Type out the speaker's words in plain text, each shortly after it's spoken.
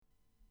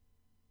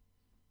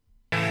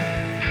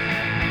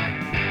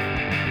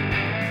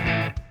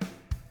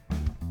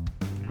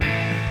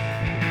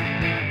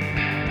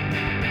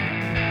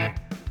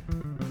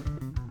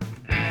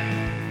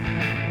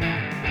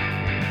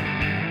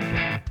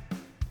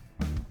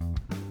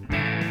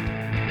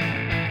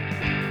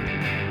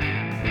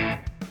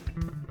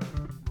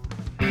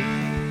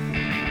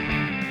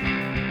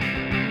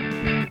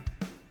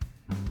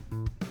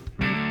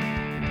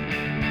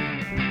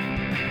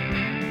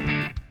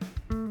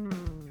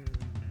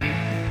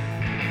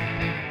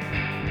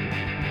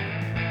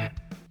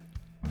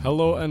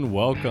Hello and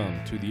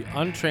welcome to the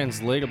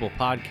Untranslatable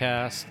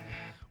Podcast.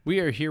 We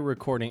are here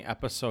recording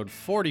episode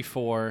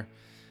 44,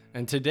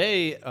 and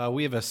today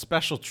we have a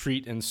special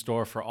treat in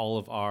store for all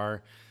of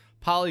our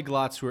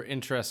polyglots who are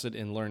interested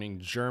in learning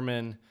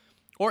German,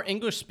 or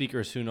English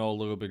speakers who know a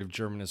little bit of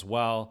German as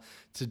well.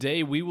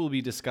 Today we will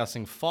be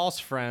discussing false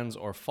friends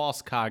or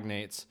false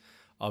cognates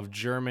of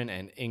German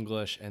and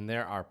English, and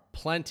there are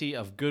plenty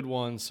of good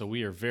ones, so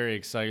we are very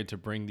excited to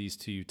bring these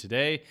to you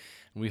today.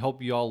 And we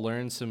hope you all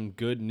learn some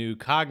good new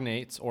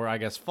cognates, or I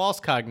guess false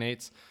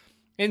cognates,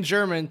 in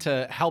German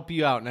to help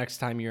you out next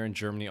time you're in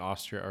Germany,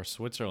 Austria, or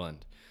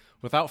Switzerland.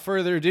 Without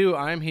further ado,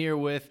 I'm here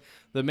with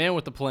the man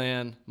with the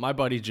plan, my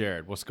buddy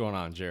Jared. What's going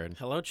on, Jared?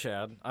 Hello,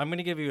 Chad. I'm going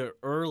to give you an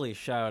early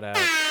shout out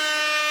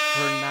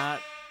for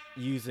not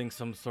using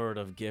some sort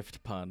of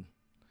gift pun.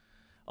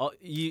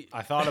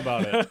 I thought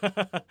about it.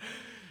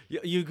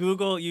 You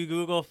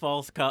Google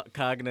false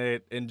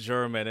cognate in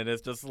German, and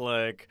it's just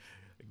like,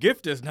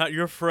 gift is not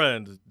your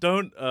friend.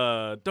 Don't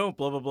blah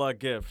blah blah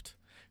gift.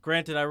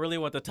 Granted, I really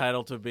want the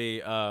title to be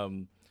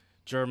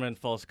German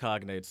false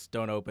cognates.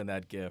 Don't open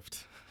that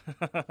gift.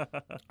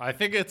 I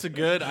think it's a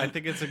good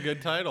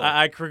title.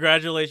 I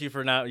congratulate you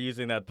for not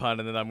using that pun,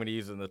 and then I'm going to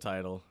use it in the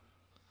title.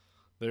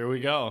 There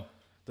we go.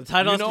 The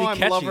title has to be I'm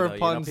catchy, lover though. of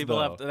puns, People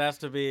though. it has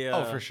to be.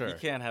 For sure. You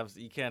can't have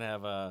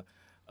a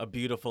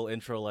beautiful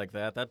intro like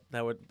that. That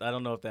would. I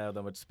don't know if they have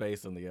that much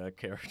space in the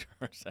character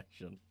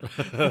section.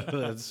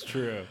 That's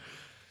true.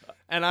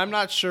 And I'm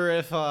not sure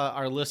if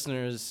our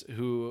listeners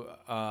who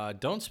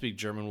don't speak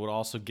German would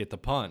also get the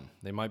pun.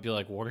 They might be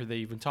like, "What are they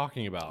even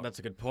talking about?" That's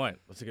a good point.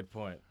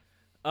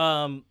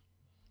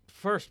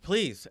 First,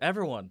 please,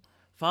 everyone,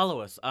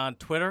 follow us on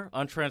Twitter,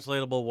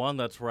 Untranslatable1.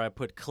 That's where I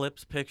put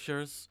clips,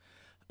 pictures,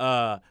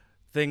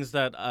 things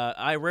that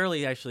I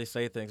rarely actually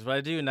say things, but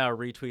I do now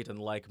retweet and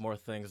like more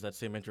things that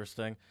seem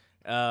interesting.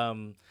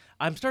 I'm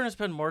starting to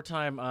spend more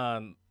time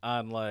on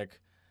like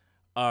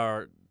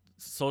our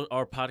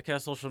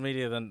podcast social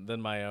media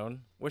than my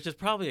own, which is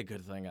probably a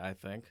good thing. I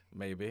think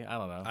maybe I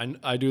don't know.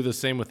 I do the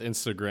same with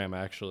Instagram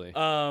actually.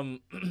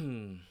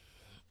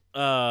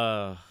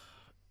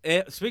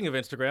 Speaking of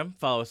Instagram,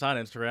 follow us on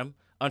Instagram,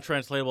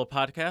 Untranslatable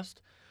Podcast,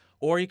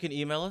 or you can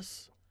email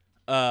us,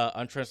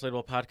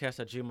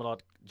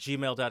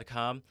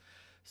 untranslatablepodcast@gmail.com.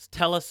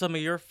 Tell us some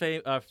of your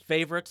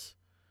favorite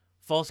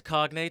false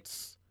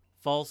cognates,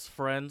 false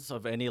friends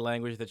of any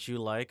language that you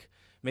like.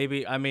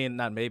 We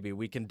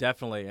can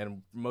definitely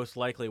and most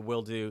likely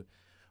will do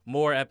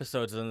more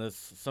episodes than this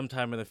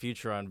sometime in the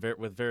future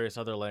with various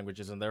other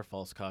languages and their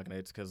false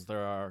cognates, because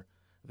there are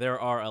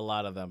a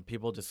lot of them.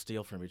 People just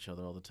steal from each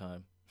other all the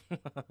time.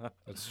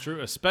 That's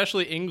true,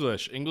 especially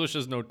English. English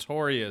is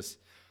notorious.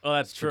 Oh,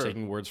 that's true. For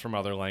taking words from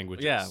other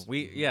languages.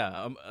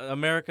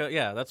 America.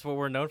 Yeah, that's what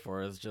we're known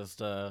for, is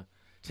just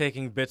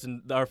taking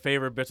our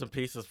favorite bits and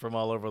pieces from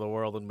all over the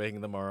world and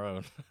making them our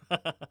own.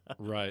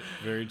 Right.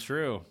 Very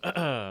true.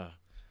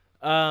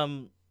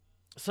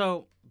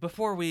 So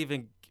before we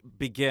even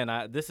begin,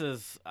 this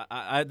has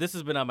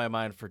been on my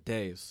mind for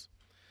days.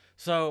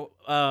 So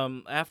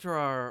after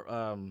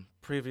our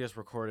previous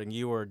recording,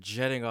 you were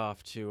jetting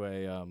off to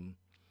a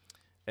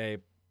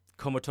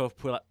Cognates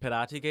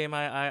Pirati game,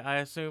 I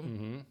assume.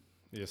 Mm-hmm.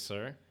 Yes,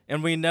 sir.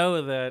 And we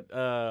know that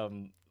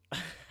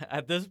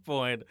at this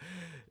point,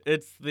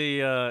 it's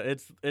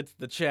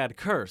the Chad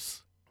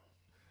curse.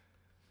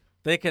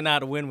 They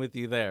cannot win with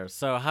you there.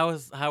 So how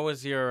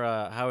was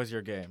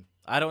your game?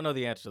 I don't know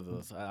the answer to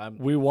this.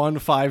 We won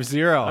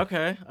 5-0.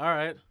 Okay, all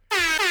right.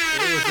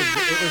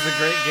 It was a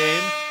great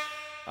game.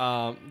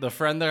 The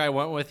friend that I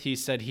went with, he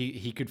said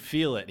he could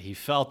feel it. He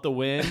felt the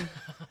win,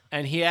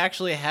 and he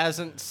actually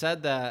hasn't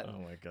said that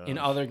in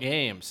other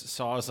games.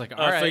 So I was like,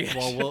 all right,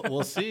 well,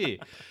 we'll see.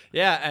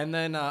 Yeah, and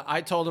then I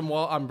told him,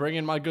 well, I'm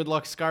bringing my good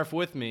luck scarf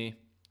with me,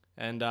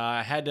 and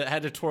I had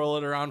to twirl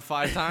it around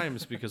 5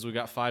 times because we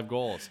got 5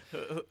 goals.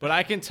 But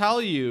I can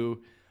tell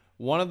you,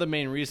 one of the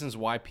main reasons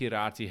why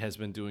Pirati has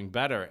been doing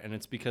better, and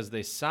it's because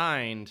they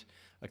signed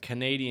a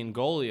Canadian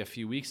goalie a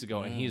few weeks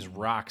ago, and he's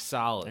rock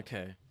solid.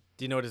 Okay.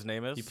 Do you know what his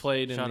name is? He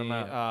played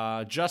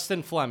in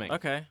Justin Fleming.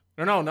 Okay.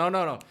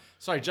 No.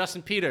 Sorry,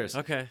 Justin Peters.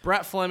 Okay.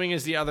 Brett Fleming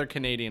is the other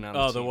Canadian on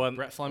the team. The one.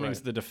 Brett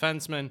Fleming's right. the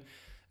defenseman,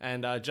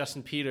 and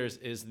Justin Peters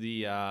is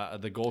the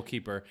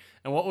goalkeeper.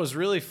 And what was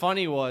really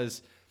funny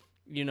was,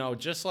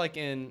 just like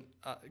in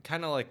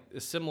kind of like a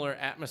similar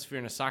atmosphere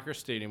in a soccer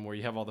stadium where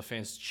you have all the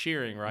fans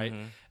cheering, right?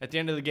 Mm-hmm. At the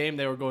end of the game,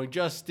 they were going,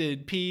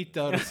 Justin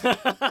Peters.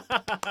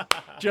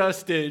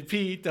 Justin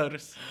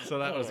Peters. So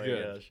that was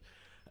good.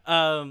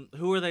 Gosh.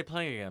 Who were they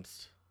playing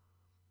against?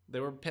 They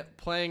were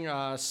playing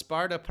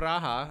Sparta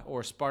Praha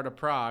or Sparta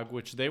Prague,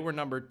 which they were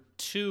number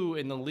 2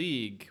 in the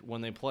league when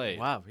they played.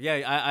 Wow.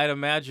 Yeah, I'd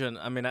imagine.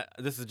 I mean,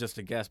 this is just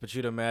a guess, but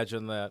you'd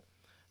imagine that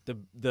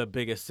the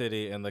biggest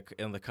city in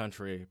the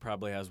country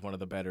probably has one of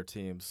the better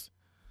teams.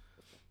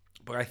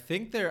 But I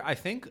think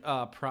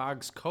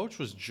Prague's coach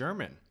was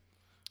German.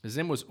 His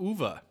name was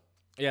Uwe.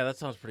 Yeah, that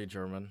sounds pretty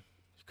German.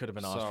 Could have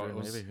been Austrian,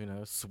 maybe. Who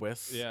knows?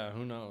 Swiss. Yeah,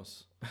 who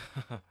knows?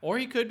 Or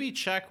he could be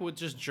Czech with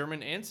just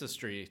German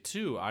ancestry,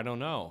 too. I don't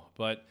know.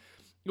 But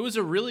It was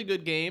a really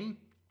good game.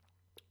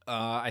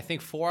 I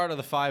think 4 out of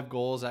the 5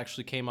 goals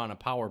actually came on a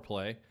power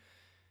play.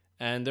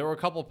 And there were a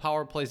couple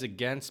power plays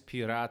against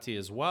Pirati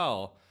as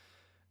well.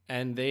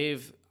 And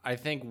I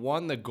think,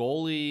 one, the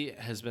goalie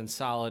has been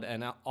solid.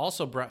 And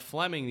also Brett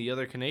Fleming, the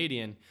other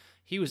Canadian,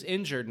 he was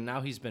injured and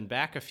now he's been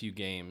back a few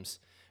games.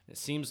 It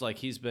seems like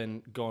he's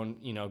been going,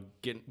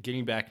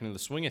 getting back into the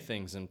swing of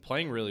things and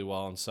playing really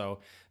well. And so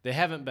they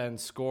haven't been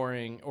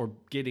scoring or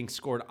getting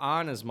scored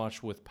on as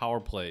much with power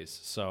plays.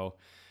 So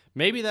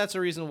maybe that's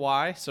a reason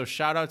why. So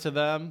shout out to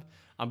them.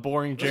 I'm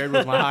boring Jared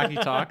with my hockey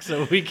talk,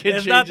 so we can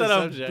It's change not the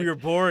that subject. you're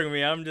boring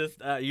me. I'm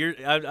just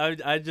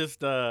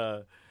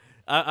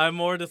I'm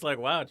more just like,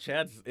 wow,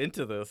 Chad's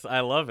into this. I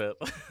love it.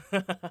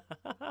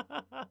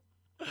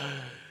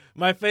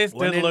 My face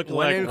did look like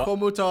when in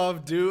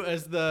Khomutov, do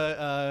as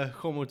the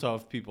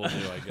Khomutov people do,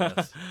 I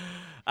guess.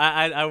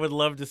 I would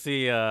love to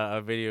see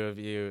a video of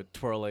you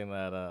twirling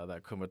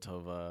that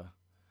Kumatov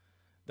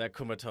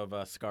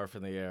scarf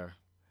in the air.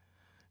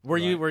 Were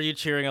you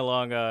cheering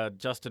along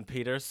Justin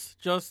Peters?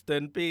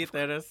 Justin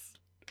Peters.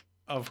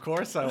 Of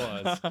course I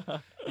was.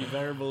 You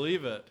better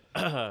believe it.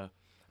 Yeah,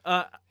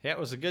 it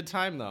was a good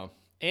time though.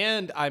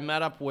 And I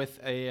met up with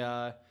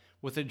a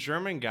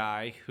German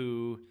guy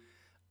who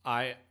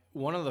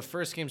one of the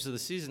first games of the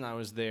season I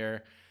was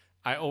there,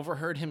 I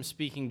overheard him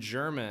speaking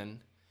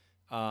German,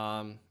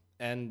 and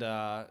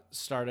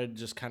started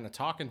just kind of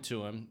talking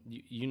to him.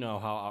 You know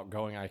how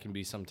outgoing I can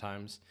be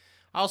sometimes.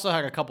 I also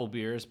had a couple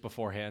beers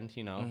beforehand,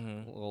 a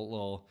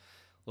little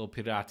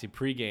Pirati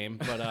pregame,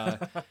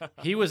 but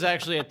he was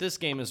actually at this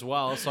game as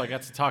well, so I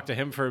got to talk to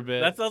him for a bit.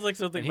 That sounds like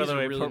something, by the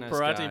way, really nice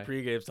Pirati guy.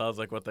 pregame sounds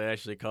like what they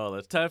actually call it.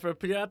 It's time for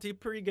Pirati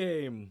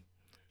pregame.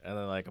 And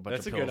then like a bunch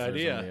That's of a good pilsners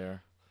idea. in the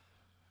air.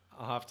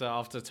 I'll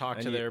have to talk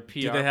to their PR.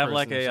 Do they have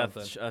like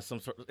person some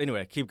sort?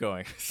 Anyway, keep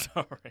going.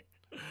 Sorry.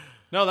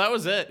 No, that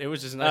was it. It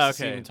was just nice to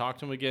see Okay. him and talk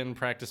to him again and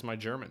practice my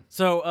German.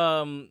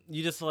 So,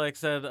 you just like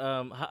said,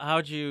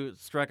 how'd you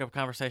strike up a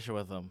conversation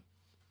with them?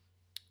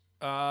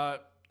 I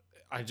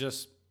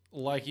just,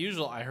 like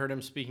usual, I heard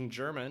him speaking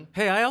German.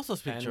 Hey, I also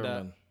speak And,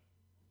 German.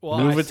 Well,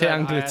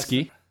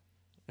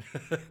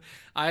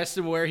 I asked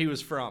him where he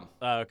was from,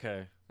 Oh,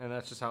 okay. and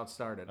that's just how it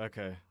started.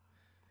 Okay.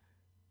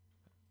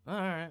 All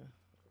right.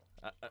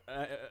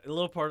 A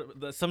little part.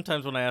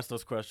 Sometimes when I ask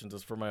those questions,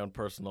 it's for my own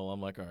personal.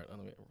 I'm like, all right, let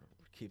me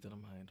keep that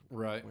in mind.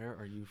 Right. Where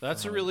are you?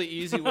 That's from? a really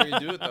easy way to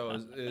do it,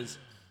 though, is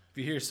if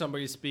you hear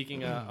somebody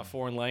speaking a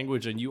foreign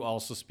language and you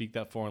also speak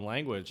that foreign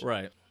language,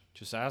 right.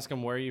 just ask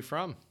them where are you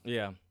from.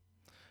 Yeah.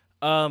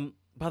 By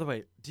the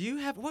way, do you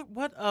have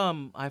what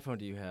iPhone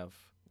do you have?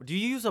 Do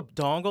you use a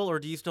dongle or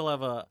do you still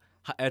have a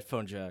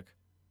headphone jack?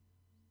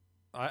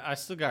 I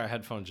still got a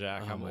headphone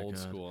jack. Oh I'm my old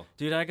God. school.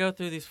 Dude, I go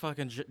through these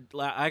fucking.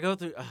 I go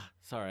through.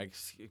 Sorry,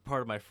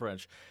 part of my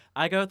French.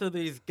 I go through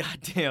these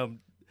goddamn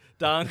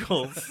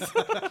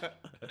dongles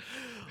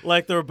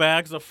like they're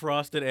bags of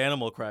frosted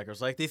animal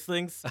crackers. Like these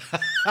things,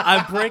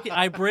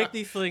 I break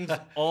these things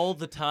all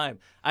the time.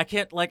 I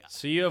can't like.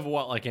 So you have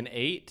what, like an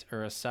 8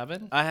 or a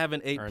 7? I have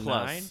an 8 Or a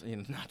plus. 9? You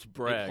know, not to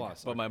brag,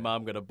 8+, but my okay.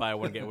 mom got a buy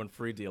one get one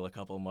free deal a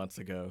couple of months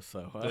ago.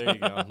 So There you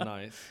go.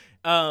 Nice.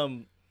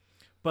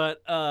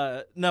 But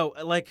no,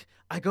 like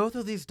I go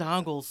through these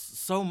dongles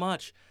so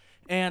much,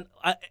 and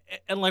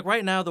like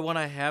right now the one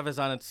I have is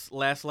on its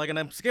last leg, and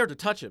I'm scared to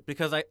touch it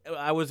because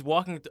I was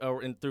walking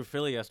through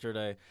Philly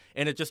yesterday,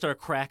 and it just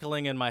started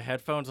crackling in my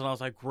headphones, and I was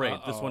like, great,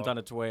 this one's on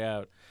its way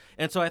out.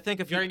 And so I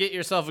think if You're going to get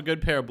yourself a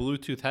good pair of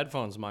Bluetooth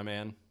headphones, my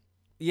man.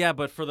 yeah,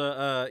 but for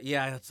the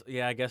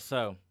I guess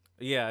so.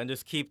 Yeah, and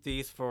just keep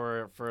these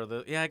for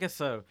the I guess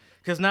so.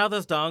 Because now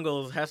this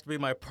dongle has to be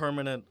my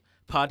permanent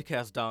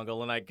podcast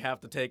dongle, and I have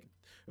to take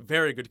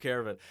very good care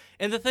of it.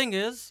 And the thing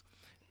is,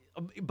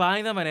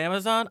 buying them on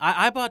Amazon,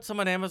 I bought some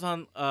on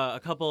Amazon a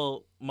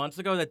couple months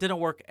ago that didn't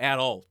work at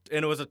all.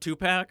 And it was a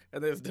 2-pack,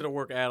 and this didn't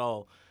work at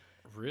all.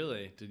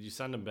 Really? Did you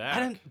send them back? I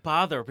didn't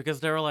bother because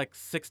they were like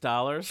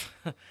 $6.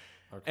 Okay.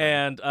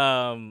 And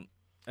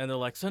they're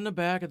like, send them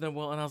back, and then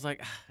and I was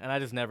like, and I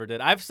just never did.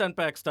 I've sent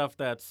back stuff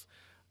that's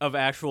of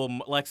actual,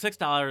 like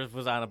 $6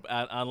 was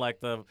on like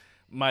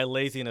my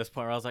laziness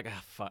point where I was like,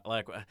 fuck,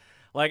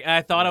 like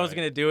I thought I was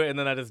gonna do it, and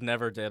then I just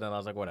never did, and I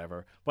was like,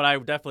 whatever. But I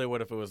definitely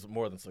would if it was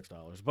more than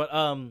 $6. But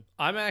I'm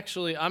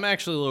actually a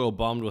little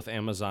bummed with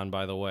Amazon,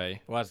 by the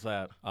way. what's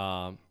that?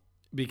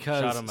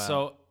 Because Shout 'em out.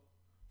 so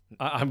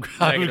I'm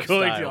Negative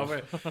going style.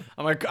 to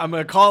I'm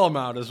gonna call them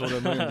out is what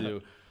I'm gonna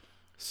do.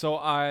 So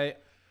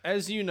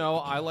as you know,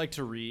 I like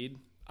to read.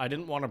 I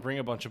didn't want to bring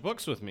a bunch of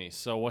books with me.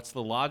 So what's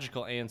the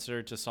logical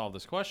answer to solve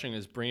this question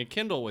is bring a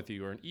Kindle with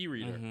you or an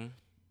e-reader,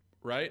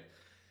 right?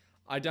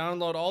 I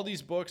download all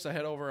these books. I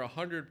had over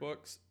 100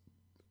 books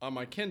on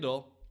my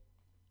Kindle.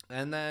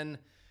 And then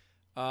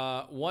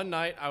one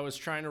night I was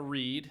trying to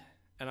read,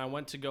 and I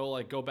went to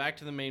go back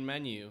to the main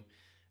menu,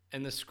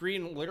 and the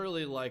screen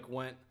literally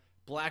went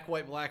black,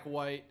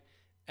 white,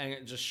 and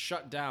it just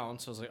shut down.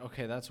 So I was like,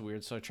 okay, that's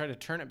weird. So I tried to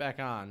turn it back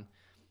on,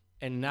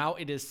 and now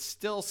it is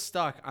still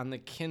stuck on the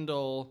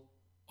Kindle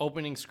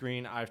opening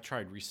screen. I've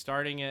tried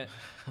restarting it,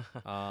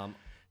 How long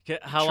have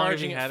you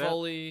charging had it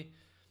fully.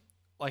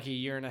 Like a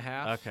year and a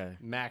half. Okay.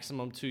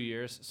 Maximum 2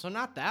 years. So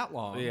not that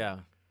long. Yeah.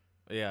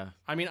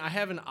 I mean, I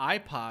have an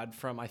iPod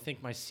from, I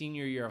think, my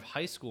senior year of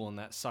high school, and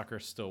that sucker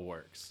still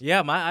works.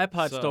 Yeah, my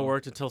iPod So- still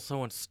worked until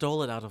someone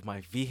stole it out of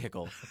my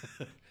vehicle.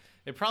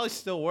 It probably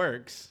still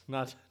works.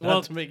 Not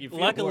Well, to make you feel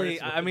luckily,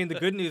 worse, I mean, the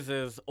good news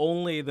is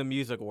only the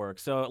music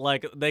works. So,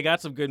 like, they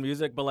got some good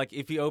music, but, like,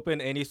 if you open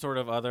any sort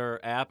of other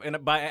app,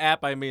 and by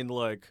app, I mean,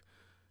 like,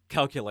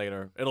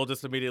 calculator, it'll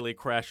just immediately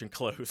crash and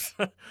close.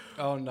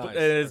 Oh, nice. And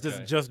it's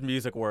Okay. just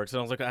music works. And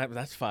I was like,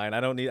 that's fine. I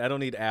don't need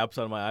apps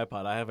on my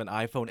iPod. I have an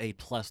iPhone 8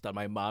 Plus that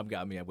my mom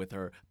got me with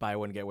her buy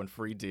one, get one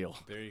free deal.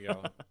 There you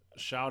go.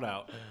 Shout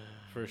out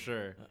for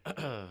sure.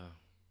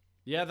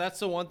 Yeah, that's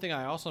the one thing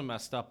I also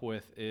messed up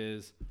with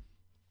is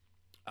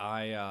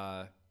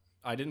I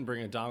didn't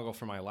bring a dongle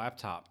for my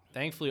laptop.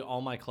 Thankfully,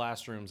 all my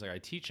classrooms that I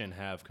teach in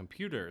have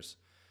computers,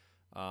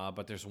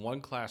 but there's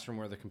one classroom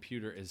where the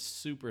computer is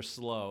super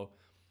slow.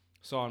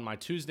 So on my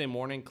Tuesday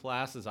morning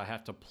classes, I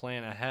have to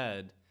plan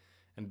ahead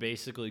and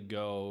basically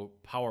go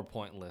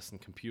PowerPoint-less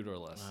and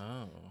computer-less.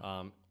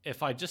 Oh.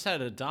 If I just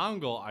had a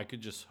dongle, I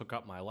could just hook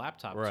up my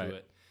laptop Right. to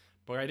it.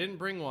 But I didn't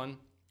bring one.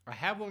 I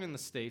have one in the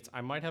States.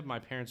 I might have my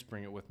parents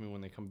bring it with me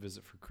when they come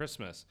visit for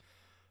Christmas.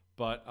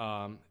 But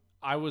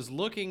I was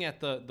looking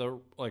at the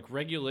like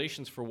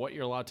regulations for what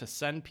you're allowed to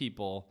send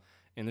people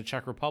in the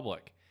Czech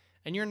Republic,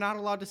 and you're not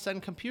allowed to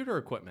send computer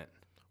equipment.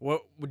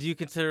 What do you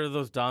consider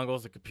those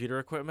dongles a computer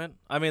equipment?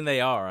 I mean,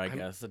 they are, I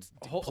guess. It's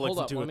Hold plugs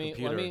up, into a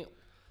computer.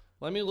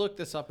 let me look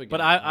this up again.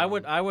 But I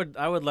would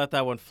let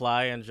that one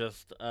fly and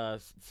just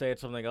say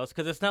it's something else,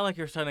 because it's not like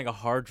you're sending a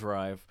hard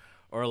drive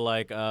or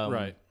like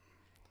right.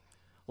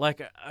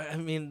 Like, I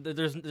mean,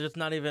 there's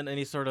not even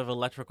any sort of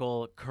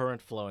electrical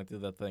current flowing through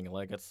that thing.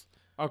 Like, it's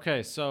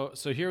Okay, so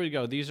here we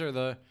go. These are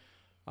the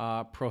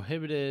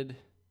prohibited.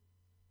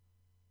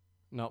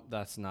 Nope,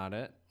 that's not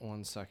it.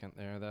 1 second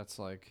there. That's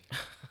like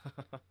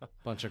a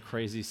bunch of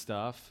crazy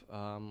stuff.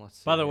 Let's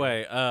see. By the here.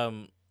 way,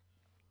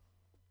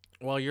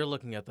 while you're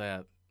looking at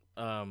that,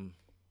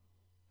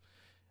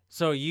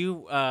 so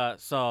you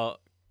saw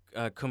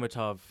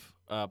Kumatov,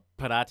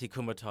 Parati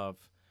Kumatov,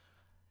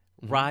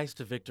 rise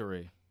to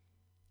victory.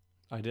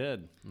 I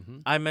did. Mm-hmm.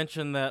 I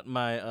mentioned that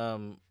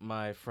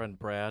my friend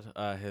Brad,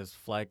 his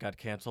flight got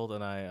canceled,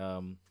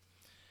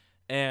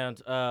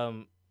 and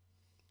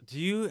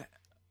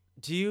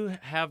do you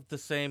have the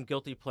same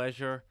guilty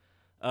pleasure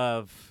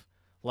of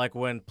like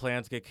when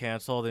plans get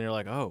canceled and you're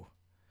like, oh,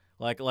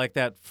 like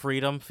that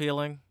freedom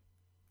feeling?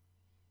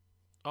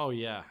 Oh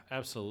yeah,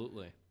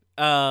 absolutely.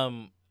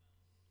 One,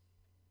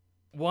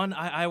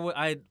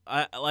 I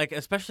like,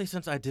 especially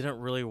since I didn't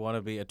really want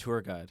to be a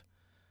tour guide.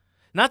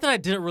 Not that I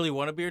didn't really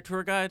want to be a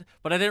tour guide,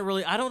 but I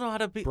don't know how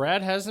to be.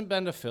 Brad hasn't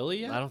been to Philly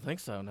yet? I don't think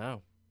so,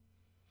 no.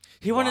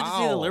 He wanted to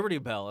see the Wow. Liberty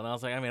Bell, and I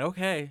was like, I mean,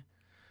 okay.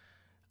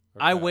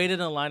 I waited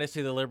in line to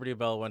see the Liberty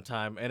Bell one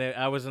time, and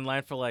I was in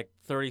line for like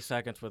 30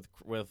 seconds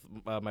with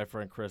my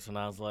friend Chris, and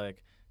I was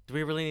like, do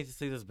we really need to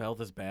see this bell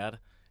this bad?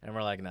 And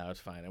we're like, no, it's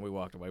fine, and we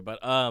walked away. But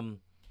I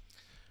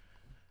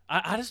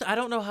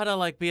don't know how to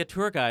like be a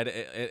tour guide,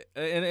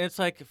 and it's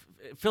like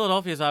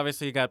Philadelphia's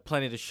obviously got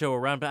plenty to show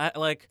around, but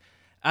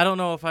I don't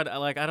know if I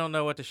don't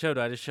know what to show.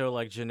 Do I just show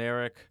like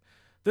generic?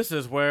 This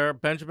is where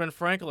Benjamin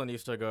Franklin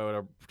used to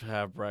go to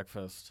have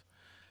breakfast.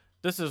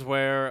 This is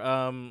where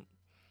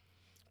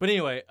but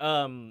anyway,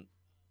 so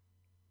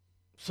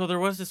there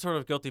was this sort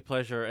of guilty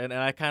pleasure, and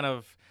I kind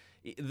of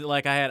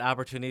like I had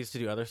opportunities to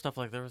do other stuff.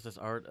 Like there was this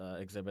art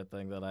exhibit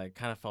thing that I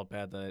kind of felt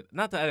bad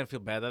not that I didn't feel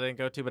bad that I didn't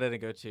go to, but I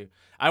didn't go to.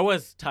 I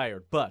was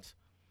tired, but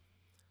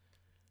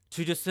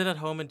to just sit at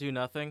home and do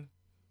nothing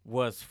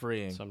was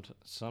freeing.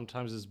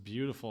 Sometimes it's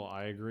beautiful.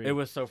 I agree. It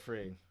was so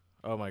freeing.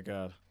 Oh my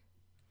god.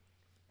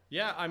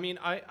 Yeah, I mean,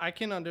 I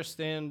can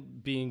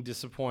understand being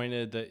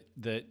disappointed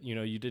that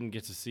you didn't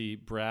get to see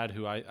Brad,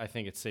 who I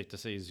think it's safe to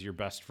say is your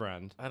best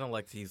friend. I don't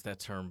like to use that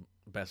term,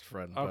 best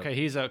friend. Okay,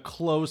 he's a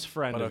close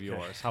friend but of okay.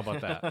 yours. How about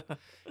that?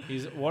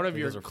 He's one of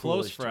your Those are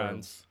close foolish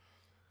friends.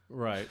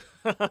 Right.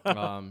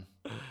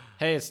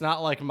 Hey, it's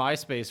not like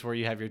MySpace where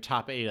you have your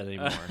top 8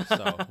 anymore,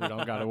 so we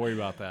don't got to worry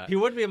about that. He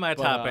would be in my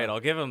But, top 8.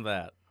 I'll give him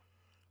that.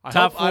 I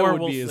Top hope 4 I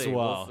would we'll be see. as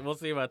well. We'll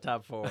see about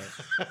top 4.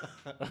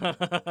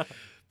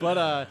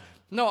 But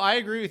no, I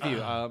agree with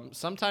you.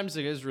 Sometimes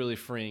it is really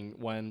freeing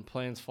when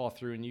plans fall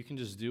through and you can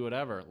just do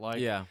whatever.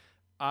 Like, Yeah.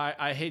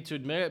 I hate to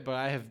admit it, but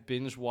I have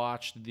binge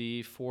watched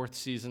the 4th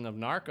season of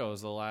Narcos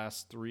the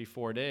last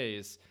 3-4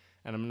 days,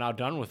 and I'm now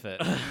done with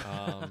it.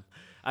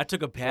 I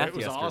took a bath it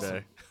was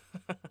yesterday.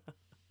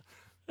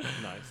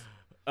 Nice.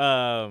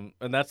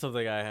 And that's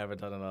something I haven't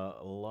done in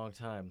a long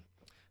time.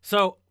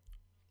 So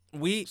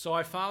So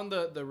I found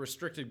the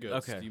restricted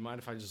goods. Okay. Do you mind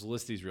if I just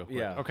list these real quick?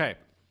 Yeah. Okay.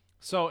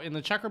 So in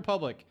the Czech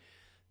Republic,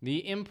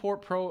 the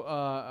import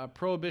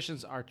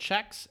prohibitions are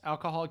checks,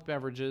 alcoholic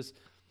beverages,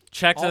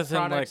 checks all as in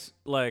products,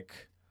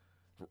 like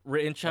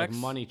written checks?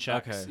 like money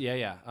checks. Okay.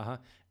 Yeah.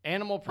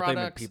 Animal thought you meant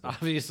products, people.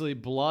 obviously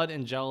blood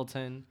and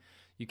gelatin.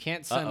 You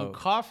can't send Uh-oh.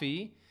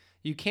 coffee.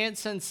 You can't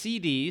send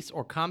CDs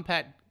or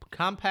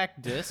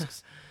compact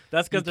discs.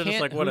 That's because You they're just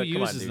can't- like, what who a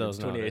come on, uses dude, those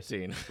it's nowadays?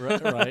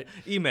 2018. Right.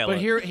 Email But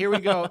it. here we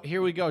go.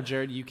 Here we go,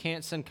 Jared. You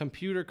can't send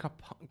computer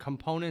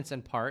components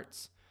and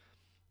parts,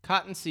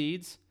 cotton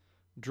seeds,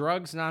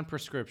 drugs,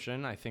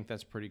 non-prescription. I think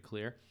that's pretty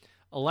clear.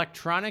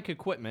 Electronic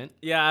equipment,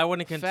 Yeah, I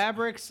wouldn't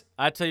fabrics,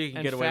 I'd tell you can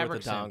and get away with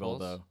fabric the dongle, samples.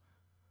 though.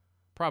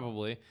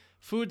 Probably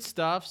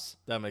foodstuffs,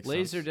 That makes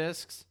laser sense.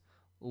 discs,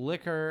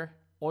 liquor,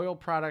 oil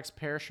products,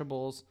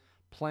 perishables,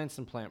 plants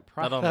and plant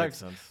That all makes products,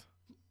 sense.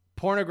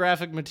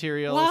 pornographic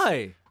materials.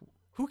 Why?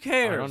 Who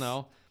cares? I don't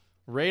know.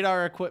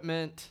 Radar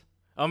equipment.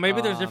 Oh,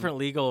 maybe there's different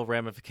legal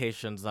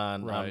ramifications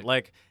on, Right.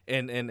 like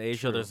in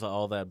Asia, True. there's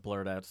all that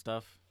blurred out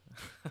stuff.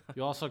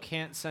 You also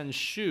can't send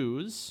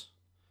shoes.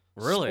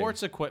 Really?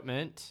 Sports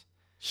equipment.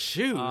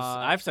 Shoes?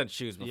 I've sent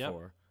shoes yep.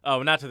 before.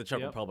 Oh, not to the Czech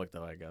Yep. Republic,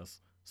 though, I guess,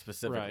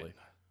 specifically. Right.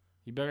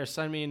 You better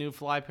send me a new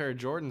fly pair of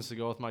Jordans to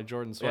go with my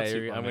Jordan Yeah,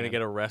 sweatsuit. I'm going to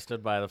get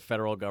arrested by the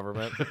federal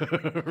government.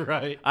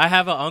 right. I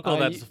have an uncle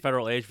that's you- a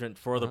federal agent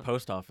for the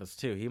post office,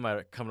 too. He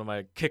might come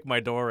to kick my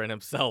door in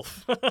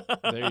himself.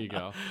 There you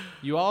go.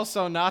 You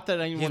also, not that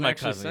anyone He's my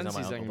actually cousin. He's sends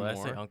not my these uncle.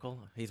 anymore. Did I say uncle?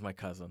 He's my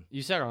cousin.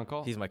 You said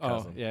uncle? He's my Oh,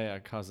 cousin. yeah,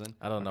 cousin.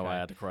 I don't know why I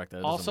had to correct that.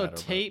 It doesn't Also matter,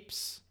 but-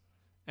 tapes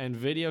and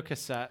video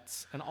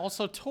cassettes and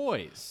also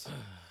toys.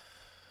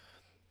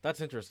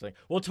 That's interesting.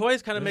 Well,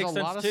 toys kind of There's make a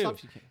sense lot of too.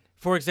 stuff you can.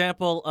 For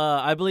example,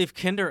 I believe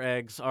Kinder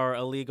eggs are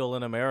illegal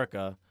in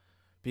America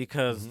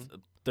because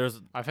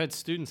there's I've had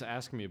students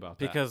ask me about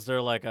that. because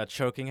they're like a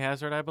choking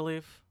hazard, I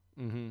believe.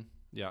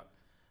 Yeah.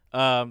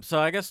 So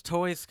I guess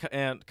toys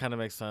kind of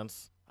make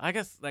sense. I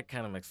guess that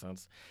kind of makes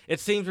sense.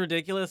 It seems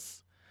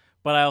ridiculous,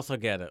 but I also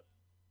get it.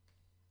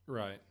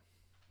 Right.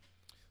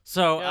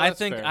 So Yeah, I that's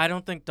think fair. I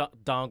don't think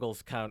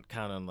dongles count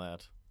on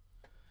that.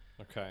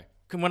 Okay.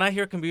 When I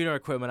hear computer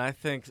equipment, I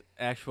think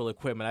actual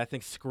equipment. I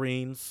think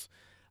screens.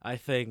 I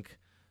think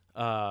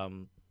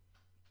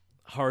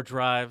hard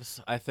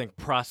drives. I think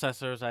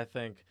processors. I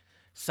think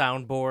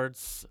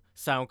soundboards,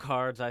 sound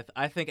cards.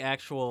 I think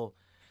actual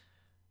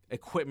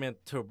equipment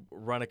to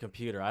run a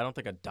computer. I don't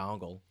think a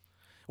dongle.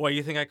 What,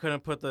 you think I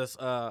couldn't put this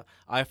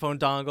iPhone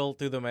dongle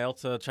through the mail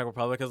to Czech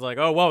Republic? It's like,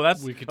 oh, whoa,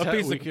 that's a piece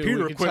of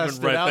computer equipment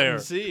test it right out there.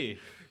 And see.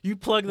 You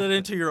plug that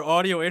into your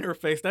audio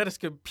interface. That is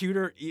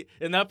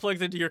and that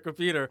plugs into your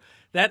computer.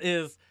 That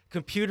is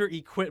computer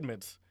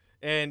equipment.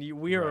 And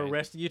we are Right.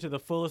 arresting you to the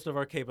fullest of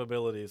our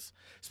capabilities.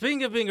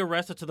 Speaking of being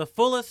arrested to the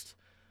fullest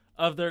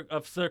of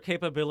their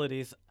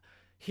capabilities,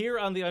 here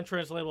on the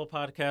Untranslatable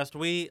Podcast,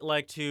 we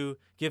like to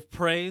give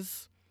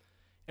praise,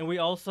 and we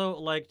also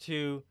like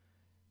to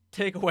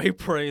take away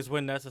praise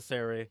when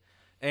necessary.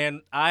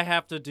 And I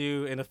have to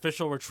do an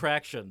official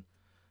retraction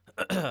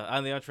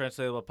on the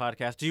Untranslatable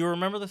Podcast. Do you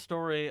remember the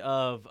story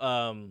of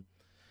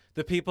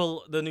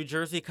the New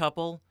Jersey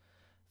couple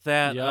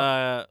that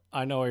Yep.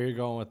 I know where you're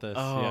going with this.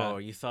 Oh, Yeah.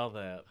 you saw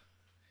that.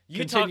 You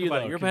Continue, talk about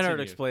though, it. You're better at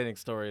continue. explaining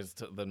stories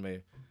than me.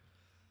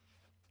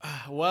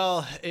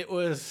 Well, it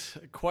was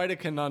quite a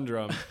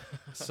conundrum.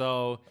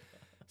 so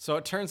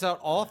it turns out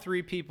all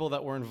three people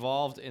that were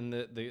involved in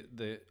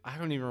the I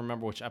don't even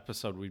remember which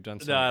episode we've done.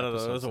 No, I don't know.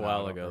 It episodes was a now,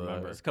 while I don't ago. Though. It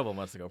remember. was a couple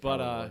months ago, But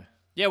probably.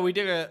 yeah, we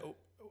did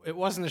it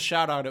wasn't a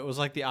shout out. It was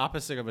like the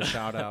opposite of a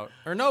shout out.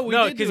 Or no, we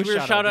no, did do because a we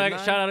were shout out,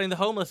 didn't I? shout-outing the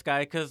homeless guy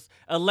because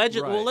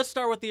allegedly. Well, Right. let's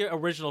start with the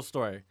original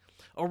story.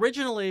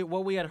 Originally,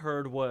 what we had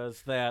heard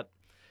was that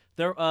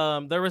there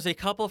was a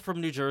couple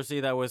from New Jersey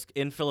that was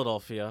in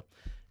Philadelphia,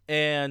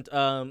 and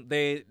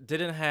they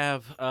didn't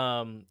have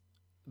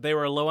they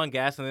were low on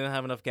gas and they didn't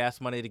have enough gas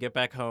money to get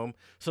back home.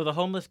 So the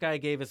homeless guy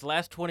gave his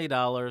last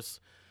 $20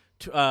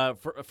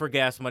 for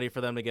gas money for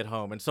them to get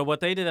home. And so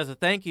what they did as a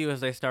thank you is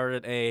they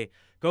started a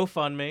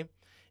GoFundMe.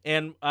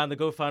 And on the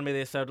GoFundMe,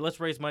 they said, let's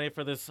raise money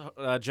for this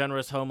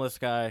generous homeless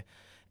guy.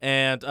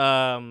 And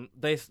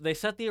they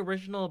set the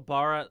original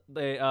bar at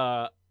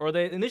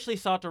they initially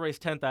sought to raise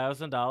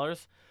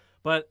 $10,000,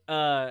 but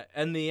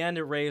in the end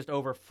it raised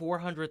over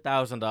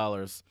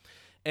 $400,000.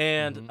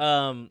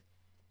 And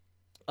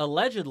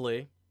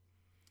allegedly,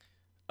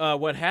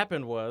 what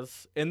happened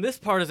was, and this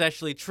part is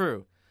actually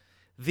true,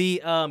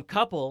 the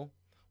couple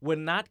would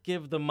not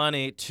give the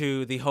money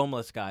to the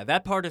homeless guy.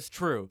 That part is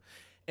true.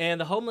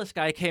 And the homeless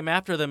guy came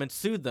after them and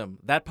sued them.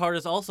 That part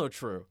is also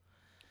true.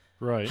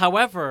 Right.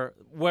 However,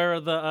 where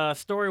the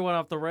story went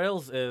off the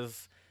rails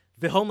is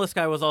the homeless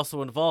guy was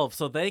also involved.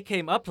 So they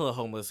came up to the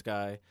homeless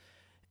guy,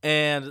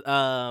 and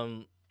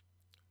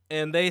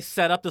they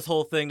set up this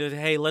whole thing to,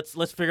 hey, let's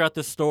figure out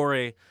this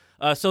story.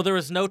 So there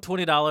was no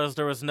 $20.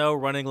 There was no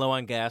running low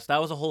on gas.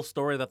 That was a whole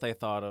story that they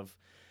thought of,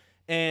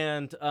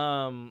 and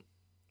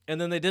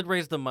then they did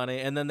raise the money,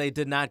 and then they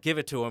did not give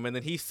it to him, and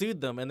then he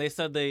sued them, and they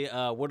said they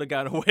would have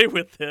gotten away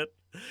with it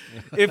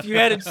if you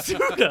hadn't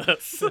sued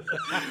us.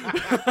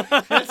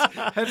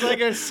 That's like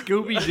a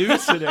Scooby-Doo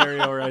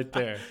scenario right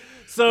there.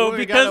 So We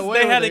would've got because away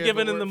they with hadn't it if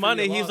given it him the weren't for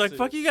money, your he's like,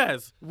 "Fuck you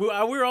guys."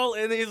 We're all,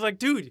 and he's like,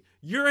 "Dude,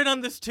 you're in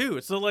on this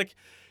too." So like,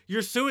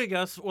 you're suing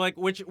us, like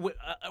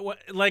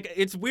like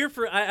it's weird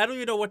for I don't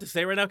even know what to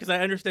say right now because I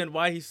understand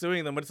why he's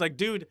suing them, but it's like,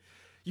 dude,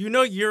 you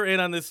know you're in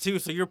on this too,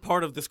 so you're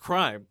part of this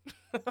crime.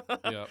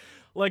 Yep.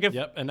 Like if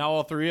Yep, and now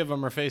all 3 of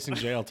them are facing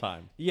jail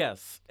time.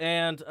 yes,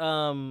 and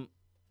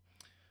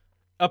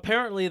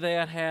apparently they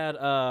had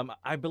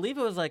I believe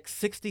it was like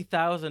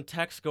 60,000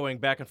 texts going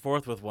back and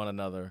forth with one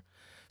another.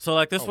 So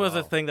like this Oh, was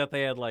a wow. thing that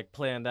they had like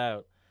planned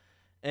out,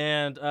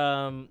 and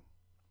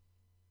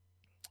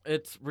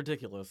it's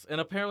ridiculous.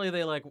 And apparently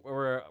they like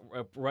were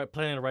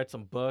planning to write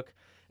some book,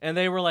 and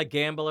they were like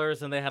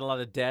gamblers, and they had a lot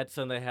of debts,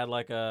 and they had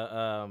like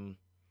and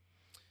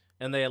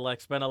they had like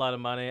spent a lot of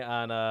money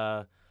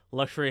on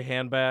luxury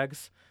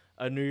handbags,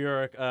 a New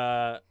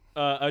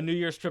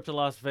Year's trip to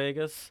Las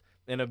Vegas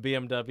in a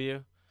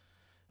BMW.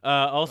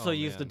 Also Oh,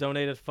 used the man.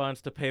 donated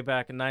funds to pay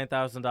back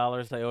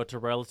 $9,000 they owed to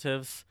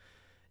relatives,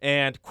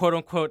 and quote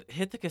unquote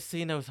hit the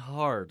casinos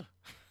hard.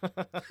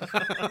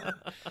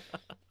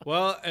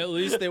 Well, at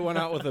least they went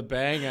out with a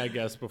bang, I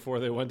guess, before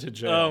they went to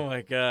jail. Oh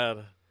my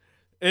god,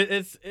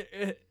 it's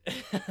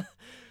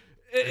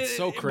It's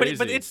so but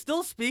crazy. it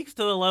still speaks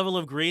to the level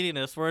of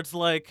greediness where it's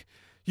like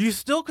you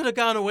still could have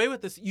gone away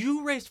with this.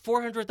 You raised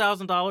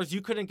 $400,000.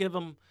 You couldn't give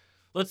them,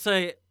 let's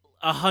say,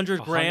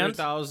 100 grand.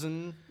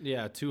 100,000,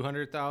 yeah,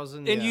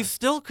 200,000, And you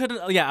still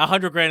couldn't. Yeah,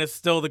 100 grand is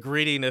still the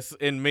greediness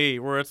in me,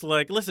 where it's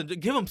like, listen,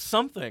 give him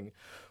something.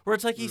 Where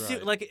it's like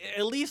Right. like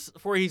at least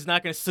where he's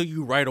not going to sue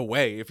you right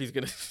away if he's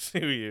going to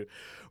sue you.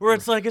 Where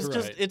it's like Right.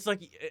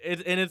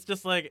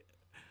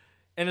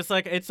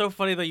 it's so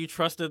funny that you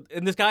trusted.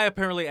 And this guy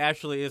apparently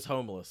actually is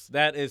homeless.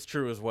 That is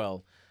true as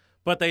well.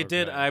 But they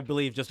did, Okay. I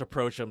believe, just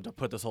approach him to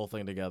put this whole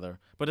thing together.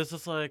 But it's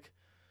just like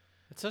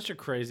It's such a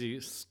crazy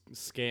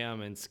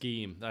scam and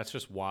scheme. That's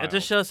just wild. it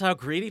just shows how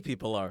greedy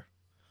people are.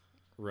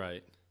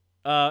 Right.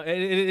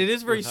 It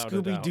is very Without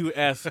a doubt. Scooby-Doo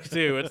esque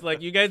too. It's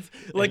like you guys,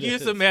 like It you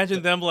just is.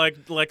 imagine them like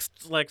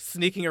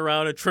sneaking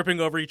around and tripping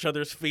over each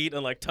other's feet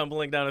and like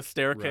tumbling down a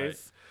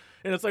staircase,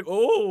 and it's like,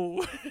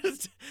 oh,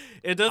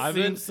 it does I've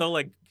seem been-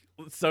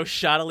 so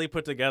shoddily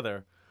put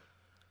together.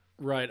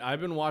 Right. I've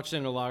been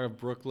watching a lot of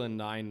Brooklyn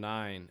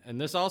Nine-Nine, and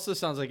this also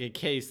sounds like a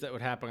case that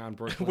would happen on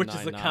Brooklyn Which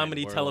Nine-Nine. is a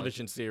comedy where,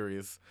 television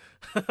series.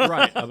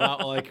 Right,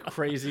 about like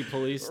crazy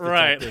police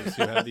Right. detectives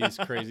who have these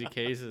crazy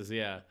cases.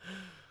 Yeah.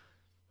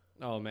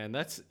 Oh man,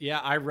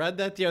 I read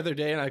that the other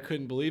day and I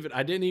couldn't believe it.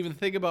 I didn't even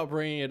think about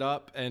bringing it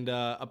up and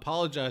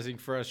apologizing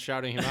for us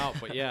shouting him out,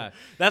 but yeah.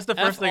 That's the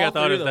first F thing I all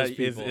thought three is of those that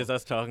people. is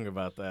us talking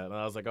about that, and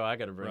I was like, oh, I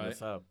got to bring Right.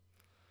 this up.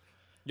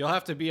 You'll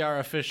have to be our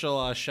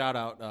official shout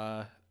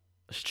out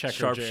checker,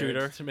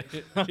 Sharpshooter.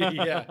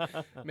 Jared,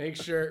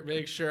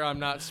 make sure I'm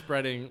not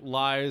spreading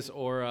lies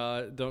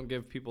or don't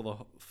give people the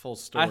full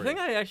story. I think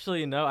I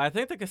actually know. I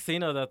think the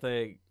casino that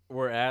they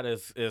were at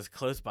is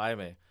close by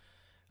me.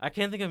 I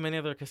can't think of many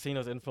other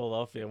casinos in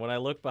Philadelphia. When I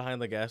look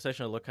behind the gas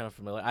station, I look kind of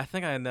familiar. I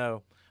think I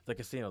know the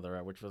casino they're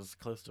at, which was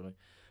close to me.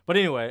 But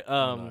anyway,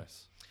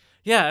 Nice.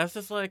 yeah, it's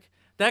just like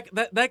that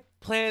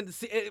plan.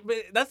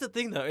 That's the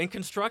thing, though. In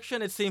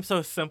construction, it seems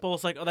so simple.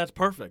 It's like, oh, that's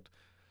perfect.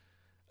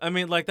 I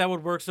mean, like that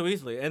would work so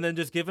easily, and then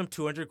just give him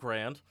 200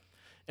 grand,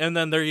 and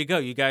then there you go.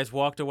 You guys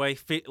walked away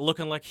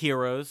looking like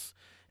heroes,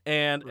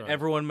 and Right.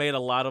 everyone made a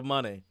lot of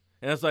money.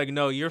 And it's like,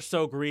 no, you're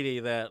so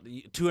greedy that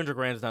 200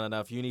 grand is not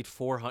enough. You need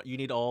 400. You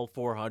need all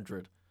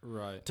 400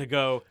 Right. to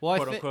go, Well,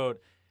 quote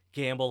unquote,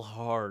 gamble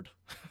hard.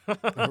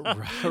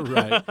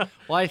 Right.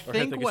 Well, I hit the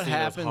think what casinos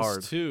happens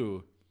hard.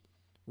 too.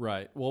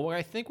 Right. Well,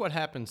 I think what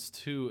happens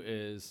too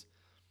is,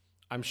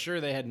 I'm sure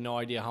they had no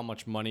idea how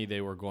much money they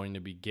were going to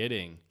be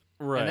getting.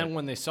 Right. And then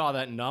when they saw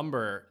that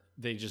number,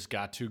 they just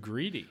got too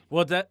greedy.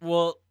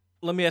 Well,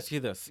 let me ask you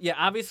this. Yeah,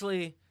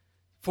 obviously,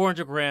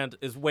 400 grand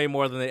is way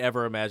more than they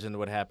ever imagined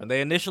would happen.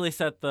 They initially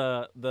set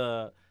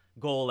the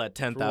goal at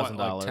 $10,000.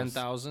 Like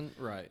 10,000?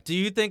 Right. Do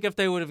you think if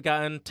they would have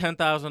gotten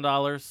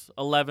 $10,000,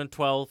 11,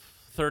 12,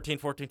 13,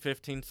 14,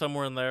 15,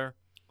 somewhere in there?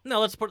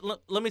 No,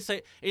 let me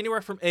say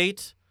anywhere from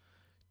 8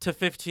 to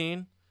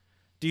 15.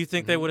 Do you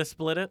think they would have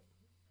split it?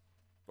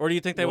 Or do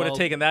you think they would have Well,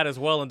 taken that as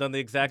well and done the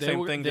exact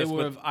same thing just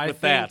with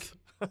that?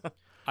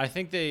 I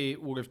think they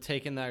would have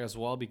taken that as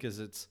well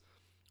because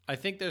I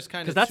think there's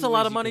kind of 'Cause that's two a lot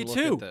ways of you money, can look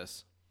too. at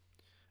this.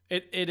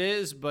 It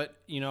is, but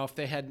if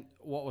they had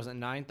what was it,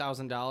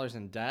 $9,000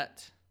 in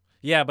debt?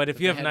 Yeah, but if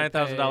you have they had to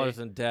 $9,000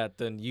 in debt,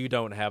 then you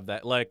don't have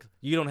that. Like,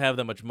 you don't have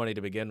that much money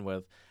to begin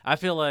with. I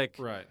feel like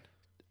Right.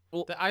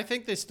 Well- I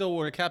think they still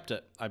would have kept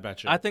it. I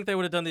bet you. I think they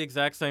would have done the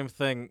exact same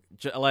thing.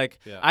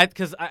 Yeah.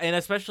 And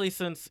especially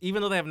since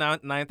even though they have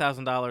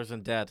 $9,000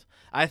 in debt,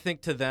 I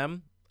think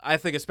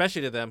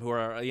especially to them who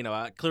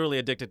are clearly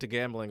addicted to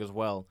gambling as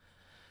well.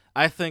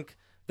 I think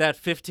that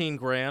 15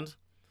 grand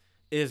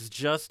is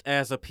just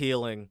as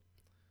appealing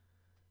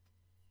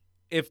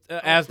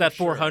as that for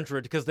sure.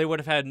 400 because they would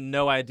have had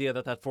no idea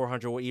that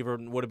 400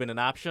 would have been an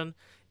option,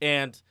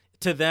 and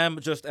to them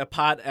just a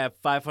pot at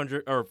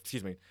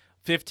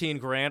 15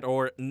 grand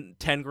or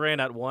 10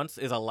 grand at once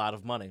is a lot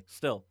of money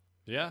still.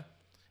 Yeah.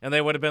 And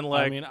they would have been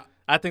like, I mean,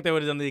 I think they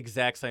would have done the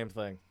exact same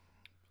thing.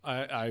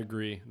 I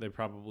agree. They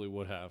probably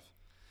would have.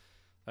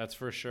 That's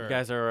for sure. You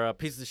guys are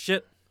pieces of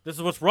shit. This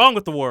is what's wrong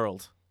with the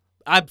world.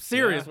 I'm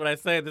serious Yeah. when I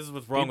say this is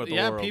what's wrong with the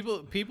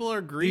world. People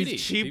are greedy.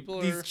 These cheap, People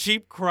are,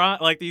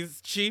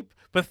 these cheap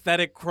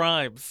pathetic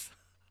crimes.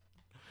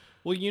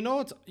 Well, you know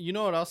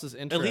what else is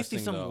interesting, At least do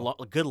some though?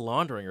 good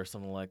laundering or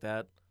something like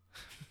that.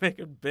 Make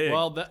it big.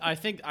 Well, I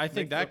think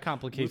that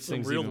complicates some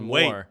things real even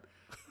weight. more.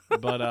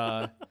 But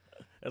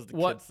as the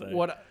kids say.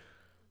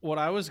 what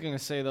I was gonna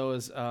say though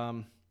is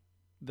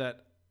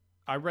that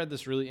I read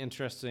this really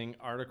interesting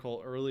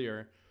article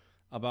earlier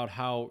about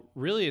how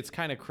really it's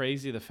kind of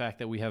crazy the fact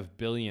that we have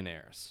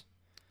billionaires,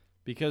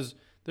 because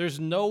there's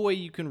no way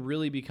you can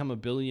really become a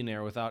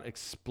billionaire without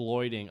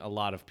exploiting a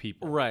lot of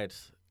people. Right.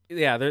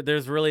 Yeah,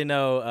 there's really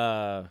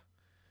no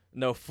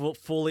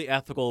fully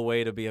ethical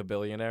way to be a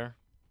billionaire.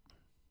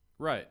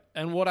 Right.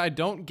 And what I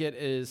don't get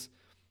is,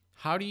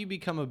 how do you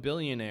become a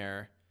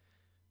billionaire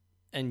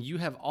and you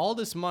have all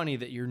this money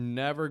that you're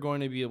never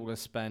going to be able to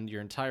spend your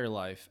entire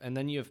life, and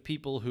then you have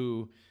people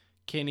who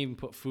can't even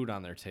put food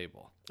on their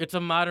table? It's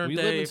a modern We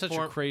day live in such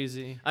form. a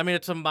crazy... I mean,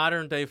 it's a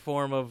modern day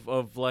form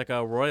of like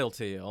a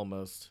royalty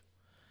almost.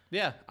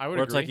 Yeah, I would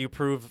Where agree. it's like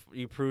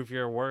you prove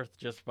your worth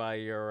just by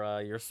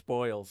your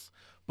spoils.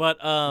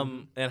 But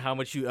and how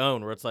much you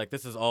own, where it's like,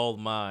 this is all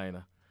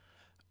mine.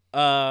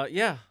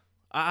 Yeah.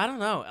 I don't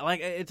know. Like,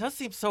 it does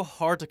seem so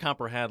hard to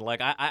comprehend. Like,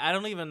 I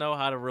don't even know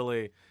how to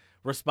really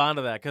respond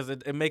to that, because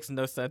it makes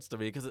no sense to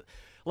me. Because,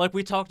 like,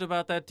 we talked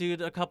about that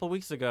dude a couple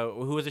weeks ago,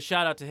 who was a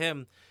shout out to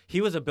him.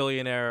 He was a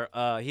billionaire.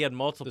 He had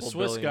multiple The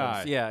Swiss billions.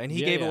 guy. Yeah, and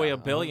he gave away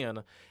 $1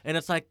 billion. And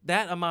it's like,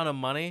 that amount of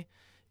money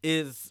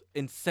is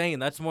insane.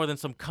 That's more than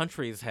some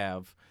countries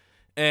have.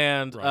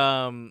 And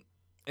Right.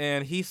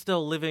 and he's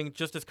still living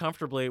just as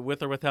comfortably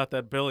with or without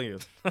that billion.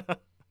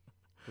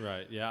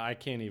 Right. Yeah, I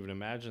can't even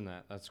imagine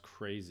that. That's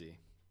crazy.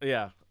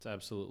 Yeah. It's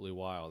absolutely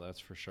wild, that's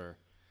for sure.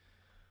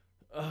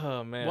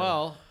 Oh man.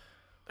 Well,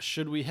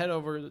 should we head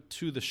over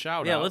to the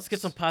shout-outs? Yeah, let's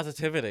get some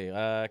positivity,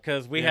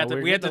 because we had to.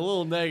 we're We had getting to. a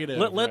little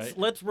negative.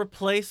 Let's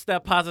replace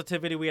that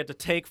positivity we had to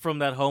take from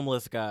that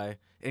homeless guy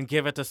and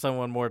give it to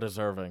someone more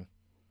deserving.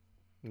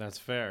 That's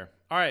fair.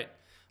 All right,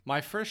 my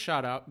first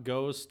shout-out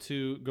goes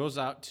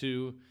out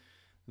to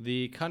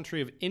the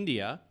country of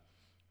India.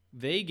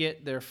 They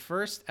get their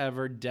first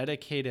ever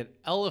dedicated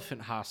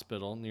elephant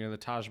hospital near the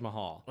Taj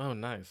Mahal. Oh,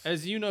 nice.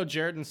 As you know,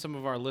 Jared, and some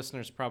of our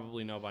listeners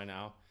probably know by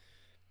now,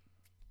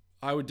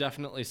 I would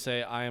definitely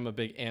say I am a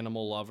big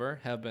animal lover,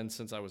 have been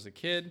since I was a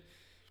kid.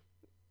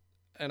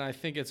 And I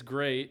think it's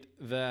great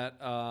that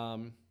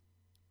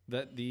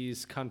that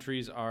these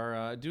countries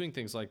are doing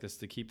things like this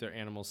to keep their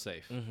animals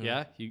safe. Mm-hmm.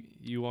 Yeah?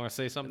 You want to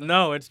say something?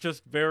 No, it's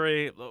just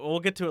very.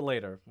 We'll get to it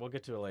later.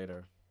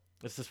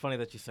 It's just funny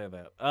that you say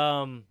that.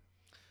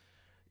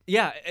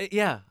 Yeah,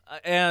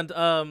 and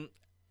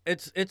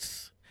it's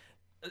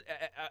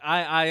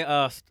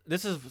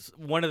this is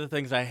one of the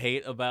things I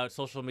hate about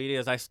social media.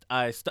 Is I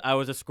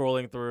was just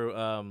scrolling through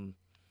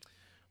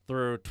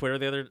Twitter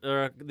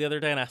the other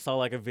day, and I saw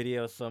like a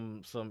video of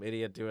some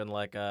idiot doing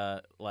like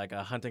a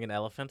hunting an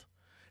elephant,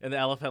 and the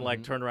elephant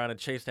like turned around and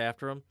chased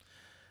after him.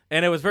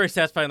 And it was very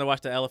satisfying to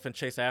watch the elephant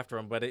chase after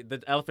him, but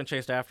the elephant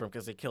chased after him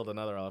because he killed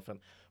another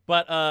elephant.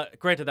 But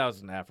granted, that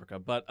was in Africa.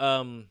 But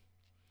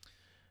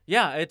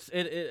yeah,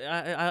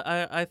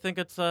 I think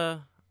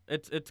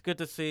it's good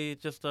to see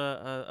just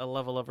a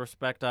level of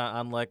respect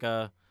on like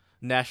a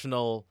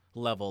national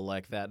level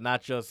like that,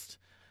 not just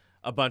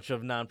a bunch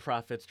of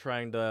nonprofits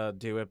trying to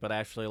do it, but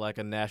actually like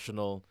a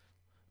national,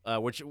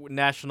 which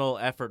national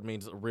effort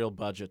means a real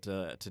budget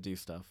to do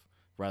stuff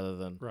rather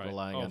than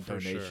relying on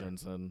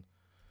donations and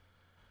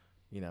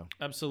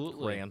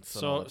absolutely grants.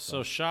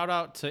 So shout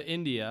out to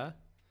India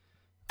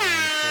for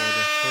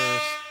the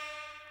first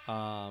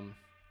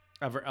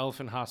ever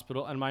elephant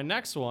hospital. And my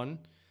next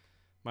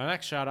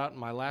shout out,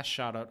 my last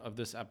shout out of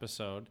this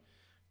episode,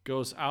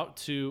 goes out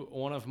to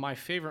one of my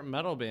favorite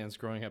metal bands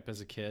growing up as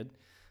a kid.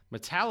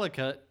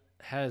 Metallica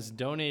has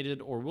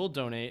donated or will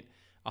donate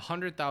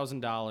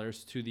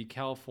 $100,000 to the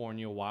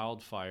California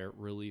wildfire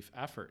relief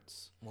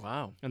efforts.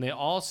 Wow. And they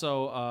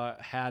also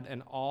had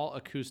an all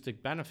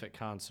acoustic benefit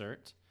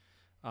concert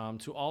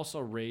to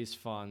also raise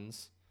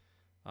funds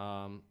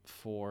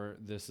for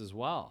this as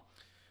well.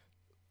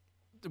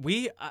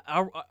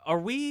 Are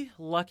we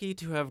lucky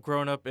to have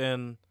grown up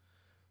in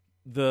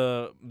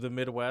the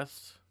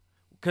Midwest?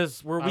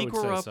 Because where we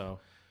grew up, so.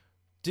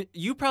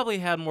 You probably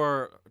had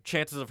more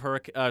chances of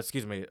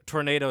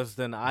tornadoes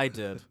than I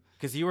did,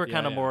 because you were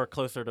kind of more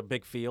closer to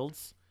big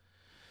fields.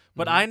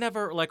 But I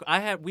never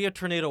we had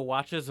tornado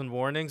watches and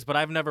warnings, but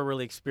I've never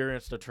really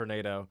experienced a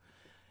tornado.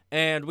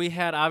 And we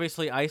had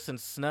obviously ice and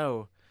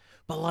snow,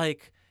 but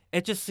like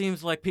it just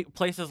seems like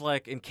places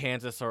like in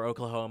Kansas or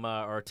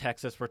Oklahoma or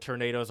Texas where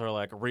tornadoes are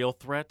like real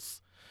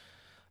threats,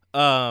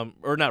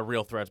 or not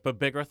real threats, but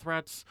bigger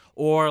threats,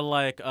 or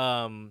like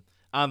on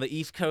the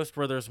East Coast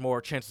where there's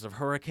more chances of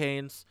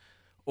hurricanes,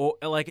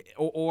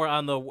 or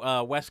on the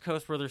West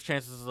Coast where there's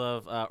chances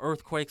of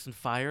earthquakes and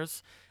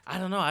fires. I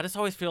don't know. I just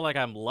always feel like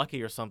I'm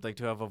lucky or something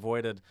to have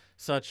avoided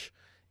such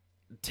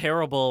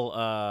terrible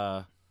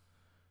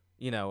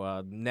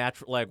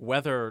natural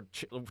weather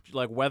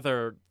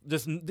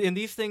just in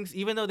these things.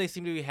 Even though they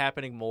seem to be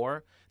happening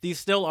more, these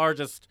still are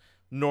just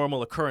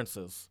normal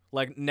occurrences,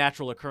 like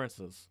natural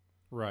occurrences.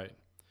 Right.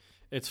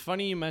 It's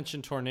funny you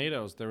mentioned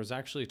tornadoes. There was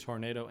actually a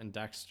tornado in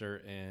Dexter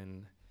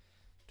in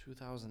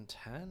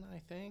 2010, I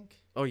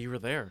think. Oh, you were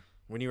there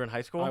when you were in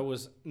high school? I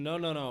was no.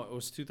 It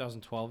was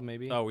 2012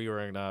 maybe. Oh, we were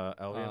in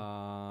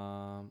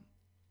Albion.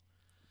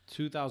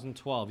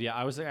 2012. Yeah,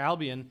 I was at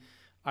Albion.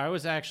 I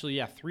was actually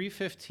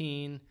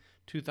 3/15,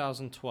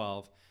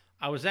 2012.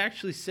 I was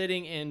actually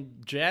sitting in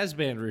jazz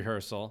band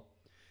rehearsal.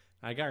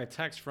 I got a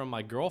text from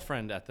my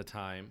girlfriend at the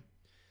time,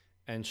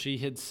 and she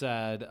had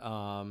said,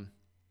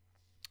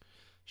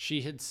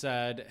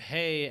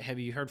 "Hey, have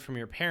you heard from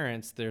your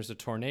parents? There's a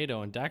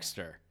tornado in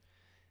Dexter."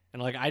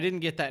 And like I didn't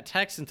get that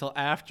text until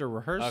after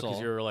rehearsal.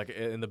 Because you were like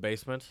in the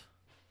basement?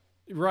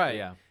 Right.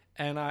 Yeah.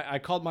 And I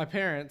called my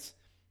parents,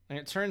 and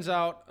it turns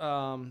out,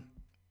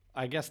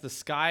 I guess the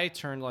sky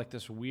turned like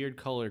this weird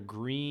color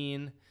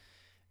green.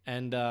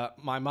 And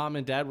my mom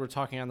and dad were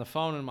talking on the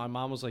phone, and my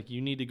mom was like,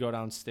 "You need to go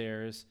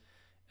downstairs."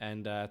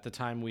 And at the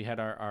time, we had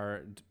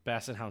our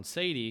Basset Hound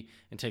Sadie,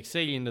 and take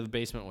Sadie into the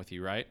basement with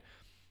you, right?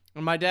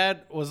 And my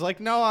dad was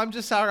like, "No, I'm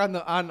just out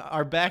on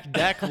our back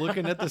deck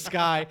looking at the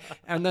sky."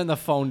 And then the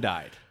phone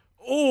died.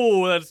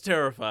 Oh, that's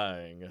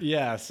terrifying.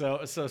 Yeah,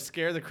 so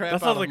scare the crap That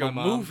out sounds of like my a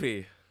mom.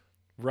 movie.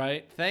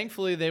 Right.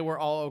 Thankfully, they were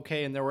all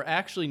okay, and there were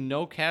actually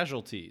no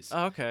casualties.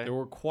 Oh, okay. There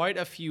were quite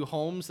a few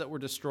homes that were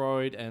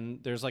destroyed,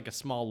 and there's like a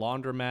small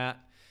laundromat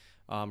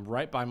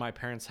right by my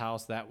parents'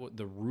 house.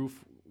 The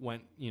roof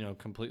went,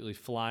 completely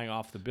flying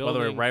off the By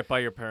building. the way, right by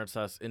your parents'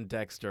 house in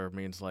Dexter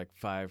means like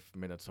 5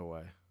 minutes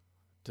away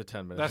to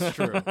 10 minutes. That's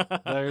true.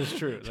 That is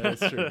true. That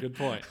is true. Good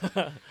point.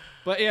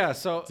 But yeah,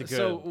 so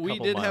we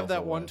did have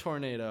that one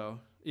tornado.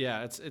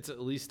 Yeah, it's at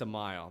least a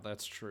mile.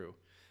 That's true.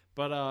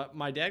 But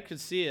my dad could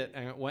see it,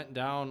 and it went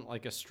down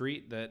like a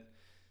street that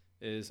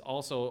is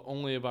also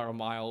only about a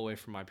mile away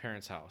from my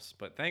parents' house.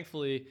 But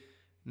thankfully,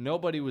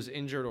 nobody was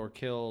injured or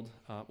killed.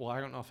 Well, I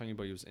don't know if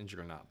anybody was injured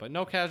or not, but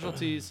no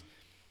casualties.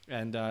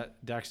 And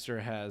Dexter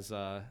has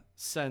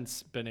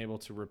since been able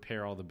to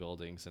repair all the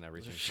buildings and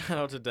everything. Shout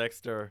out to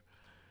Dexter.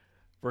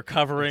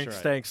 Recovering, That's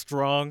right. staying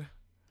strong.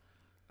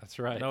 That's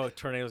right. No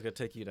tornado's going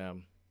to take you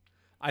down.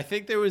 I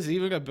think there was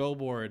even a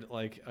billboard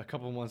like a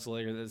couple months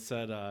later that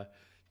said,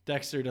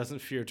 Dexter doesn't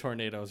fear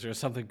tornadoes or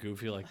something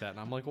goofy like that. And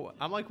I'm like,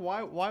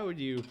 why would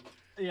you?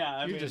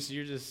 Yeah, you're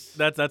just.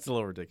 That's a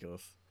little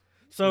ridiculous.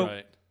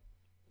 So,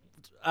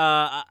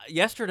 right.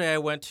 Yesterday I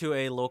went to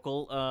a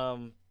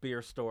local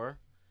beer store,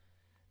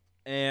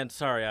 and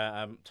sorry,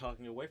 I'm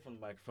talking away from the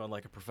microphone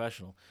like a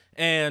professional.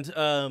 And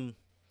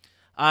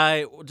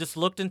I just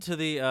looked into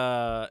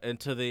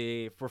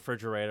the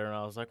refrigerator, and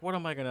I was like, what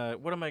am I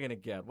gonna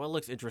get? What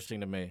looks interesting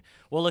to me?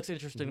 What looks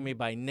interesting to me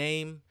by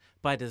name,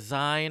 by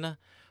design,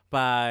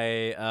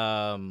 by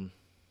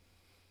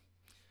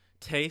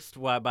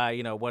taste,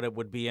 by what it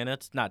would be in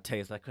it. Not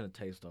taste. I couldn't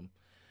taste them.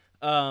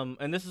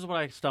 And this is what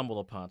I stumbled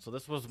upon. So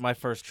this was my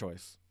first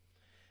choice,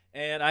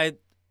 and I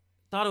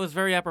thought it was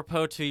very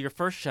apropos to your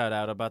first shout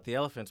out about the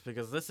elephants,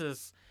 because this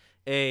is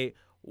a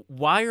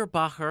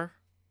Weyerbacher.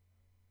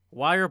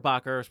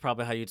 Weyerbacher is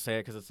probably how you'd say it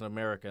because it's an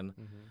American.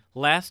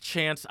 Last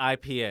Chance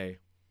IPA.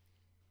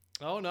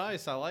 Oh,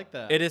 nice! I like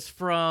that. It is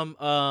from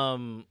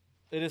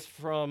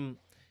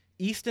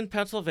Easton,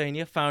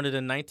 Pennsylvania, founded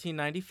in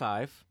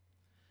 1995,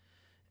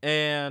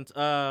 and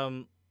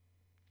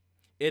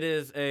it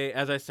is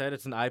as I said,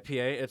 it's an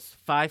IPA. It's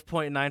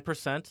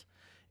 5.9%.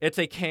 It's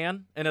a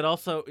can, and it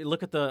also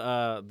look at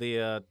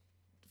the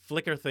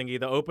flicker thingy.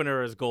 The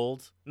opener is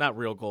gold, not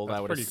real gold. That's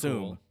I would pretty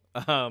assume.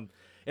 Cool.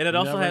 And it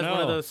also has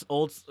one of know. those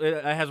old.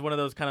 It has one of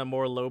those kind of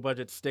more low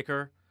budget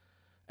sticker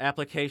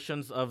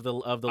applications of the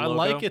logo. I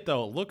like it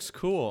though. It looks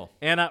cool.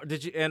 And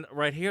And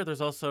right here, there's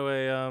also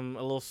a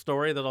little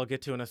story that I'll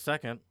get to in a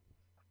second.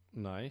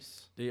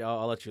 Nice.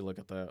 I'll let you look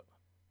at that.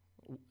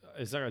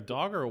 Is there a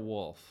dog or a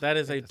wolf? That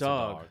is a It's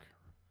dog.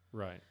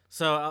 Right.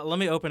 So let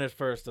me open it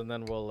first, and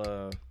then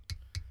we'll.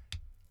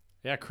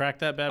 Yeah, crack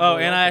that bad boy. Oh,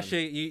 and open. I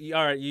actually,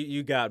 all right,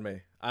 you got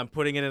me. I'm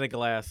putting it in a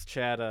glass.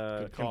 Chad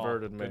Good call.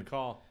 converted me. Good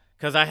call.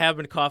 Because I have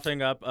been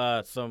coughing up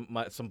some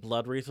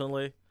blood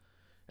recently,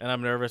 and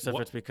I'm nervous if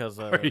What? it's because.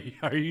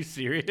 Are you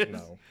serious?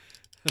 No.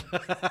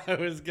 I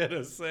was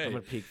gonna say. I'm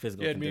in peak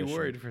physical You had condition. me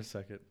worried for a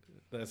second.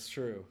 That's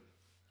true.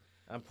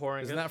 I'm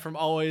pouring. Isn't that from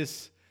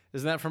Always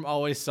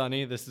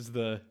Sunny? This is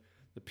the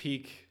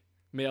peak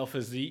male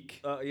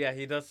physique. Yeah,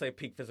 he does say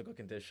peak physical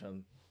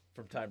condition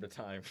from time to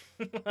time.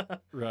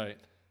 Right.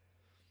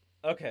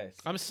 Okay.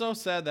 I'm so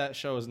sad that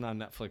show is not on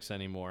Netflix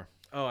anymore.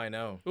 Oh, I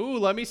know. Ooh,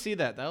 let me see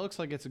that. That looks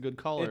like it's a good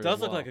color. It does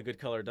as look well. like a good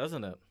color,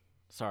 doesn't it?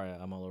 Sorry,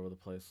 I'm all over the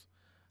place.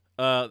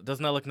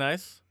 Doesn't that look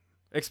nice?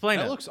 Explain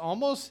it. That looks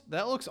almost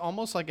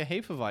like a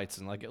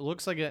Hefeweizen. Like it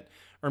looks like it,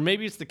 or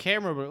maybe it's the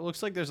camera, but it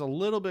looks like there's a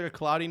little bit of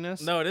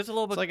cloudiness. No, it is a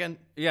little bit. It's like an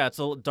it's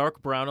a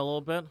dark brown a little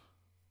bit.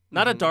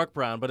 Not a dark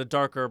brown, but a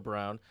darker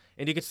brown.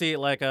 And you can see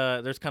like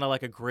there's kind of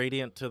like a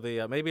gradient to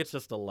the. Maybe it's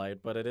just the light,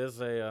 but it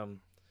is a.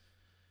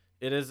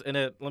 It is in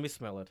it. Let me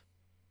smell it.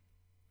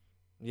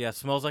 Yeah, it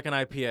smells like an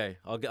IPA.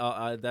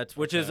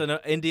 Which is an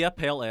India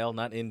Pale Ale,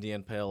 not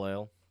Indian Pale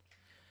Ale.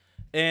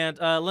 And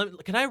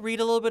can I read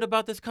a little bit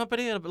about this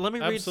company? Let me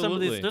read some of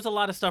these. Absolutely. There's a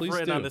lot of stuff Please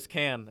written do. on this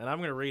can, and I'm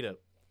going to read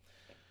it.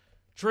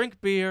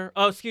 Drink beer.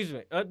 Oh, excuse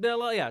me.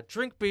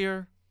 Drink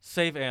beer,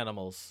 save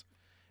animals.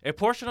 A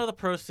portion of the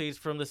proceeds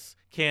from this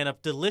can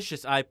of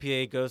delicious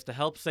IPA goes to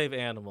help save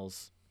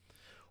animals.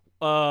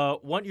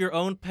 Want your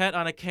own pet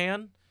on a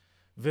can?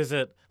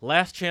 Visit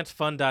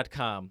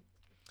lastchancefund.com.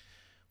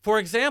 For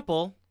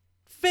example,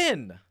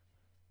 Finn.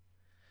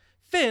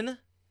 Finn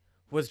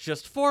was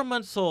just 4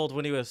 months old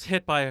when he was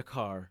hit by a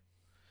car.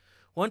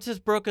 Once his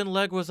broken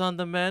leg was on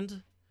the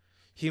mend,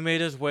 he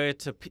made his way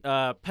to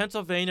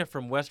Pennsylvania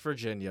from West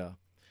Virginia.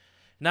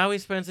 Now he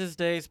spends his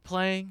days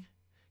playing,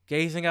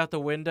 gazing out the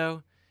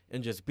window,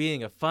 and just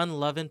being a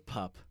fun-loving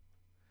pup.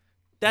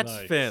 That's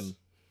Nice. Finn.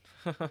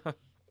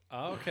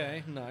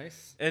 Okay,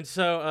 nice. And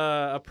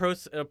so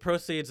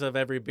proceeds of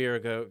every beer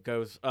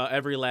goes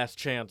every Last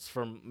Chance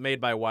made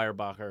by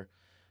Weyerbacher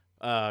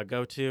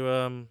go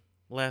to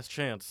Last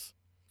Chance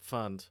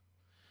Fund.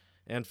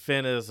 And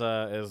Finn is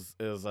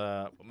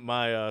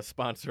my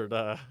sponsored.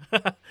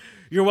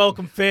 You're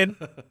welcome, Finn.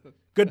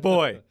 Good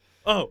boy.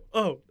 Oh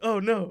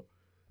no.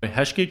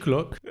 Heshke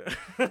Kluk.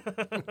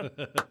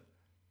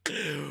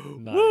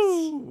 Nice.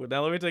 Woo!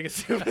 Now let me take a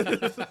sip of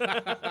this.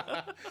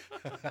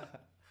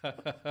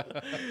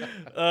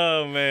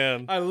 Oh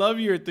man. I love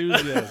your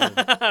enthusiasm.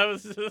 I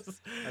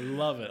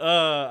love it.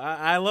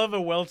 I love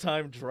a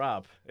well-timed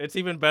drop. It's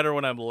even better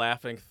when I'm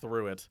laughing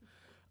through it.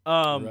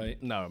 Right.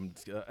 No.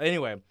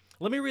 Anyway,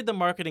 let me read the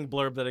marketing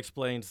blurb that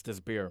explains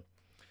this beer.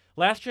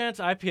 Last Chance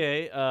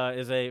IPA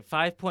is a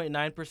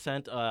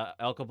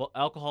 5.9%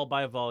 alcohol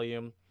by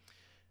volume.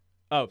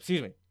 Oh,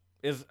 excuse me.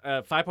 Is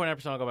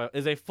 5.9% alcohol.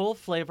 Is a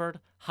full-flavored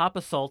hop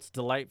assault,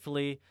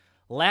 delightfully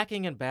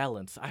lacking in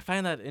balance. I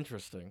find that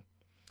interesting.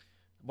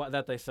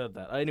 That they said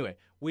that. Anyway,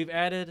 we've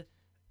added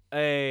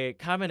a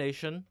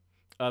combination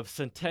of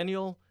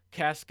Centennial,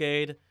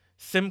 Cascade,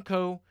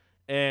 Simcoe,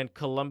 and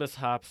Columbus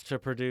hops to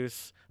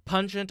produce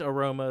pungent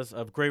aromas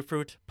of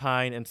grapefruit,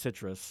 pine, and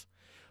citrus.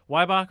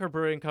 Weyerbacher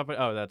Brewing Company.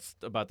 Oh, that's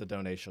about the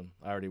donation.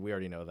 We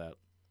already know that.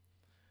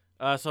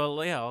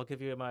 So yeah, I'll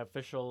give you my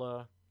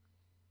official.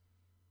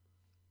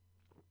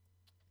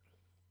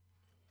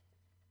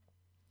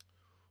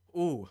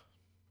 Ooh.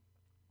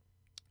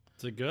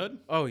 Is it good?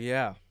 Oh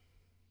yeah.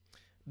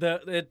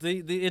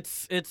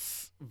 It's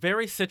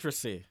very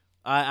citrusy.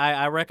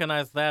 I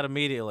recognize that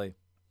immediately.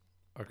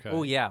 Okay.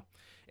 Oh yeah,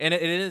 and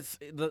it is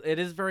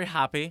very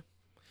hoppy.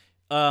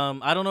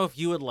 I don't know if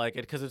you would like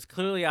it because it's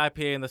clearly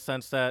IPA in the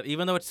sense that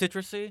even though it's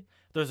citrusy,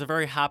 there's a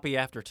very hoppy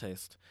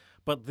aftertaste.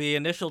 But the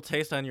initial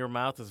taste on your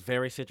mouth is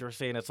very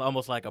citrusy, and it's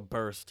almost like a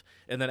burst.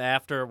 And then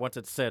once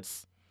it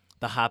sits,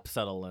 the hops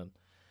settle in.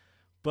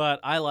 But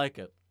I like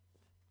it.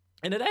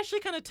 And it actually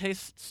kind of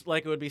tastes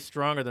like it would be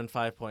stronger than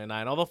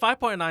 5.9, although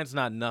 5.9 is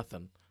not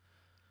nothing.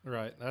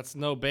 Right. That's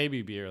no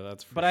baby beer,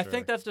 that's for But sure. I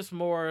think that's just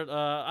more,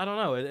 I don't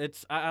know.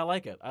 I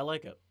like it. I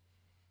like it.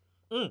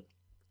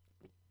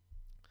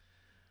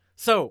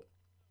 So,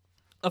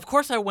 of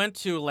course, I went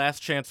to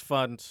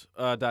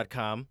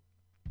lastchancefund.com,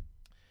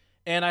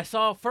 and I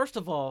saw, first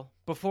of all,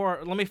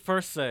 let me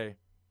first say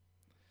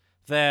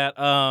that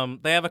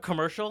they have a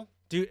commercial.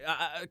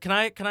 Can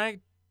I?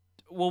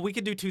 Well, we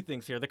could do two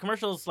things here. The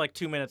commercial is like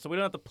 2 minutes, so we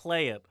don't have to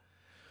play it.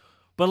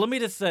 But let me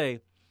just say,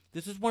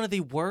 this is one of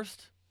the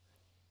worst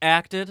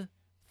acted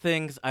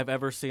things I've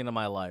ever seen in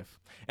my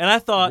life. And I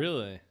thought,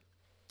 really?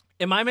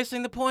 Am I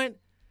missing the point?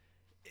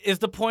 Is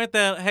the point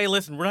that, hey,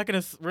 listen, we're not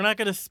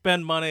gonna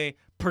spend money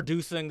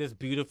producing this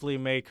beautifully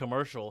made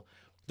commercial.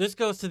 This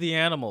goes to the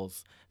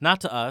animals, not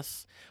to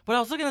us. But I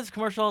was looking at this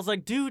commercial, I was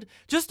like, dude,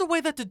 just the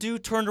way that the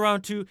dude turned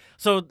around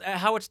so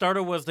how it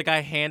started was the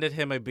guy handed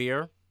him a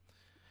beer.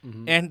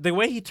 Mm-hmm. And the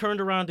way he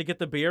turned around to get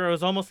the beer, it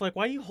was almost like,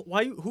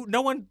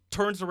 no one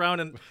turns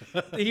around and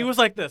he was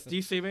like this. Do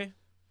you see me?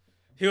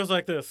 He was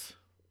like this.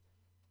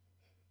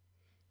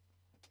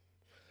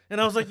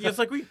 And I was like,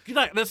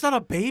 that's not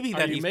a baby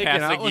that he's passing you. Are you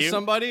making out with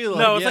somebody? Like,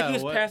 no, it's like he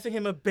was passing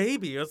him a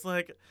baby. It was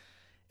like,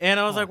 and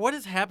I was like, what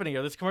is happening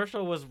here? This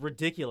commercial was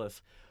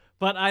ridiculous.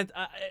 But and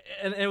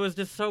it was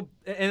just so,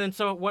 and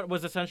so what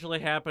was essentially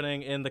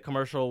happening in the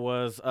commercial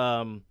was,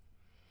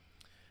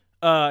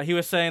 he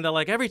was saying that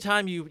like every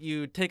time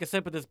you take a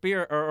sip of this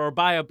beer or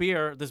buy a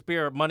beer, this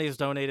beer money is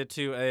donated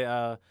to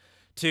a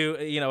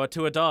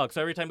dog.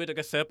 So every time we took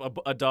a sip,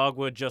 a dog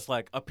would just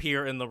like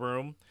appear in the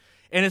room.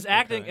 And his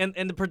acting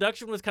and the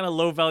production was kind of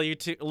low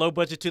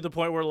budget to the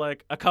point where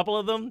like a couple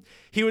of them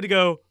he would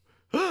go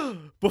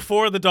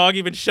before the dog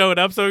even showed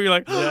up. So you're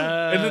like,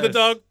 yes. And then the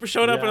dog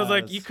showed up, and I was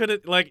like, you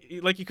couldn't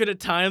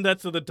time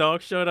that, so the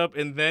dog showed up,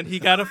 and then he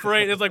got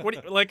afraid. It's like,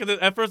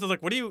 at first I was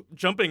like, what are you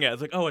jumping at?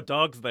 It's like, oh, a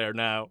dog's there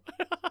now.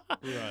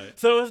 Right.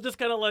 So it was just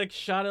kind of like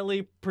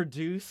shoddily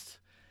produced,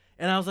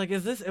 and I was like,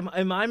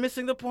 am I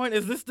missing the point?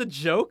 Is this the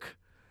joke?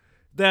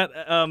 That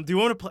do you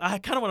want to play? I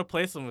kind of want to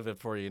play some of it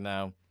for you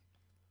now.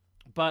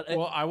 But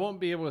I won't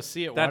be able to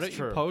see it. Why don't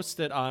you post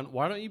it on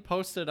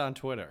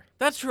Twitter?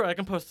 That's true. I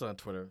can post it on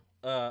Twitter.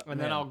 And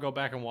then I'll go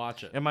back and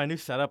watch it. In my new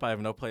setup, I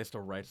have no place to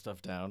write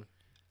stuff down.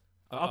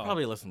 I'll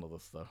probably listen to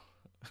this, though.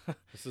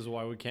 This is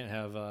why we can't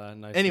have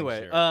nice.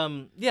 Anyway,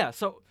 yeah.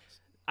 So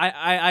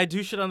I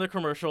do shit on the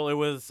commercial. It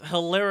was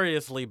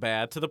hilariously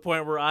bad to the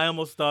point where I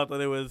almost thought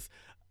that it was.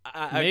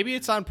 Maybe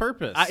it's on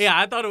purpose.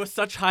 I thought it was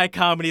such high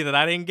comedy that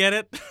I didn't get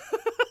it.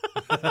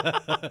 And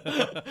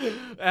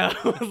I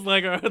was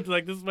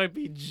like, this might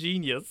be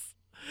genius.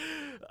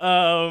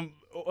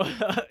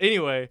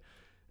 Anyway,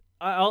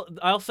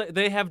 I'll say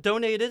they have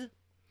donated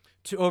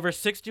to over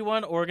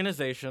 61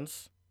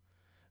 organizations,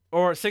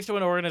 or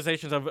 61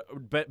 organizations have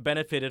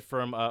benefited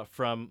from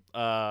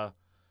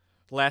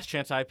Last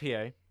Chance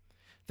IPA.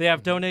 They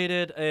have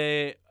donated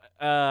a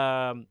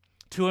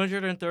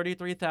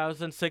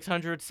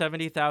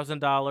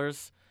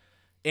 $233,670,000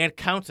 and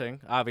counting.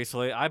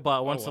 Obviously, I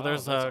bought one, so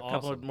there's a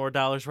couple more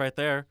dollars right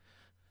there.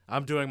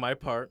 I'm doing my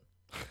part.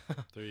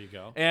 There you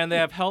go. And they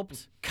have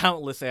helped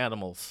countless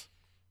animals.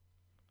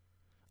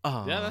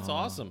 Yeah, that's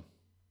awesome.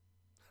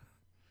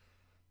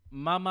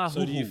 Mama,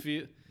 so do you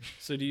feel?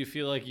 So do you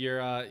feel like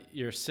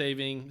you're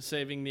saving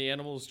the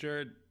animals,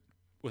 Jared,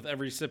 with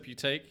every sip you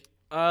take?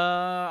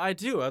 I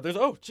do.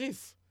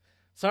 Jeez.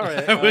 Sorry.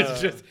 I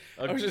was just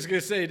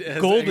gonna say,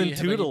 golden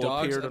doodle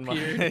appeared in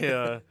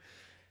my.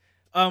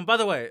 By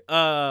the way,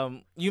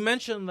 you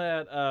mentioned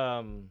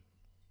that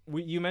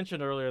you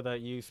mentioned earlier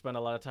that you spent a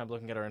lot of time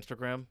looking at our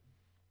Instagram.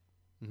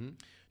 Mm-hmm.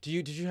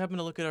 Did you happen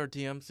to look at our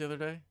DMs the other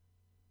day?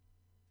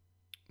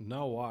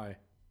 No, why?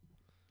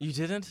 You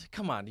didn't?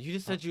 Come on! You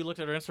just said you looked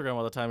at our Instagram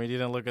all the time. You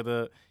didn't look at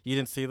you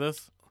didn't see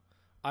this?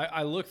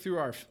 I look through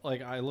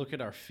I look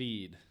at our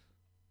feed.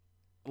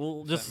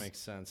 Well, that makes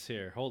sense.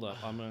 Here, hold up.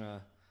 I'm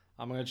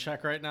gonna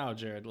check right now,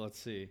 Jared. Let's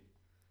see.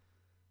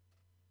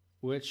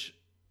 Which?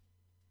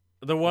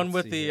 The one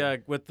with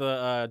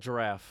the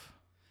giraffe.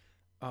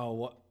 Oh,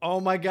 what? Oh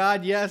my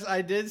God! Yes,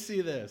 I did see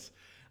this.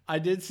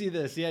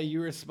 Yeah,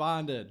 you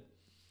responded.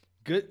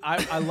 Good.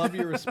 I love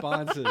your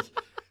responses.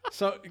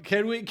 So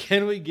can we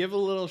give a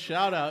little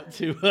shout out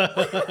to?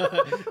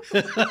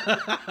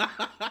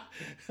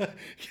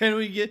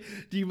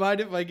 Do you mind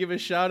if I give a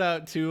shout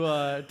out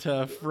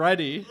to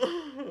Freddie?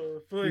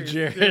 Please,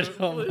 Jared. Jared,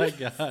 oh my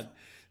God.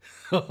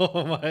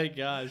 Oh my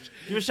gosh.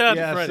 Give a shout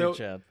out to Freddie,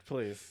 Chad,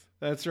 please.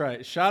 That's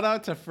right. Shout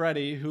out to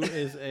Freddie, who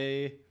is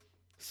a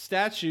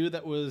statue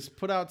that was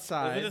put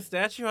outside. Is it a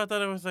statue? I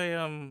thought it was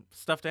a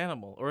stuffed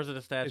animal, or is it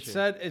a statue?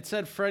 It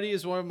said Freddie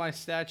is one of my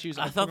statues.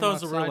 I thought that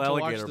was a real alligator, to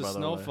watch the by the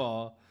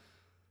snowfall.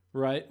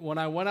 Right. When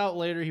I went out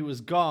later, he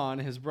was gone.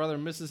 His brother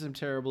misses him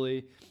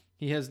terribly.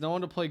 He has no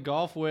one to play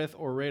golf with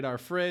or raid our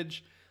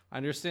fridge. I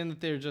understand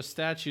that they're just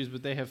statues,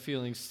 but they have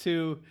feelings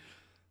too.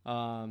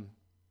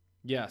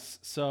 Yes.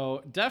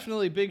 So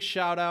definitely big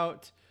shout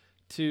out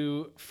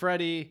to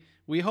Freddie.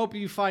 We hope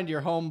you find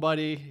your home,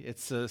 buddy.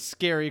 It's a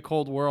scary,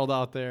 cold world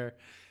out there.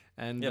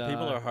 And yeah,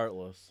 people are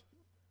heartless.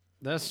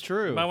 That's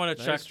true. You might want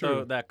to check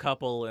that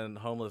couple and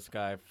homeless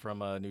guy from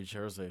New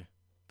Jersey.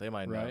 They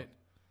might know. Right.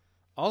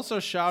 Also,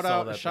 shout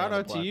out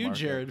to you, market.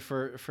 Jared,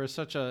 for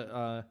such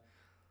a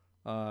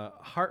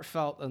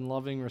heartfelt and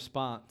loving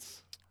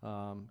response.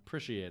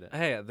 Appreciate it.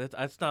 Hey,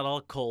 that's not all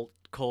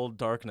cold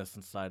darkness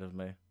inside of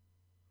me.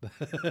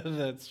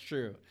 That's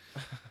true.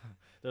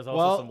 There's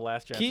also some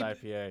Last Chance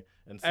IPA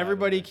inside.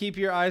 Everybody, keep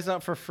your eyes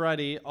out for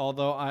Freddie.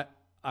 Although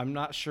I'm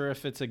not sure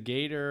if it's a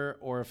gator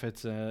or if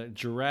it's a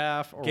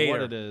giraffe or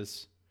what it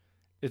is.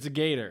 It's a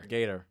gator.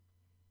 Gator.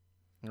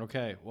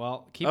 Okay,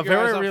 well, keep your eyes out for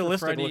Freddie. A very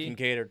realistic looking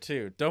gator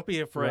too. Don't be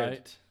afraid.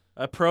 Right.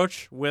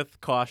 Approach with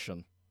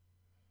caution.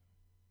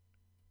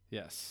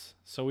 Yes.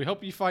 So we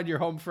hope you find your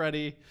home,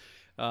 Freddie.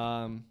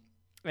 And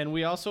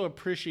we also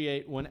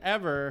appreciate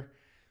whenever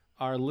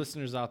our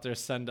listeners out there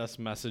send us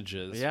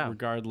messages,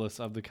 regardless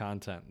of the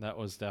content. That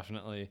was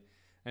definitely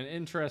an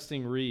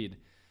interesting read.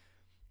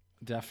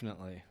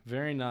 Definitely.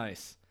 Very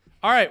nice.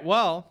 All right,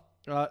 well,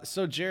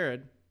 so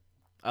Jared,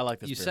 I like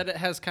this You beer. said it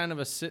has kind of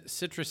a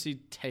citrusy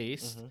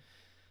taste.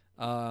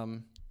 Mm-hmm.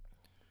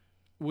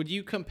 Would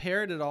you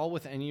compare it at all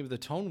with any of the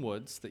Tone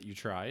Woods that you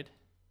tried?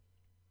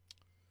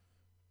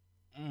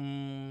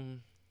 Nah.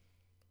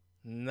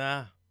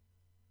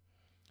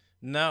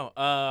 No.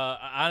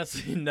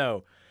 Honestly,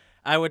 no.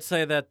 I would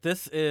say that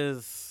this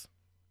is,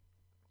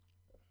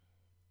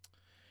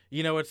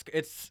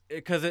 it's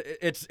because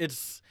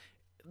it's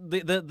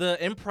the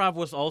improv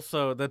was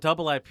also, the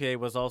double IPA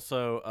was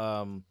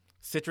also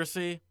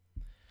citrusy.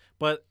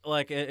 But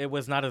it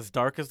was not as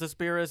dark as this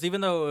beer is,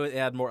 even though it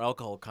had more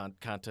alcohol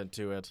content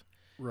to it.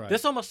 Right.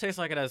 This almost tastes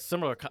like it has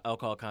similar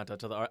alcohol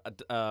content to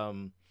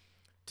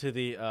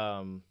the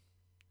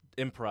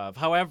improv.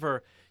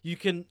 However,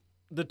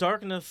 the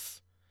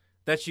darkness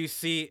that you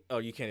see. Oh,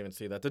 you can't even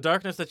see that. The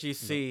darkness that you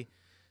see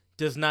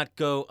does not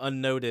go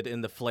unnoted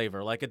in the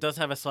flavor. Like, it does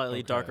have a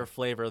slightly darker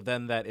flavor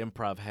than that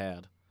improv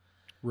had.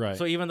 Right.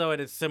 So even though it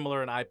is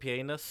similar in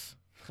IPA-ness,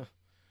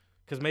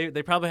 because maybe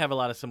they probably have a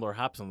lot of similar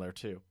hops in there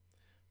too.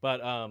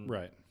 But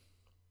right.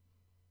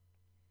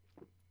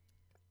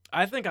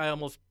 I think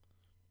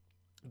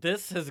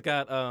this has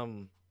got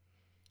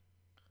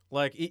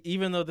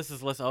even though this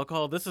is less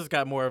alcohol, this has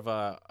got more of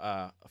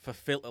a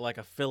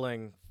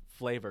filling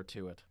flavor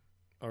to it.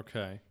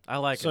 Okay. I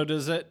like it. So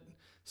does it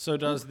So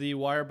does the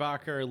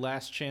Weyerbacher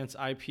Last Chance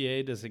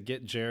IPA, does it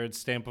get Jared's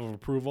stamp of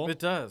approval? It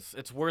does.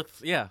 It's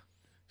worth, yeah.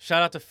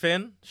 Shout out to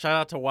Finn. Shout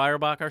out to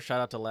Weyerbacher.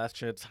 Shout out to Last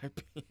Chance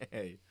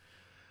IPA.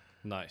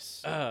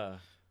 Nice.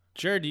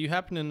 Jared, do you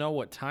happen to know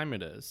what time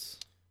it is?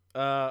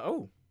 I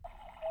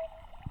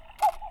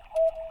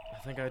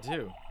think I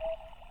do.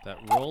 That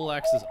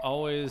Rolex is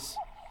always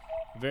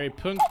very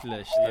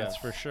pünktlich, that's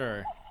for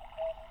sure.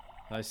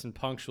 Nice and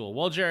punctual.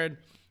 Well, Jared,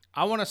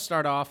 I want to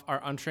start off our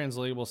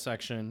untranslatable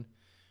section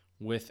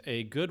with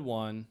a good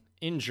one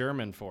in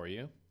German for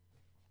you.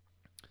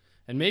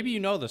 And maybe you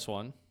know this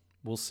one.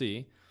 We'll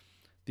see.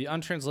 The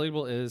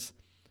untranslatable is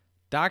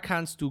Da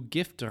kannst du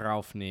Gift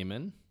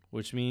draufnehmen,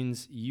 which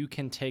means you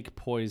can take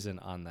poison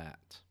on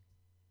that.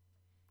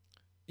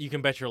 You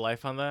can bet your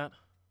life on that?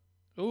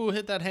 Ooh,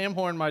 hit that ham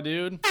horn, my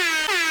dude.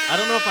 I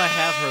don't know if I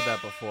have heard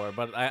that before,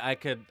 but I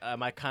could.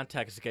 My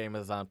context game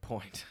is on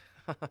point.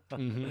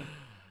 Mm-hmm.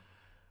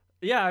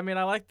 Yeah, I mean,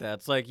 I like that.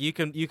 It's like you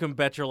can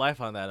bet your life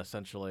on that.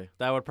 Essentially,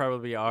 that would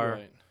probably be our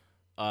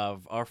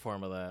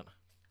form of that.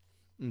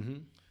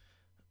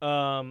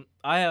 Mm-hmm.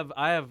 I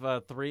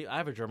have three. I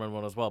have a German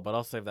one as well, but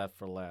I'll save that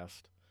for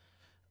last.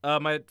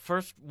 My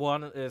first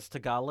one is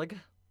Tagalog,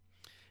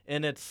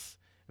 and it's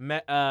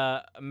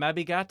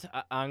Mabigat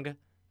ang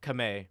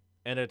Kamay,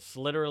 and it's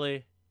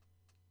literally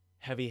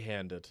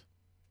heavy-handed.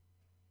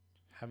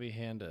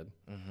 Heavy-handed.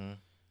 Mm-hmm.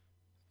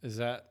 Is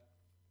that?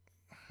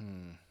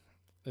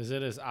 Is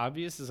it as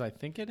obvious as I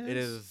think it is? It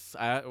is.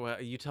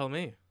 Well, you tell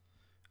me.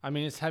 I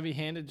mean, is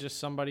heavy-handed just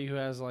somebody who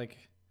has like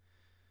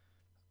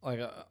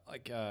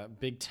a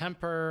big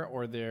temper,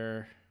 or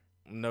they're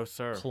No,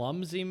 sir.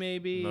 clumsy,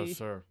 maybe? No,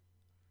 sir.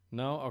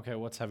 No? Okay,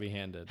 what's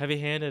heavy-handed?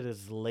 Heavy-handed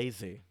is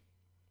lazy.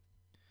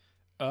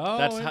 Oh,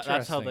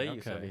 That's how they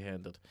use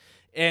heavy-handed.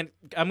 And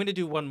I'm gonna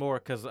do one more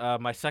because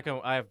my second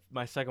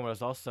one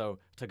is also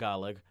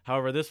Tagalog.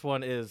 However, this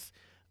one is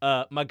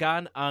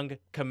Magan ang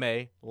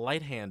Kamay,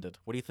 light-handed.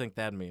 What do you think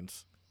that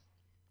means?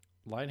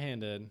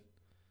 Light-handed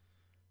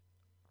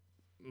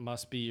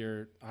must be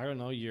you're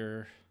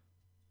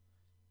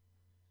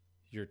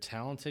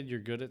talented, you're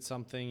good at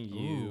something,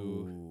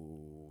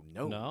 Ooh,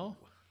 no.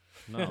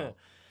 No?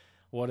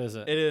 What is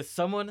it? It is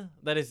someone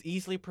that is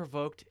easily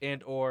provoked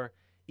and or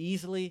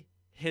easily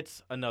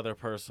hits another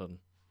person.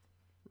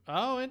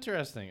 Oh,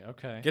 interesting.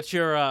 Okay. Get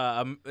your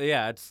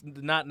it's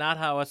not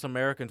how us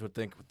Americans would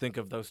think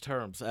of those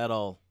terms at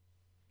all.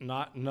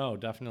 No,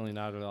 definitely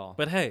not at all.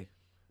 But hey,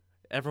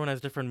 everyone has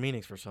different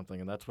meanings for something,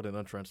 and that's what an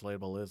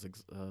untranslatable is.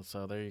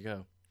 So there you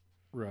go.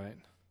 Right.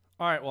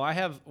 All right. Well, I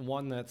have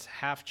one that's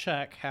half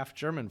Czech, half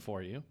German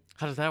for you.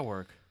 How does that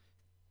work?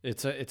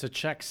 It's a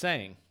Czech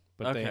saying,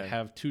 but they Okay.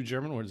 have two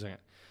German words in it.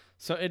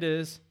 So it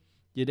is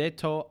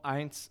jedeto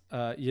ein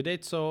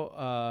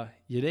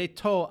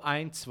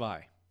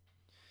zwei,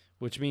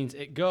 which means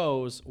it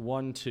goes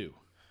 1 2.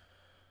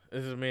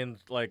 Does it mean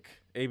like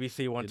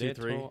ABC 1 2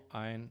 3? Jedeto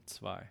ein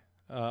zwei.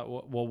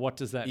 Well, what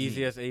does that mean?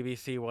 Easy as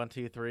ABC 1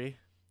 2 3.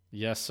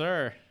 Yes,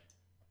 sir.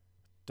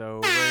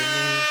 Do re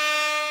mi.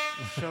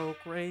 So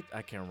great.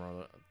 I can't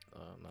remember.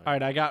 No. All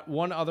right, I got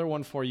one other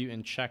one for you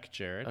in Czech,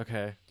 Jared.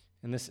 Okay.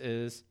 And this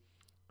is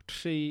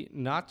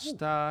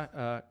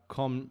Třináctá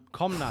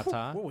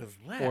komnata, What was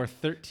that? or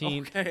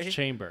 13th Okay.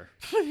 chamber.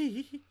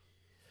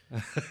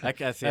 I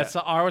guess, yeah. That's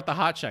the R with the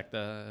hot check.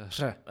 The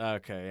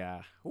Okay,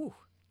 yeah. Ooh.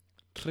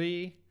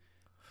 Tri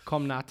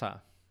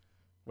komnata,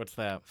 What's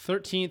that?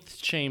 13th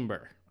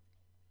chamber.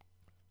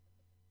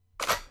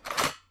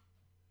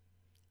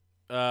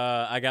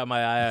 I got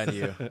my eye on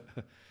you.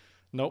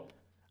 Nope.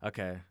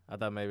 Okay. I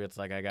thought maybe it's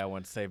like I got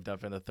one saved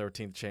up in the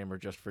 13th chamber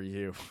just for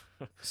you.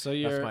 So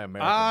you're my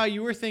American.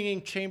 you were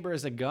thinking chamber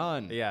as a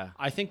gun. Yeah.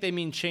 I think they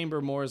mean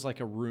chamber more as like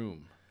a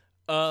room,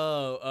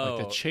 Oh.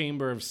 like the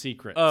chamber of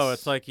secrets. Oh,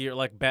 it's like you're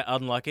like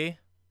unlucky?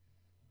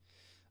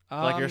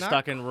 Like you're not,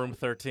 stuck in room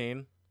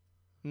 13?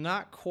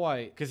 Not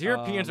quite. Because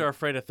Europeans are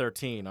afraid of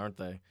 13, aren't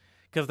they?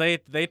 Because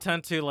they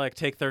tend to like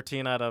take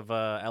 13 out of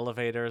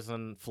elevators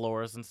and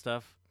floors and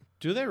stuff.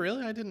 Do they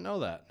really? I didn't know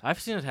that.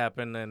 I've seen it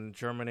happen in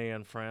Germany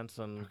and France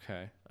and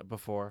Okay.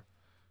 before.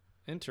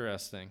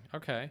 Interesting.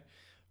 Okay.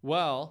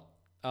 Well,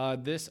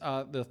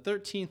 the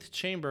 13th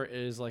chamber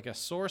is like a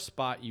sore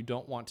spot you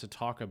don't want to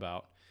talk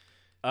about.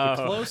 Oh.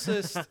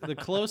 The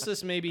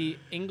closest maybe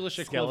English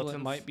equivalent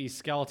Skeletons? might be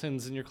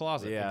skeletons in your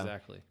closet. Yeah.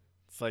 Exactly.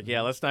 It's like,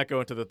 yeah, let's not go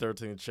into the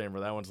 13th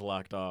chamber. That one's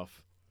locked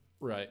off.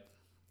 Right.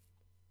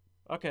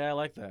 Okay, I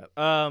like that.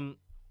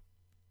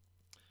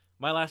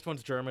 My last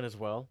one's German as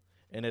well,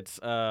 and it's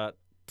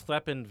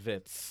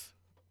Treppenwitz.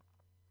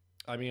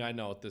 I mean, I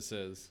know what this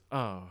is.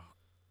 Oh.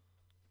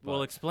 Well,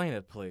 But- explain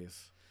it,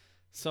 please.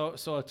 So a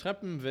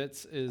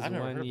Treppenwitz is I've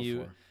never heard when it you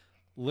before.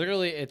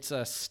 literally it's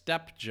a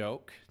step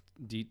joke.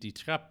 Die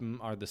Treppen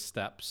are the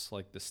steps,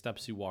 like the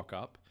steps you walk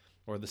up,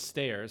 or the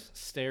stairs.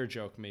 Stair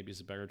joke maybe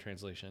is a better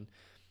translation.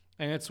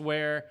 And it's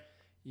where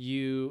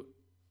you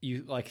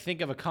like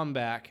think of a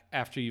comeback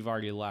after you've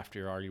already left.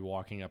 You're already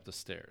walking up the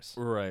stairs,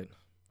 Right.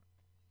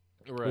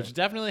 which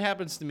definitely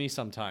happens to me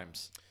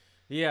sometimes.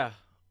 Yeah.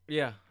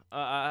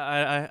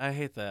 I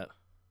hate that.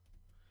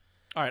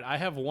 All right, I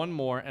have one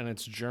more, and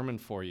it's German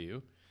for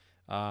you,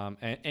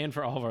 and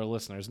for all of our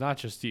listeners, not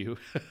just you.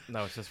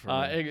 No, it's just for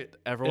me. It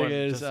Everyone,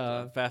 is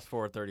just fast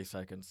forward 30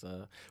 seconds.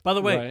 By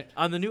the way, right.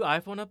 on the new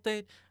iPhone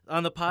update,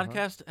 on the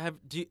podcast,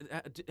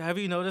 have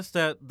you noticed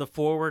that the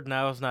forward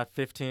now is not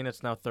 15,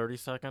 it's now 30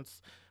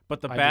 seconds?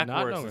 But the I did not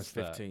backwards is notice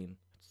that. 15.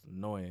 It's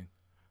annoying.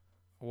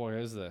 What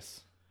is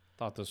this?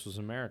 Thought this was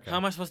America. How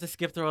am I supposed to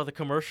skip through all the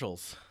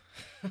commercials?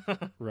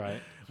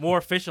 Right. More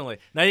efficiently.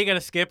 Now you got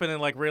to skip and then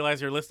like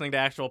realize you're listening to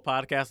actual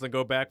podcasts and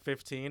go back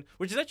 15,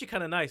 which is actually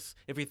kind of nice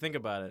if you think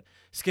about it.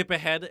 Skip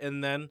ahead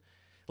and then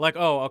like,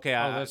 oh, okay.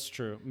 Oh, that's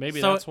true.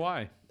 Maybe so- that's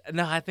why.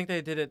 No, I think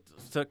they did it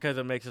because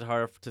it makes it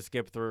harder to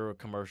skip through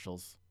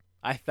commercials.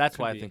 That's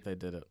Could why be. I think they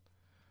did it.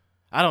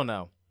 I don't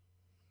know.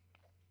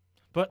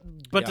 But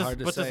Yeah, hard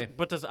to say.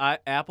 does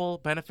Apple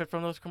benefit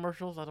from those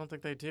commercials? I don't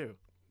think they do.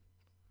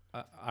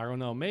 I don't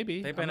know.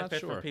 Maybe. They I'm not benefit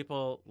sure. from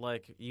people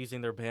like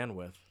using their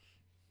bandwidth.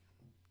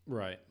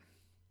 Right.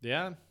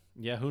 Yeah.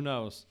 Yeah, who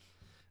knows?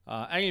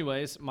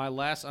 Anyways, my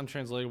last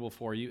untranslatable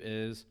for you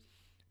is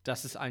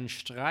Das ist ein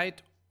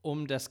Streit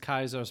des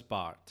Kaisers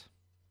Bart.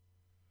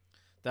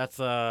 That's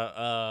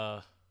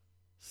a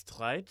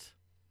Streit?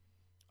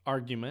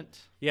 Argument.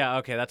 Yeah,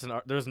 okay,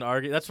 there's an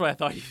argument. That's what I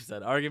thought you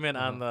said. Argument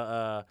on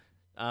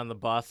the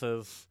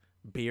boss's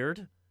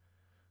beard.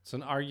 It's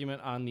an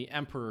argument on the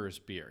emperor's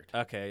beard.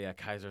 Okay, yeah,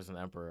 Kaiser's an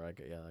emperor. I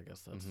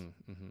guess that's.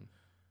 Mm-hmm.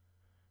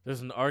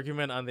 There's an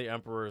argument on the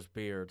emperor's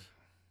beard.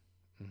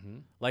 Mm-hmm.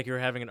 Like you're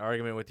having an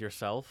argument with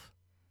yourself?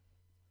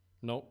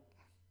 Nope.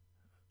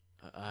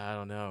 I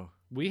don't know.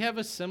 We have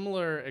a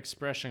similar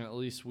expression. At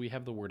least we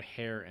have the word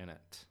hair in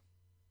it.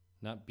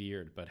 Not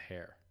beard, but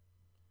hair.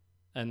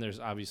 And there's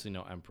obviously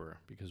no emperor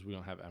because we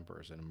don't have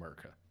emperors in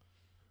America.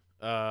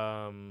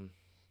 I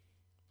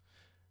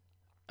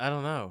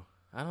don't know.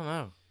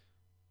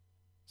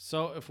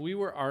 So if we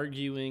were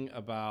arguing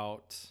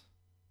about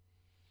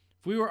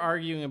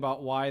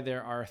why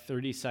there are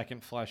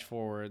 30-second flash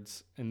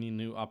forwards in the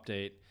new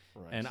update,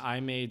 Right. and I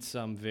made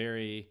some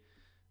very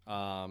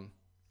like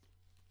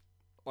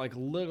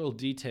little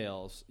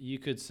details, you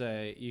could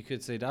say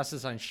das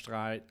ist ein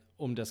Streit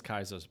des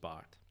Kaisers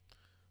Bart.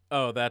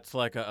 Oh, that's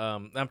like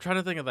a I'm trying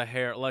to think of the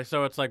hair. Like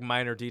so it's like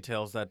minor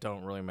details that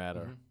don't really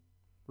matter.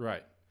 Mm-hmm.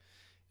 Right.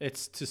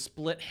 It's to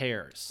split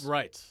hairs.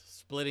 Right.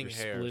 Splitting You're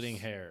hairs. Splitting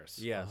hairs.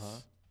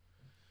 Yes.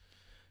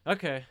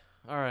 Okay.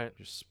 All right.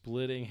 You're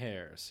splitting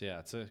hairs. Yeah,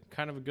 it's a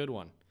kind of a good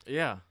one.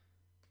 Yeah.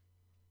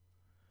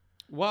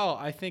 Well,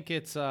 I think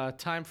it's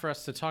time for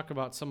us to talk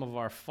about some of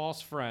our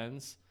false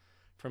friends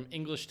from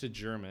English to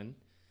German.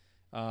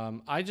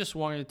 I just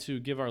wanted to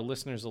give our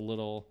listeners a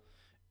little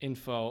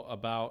info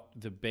about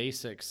the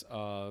basics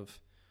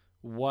of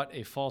what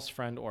a false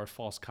friend or a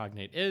false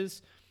cognate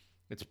is.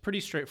 It's pretty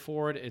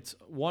straightforward. It's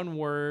one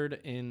word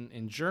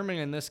in German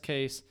in this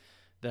case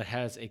that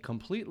has a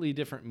completely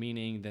different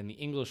meaning than the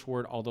English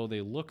word, although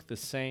they look the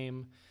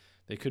same.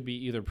 They could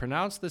be either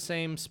pronounced the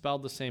same,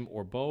 spelled the same,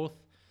 or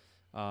both.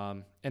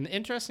 And the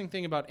interesting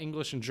thing about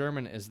English and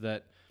German is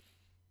that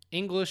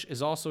English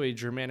is also a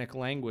Germanic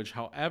language.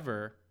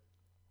 However,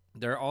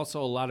 there are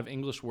also a lot of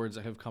English words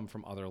that have come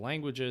from other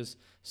languages,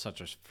 such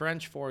as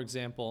French, for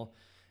example.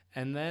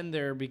 And then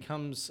there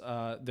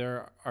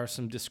are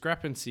some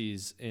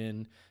discrepancies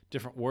in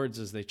different words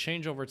as they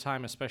change over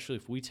time, especially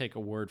if we take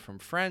a word from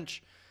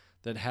French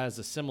that has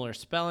a similar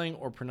spelling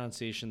or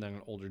pronunciation than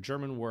an older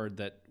German word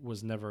that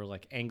was never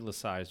like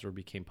anglicized or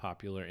became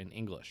popular in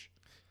English.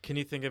 Can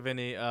you think of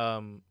any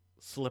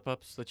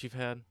slip-ups that you've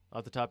had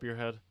off the top of your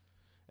head?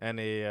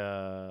 Any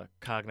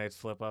cognate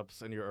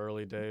slip-ups in your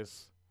early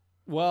days?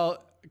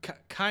 Well,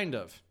 kind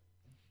of.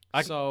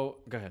 Go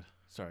ahead.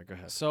 Sorry, go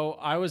ahead. So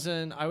I was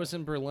in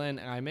Berlin,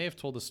 and I may have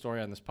told this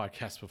story on this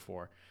podcast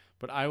before,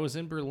 but I was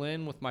in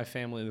Berlin with my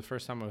family the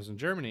first time I was in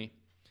Germany.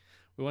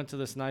 We went to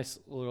this nice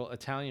little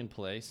Italian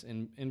place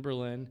in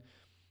Berlin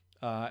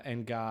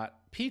and got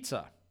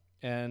pizza,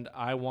 and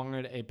I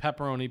wanted a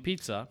pepperoni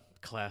pizza.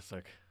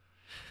 Classic.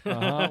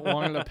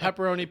 Wanted a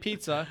pepperoni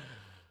pizza,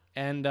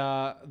 and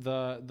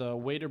the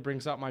waiter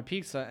brings out my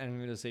pizza,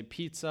 and it is a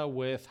pizza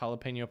with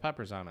jalapeno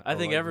peppers on it. I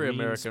think every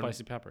American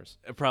spicy peppers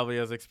probably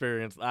has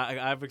experienced.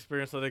 I've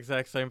experienced that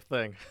exact same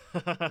thing.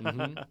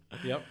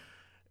 Mm-hmm. Yep.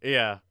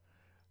 Yeah.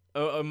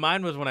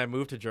 Mine was when I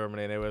moved to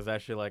Germany, and it was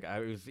actually like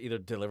I was either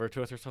delivered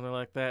to us or something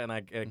like that,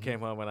 and it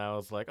came home and I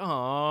was like,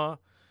 "Aw."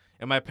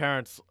 And my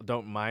parents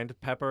don't mind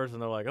peppers,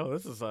 and they're like, "Oh,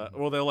 this is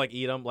well, they'll like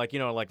eat them, like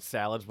like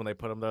salads when they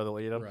put them there, they'll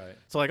eat them." Right.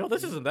 So like, "Oh,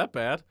 this isn't that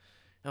bad."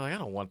 And I'm like,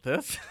 "I don't want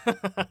this."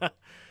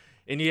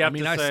 And you have to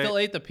say, I still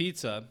ate the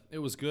pizza. It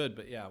was good,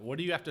 but yeah. What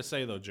do you have to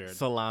say though, Jared?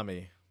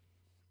 salami.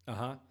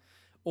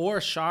 Or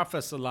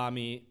scharfe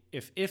salami.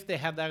 If they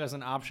have that as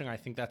an option, I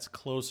think that's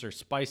closer.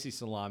 Spicy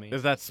salami.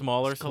 Is that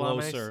smaller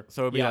salami? Closer.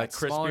 So it'd be like it's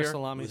smaller crispier.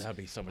 salamis. Ooh, that'd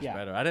be so much Yeah.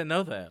 better. I didn't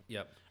know that.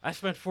 Yep. I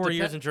spent 4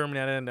 years in Germany.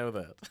 I didn't know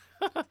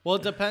that. Well,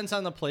 it depends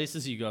on the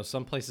places you go.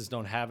 Some places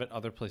don't have it.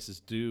 Other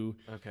places do.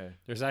 Okay.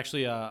 There's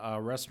actually a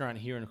restaurant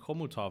here in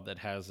Chomutov that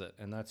has it,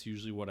 and that's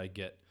usually what I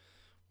get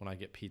when I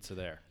get pizza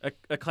there.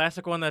 A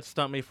classic one that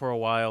stumped me for a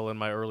while in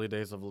my early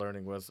days of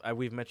learning was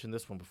we've mentioned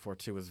this one before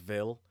too. Was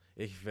will.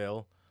 Ich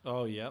will.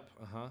 Oh, yep.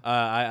 Uh-huh.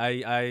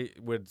 I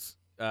would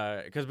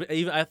because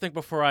even I think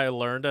before I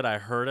learned it, I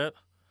heard it,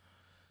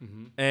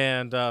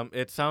 and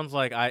it sounds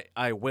like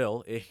I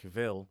will. Ich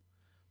will,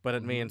 but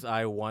it means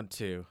I want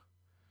to.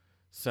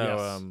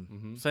 So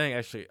saying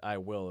actually I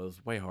will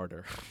is way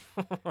harder.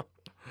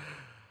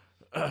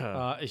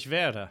 Ich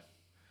werde.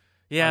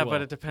 Yeah,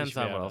 but it depends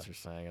on what else you're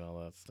saying and all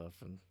that stuff.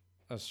 And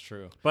that's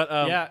true. But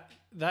yeah,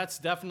 that's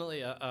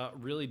definitely a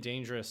really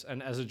dangerous.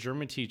 And as a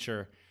German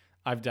teacher,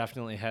 I've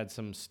definitely had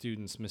some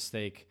students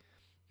mistake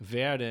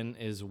werden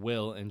is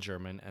will in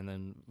German, and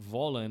then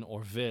wollen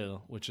or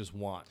will, which is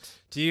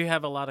want. Do you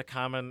have a lot of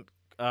common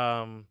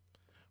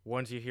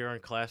ones you hear in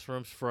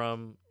classrooms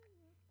from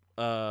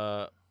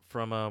in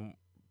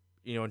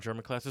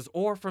German classes,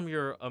 or from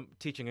your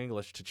teaching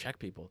English to Czech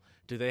people?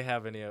 Do they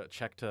have any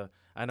Czech to?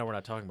 I know we're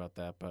not talking about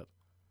that, but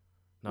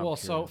well,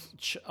 so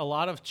a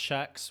lot of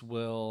Czechs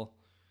will.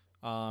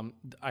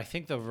 I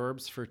think the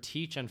verbs for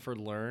teach and for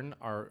learn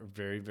are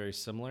very, very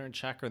similar in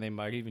Czech, or they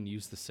might even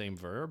use the same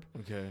verb.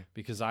 Okay.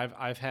 Because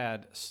I've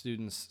had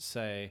students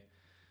say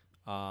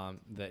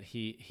that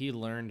he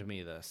learned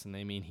me this, and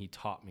they mean he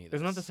taught me this.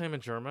 Isn't that the same in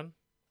German?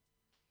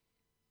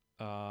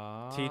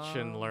 Teach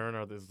and learn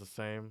is the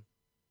same.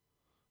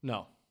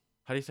 No.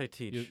 How do you say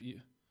teach?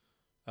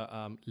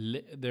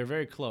 They're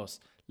very close.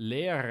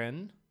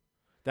 Lehren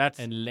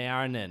and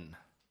lernen.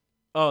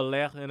 Oh,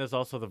 lernen is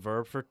also the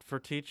verb for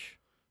teach?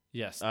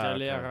 Yes, der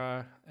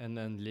Lehrer, and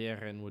then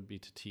lehren would be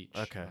to teach.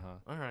 Okay,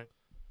 all right.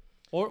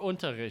 Or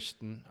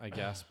unterrichten, I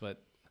guess, but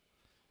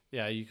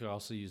yeah, you could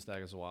also use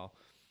that as well.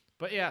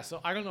 But yeah, so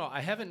I don't know.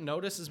 I haven't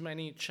noticed as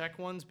many Czech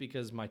ones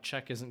because my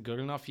Czech isn't good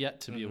enough yet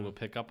to be able to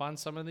pick up on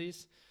some of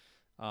these.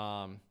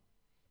 But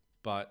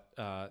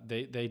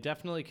they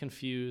definitely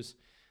confuse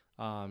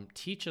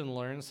teach and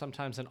learn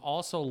sometimes, and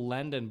also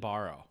lend and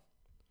borrow.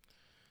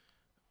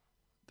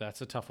 That's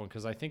a tough one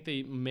because I think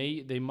they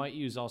might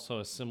use also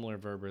a similar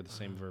verb or the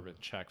same verb in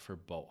Czech for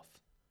both.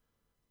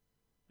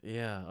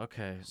 Yeah.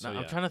 Okay. So, now,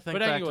 I'm trying to think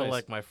back to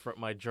like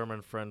my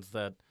German friends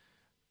that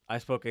I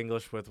spoke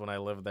English with when I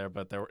lived there,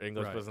 but their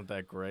English wasn't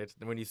that great.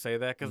 And when you say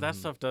that, because that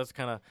stuff does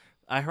kind of,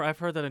 I've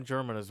heard that in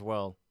German as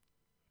well.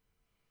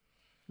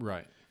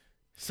 Right.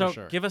 So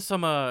give us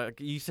some.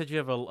 You said you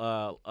have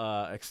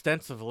a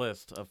extensive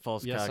list of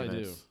false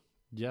cognates.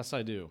 Yes,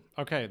 I do.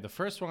 Okay, the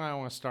first one I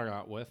want to start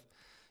out with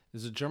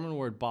is the German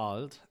word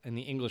bald and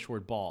the English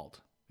word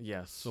bald.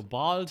 Yes. So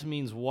bald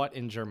means what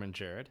in German,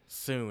 Jared?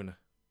 Soon.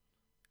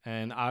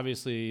 And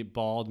obviously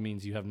bald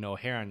means you have no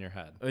hair on your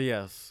head.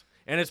 Yes.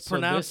 And it's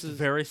pronounced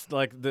very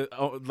like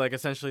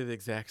essentially the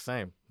exact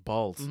same.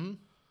 Bald. Mm-hmm.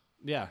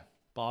 Yeah,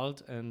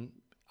 bald. And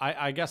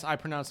I guess I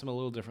pronounce them a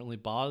little differently.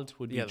 Bald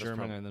would be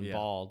German, and then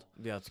bald.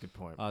 Yeah, that's a good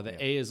point.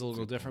 The A is a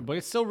little different, but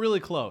it's still really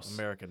close.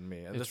 American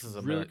me. This is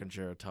American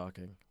Jared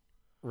talking.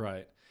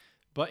 Right.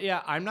 But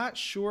yeah, I'm not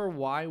sure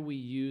why we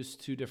use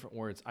two different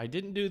words. I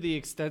didn't do the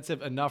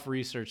extensive enough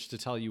research to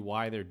tell you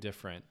why they're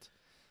different.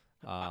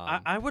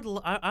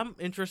 I'm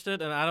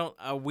interested, and I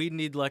don't. We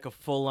need like a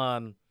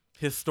full-on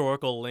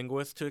historical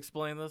linguist to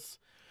explain this.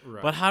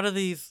 Right. But how do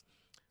these,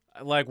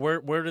 like,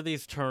 where do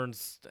these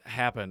turns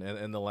happen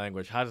in the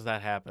language? How does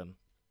that happen?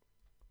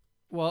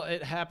 Well,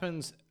 it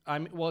happens.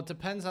 It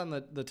depends on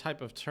the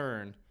type of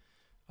turn.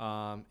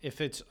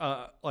 If it's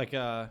like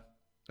a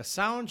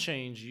sound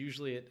change,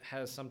 usually it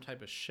has some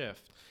type of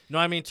shift. No,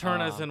 I mean turn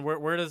as in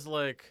where does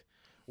like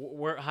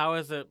how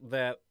is it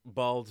that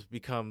bald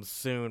becomes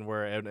soon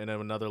where in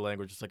another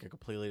language it's like a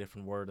completely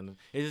different word? And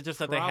is it just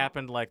that they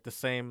happened like the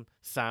same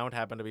sound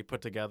happened to be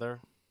put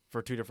together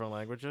for two different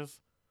languages?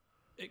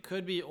 It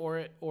could be,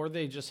 or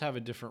they just have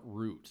a different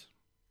root.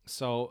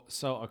 So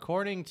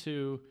according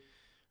to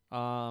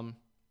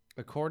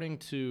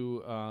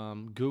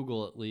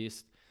Google at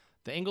least,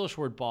 the English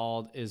word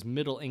bald is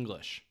Middle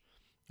English.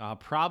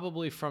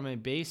 Probably from a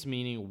base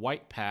meaning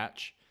white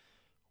patch,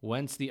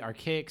 whence the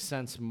archaic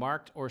sense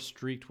marked or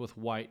streaked with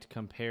white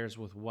compares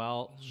with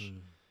Welsh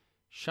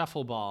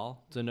scheffelbal,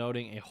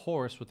 denoting a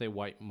horse with a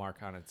white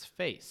mark on its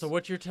face. So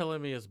what you're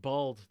telling me is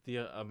bald,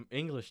 the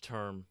English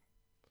term,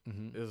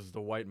 is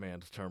the white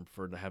man's term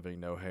for having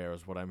no hair,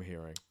 is what I'm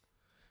hearing.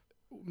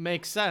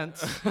 Makes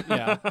sense.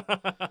 Yeah.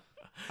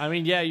 I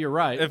mean, yeah, you're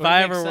right. If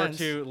I ever were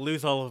to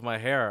lose all of my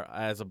hair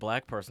as a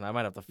black person, I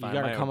might have to find my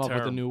own term. You got to come up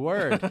with a new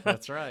word.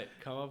 That's right.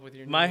 Come up with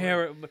your new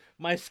word.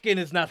 My skin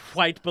is not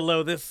white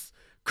below this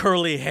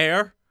curly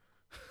hair.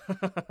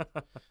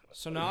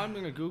 So now I'm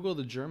going to Google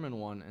the German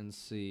one and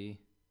see.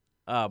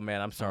 Oh, man,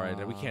 I'm sorry.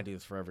 We can't do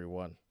this for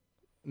everyone.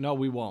 No,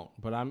 we won't.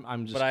 But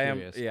I'm just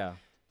curious. Yeah.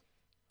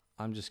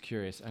 I'm just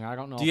curious. And I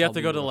don't know Do you have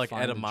to go to, like,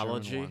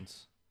 etymology?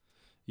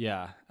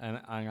 Yeah. And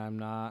I'm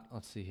not.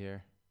 Let's see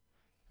here.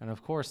 And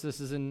of course,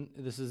 this is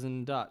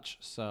in Dutch,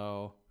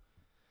 so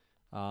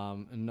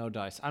no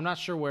dice. I'm not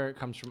sure where it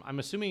comes from. I'm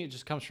assuming it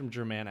just comes from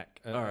Germanic.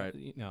 All right,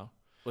 you know.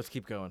 Let's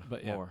keep going.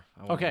 But yeah. More.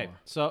 Okay, more.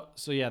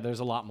 So yeah, there's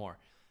a lot more.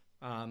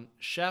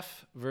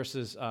 Chef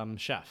versus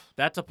chef.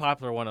 That's a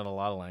popular one in a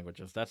lot of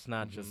languages. That's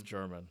not just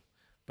German.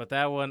 But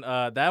that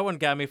one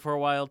got me for a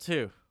while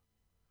too.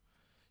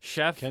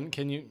 Chef Can you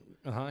can you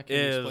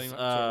is explain to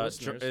our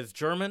listeners? is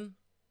German,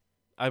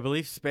 I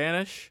believe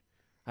Spanish.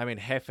 I mean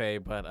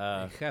Jefe, but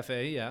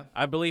Cafe, yeah.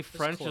 I believe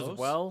French as close.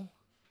 well.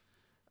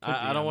 Could be,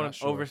 I don't I'm want not to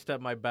sure. overstep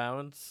my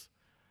bounds.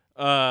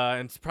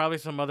 And it's probably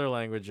some other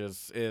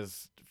languages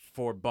is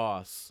for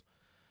boss.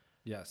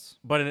 Yes.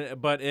 But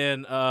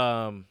in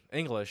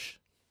English,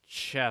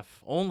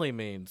 chef only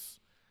means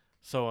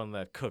someone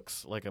that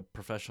cooks like a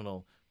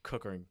professional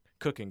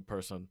cooking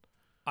person.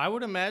 I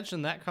would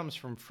imagine that comes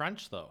from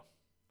French, though.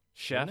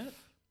 Chef. Wouldn't it?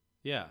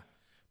 Yeah.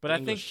 But The I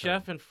think English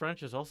chef term. in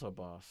French is also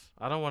boss.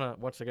 I don't want to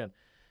once again.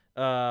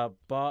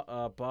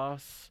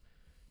 Boss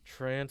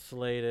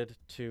translated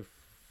to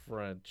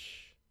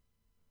French.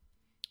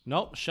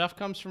 Nope. Chef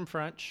comes from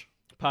French,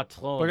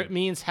 Patron. but it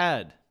means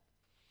head.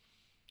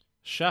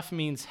 Chef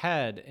means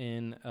head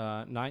in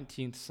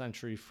 19th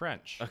century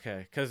French.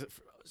 Okay, because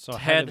So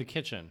head of the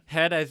kitchen.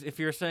 Head as if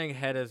you're saying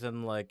head as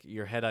in like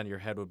your head on your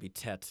head would be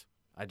tête.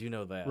 I do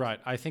know that. Right.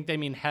 I think they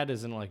mean head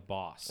as in like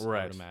boss. I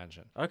Right. would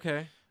imagine.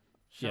 Okay.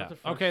 Shout Yeah. out to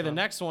French Okay. The then.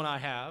 next one I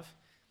have,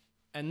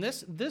 and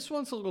this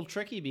one's a little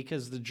tricky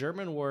because the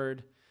German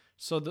word.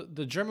 So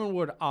the German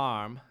word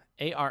arm,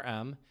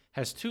 ARM,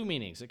 has two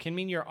meanings. It can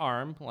mean your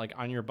arm, like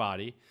on your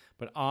body,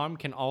 but arm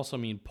can also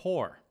mean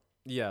poor.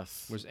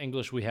 Yes. Whereas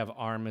English, we have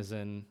arm as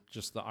in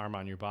just the arm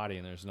on your body,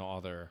 and there's no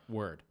other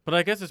word. But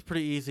I guess it's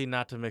pretty easy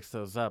not to mix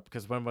those up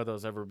because when would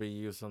those ever be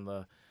used in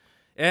the?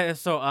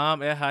 So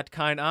hat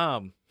kein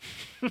Arm.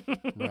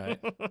 Right.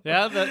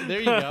 Yeah. There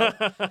you go.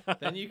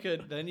 then you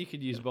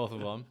could use both of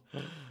them.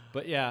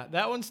 But yeah,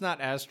 that one's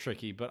not as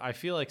tricky. But I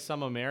feel like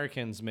some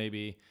Americans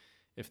maybe,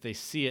 if they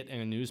see it in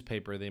a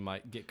newspaper, they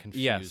might get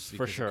confused. Yes, for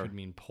because sure. It could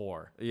mean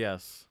poor.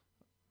 Yes.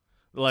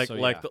 Like So,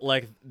 like yeah.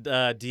 like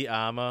die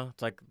Arme.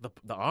 It's like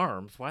the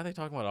arms. Why are they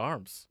talking about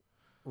arms?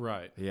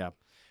 Right. Yeah.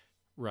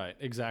 Right.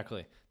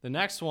 Exactly. The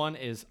next one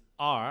is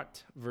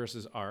art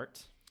versus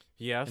art.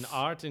 Yes. And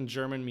art in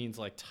German means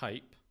like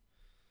type.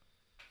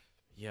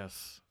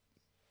 Yes.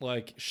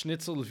 Like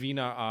Schnitzel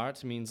Wiener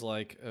Art means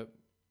like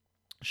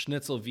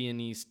Schnitzel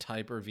Viennese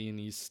type or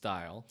Viennese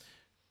style.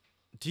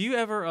 Do you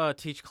ever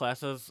teach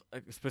classes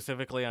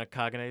specifically on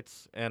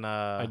cognates and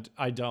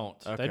I don't.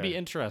 That'd be okay.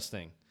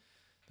 interesting.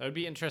 That would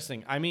be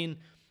interesting. I mean,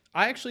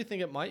 I actually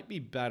think it might be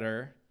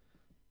better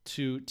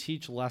to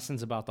teach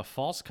lessons about the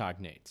false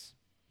cognates.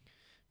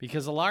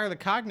 Because a lot of the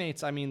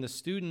cognates, I mean, the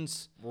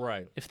students,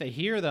 right. if they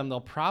hear them, they'll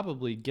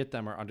probably get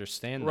them or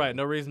understand them. Right,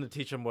 no reason to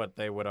teach them what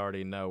they would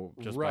already know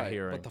just by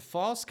hearing. But the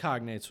false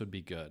cognates would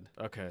be good.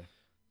 Okay.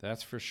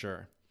 That's for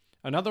sure.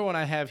 Another one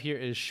I have here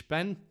is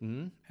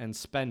spenden and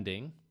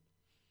spending,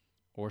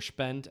 or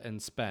spend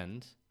and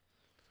spend.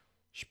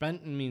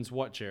 Spenden means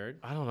what, Jared?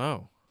 I don't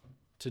know.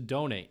 To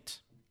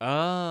donate.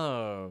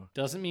 Oh.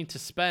 Doesn't mean to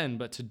spend,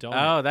 but to donate.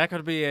 Oh, that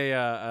could be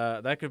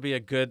a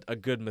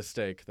good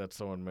mistake that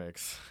someone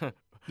makes.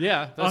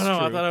 Yeah, that's true.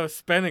 true. I thought I was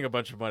spending a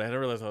bunch of money. I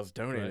didn't realize I was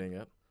donating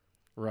it.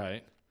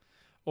 Right.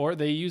 Or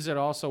they use it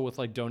also with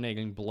like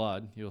donating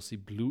blood. You'll see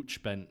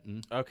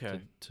Blutspenden Okay.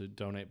 to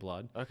donate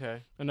blood.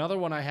 Okay. Another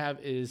one I have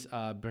is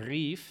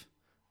brief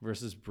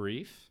versus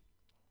brief.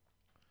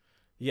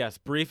 Yes,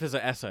 brief is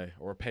an essay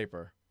or a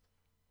paper.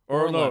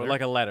 Or a no, letter.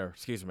 like a letter.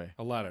 Excuse me.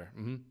 A letter.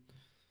 Mm-hmm.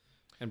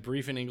 And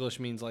brief in English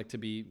means like to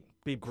be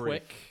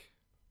quick.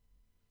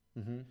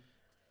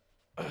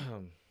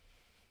 Mm-hmm.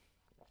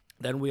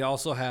 Then we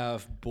also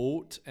have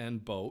boat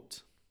and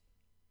boat.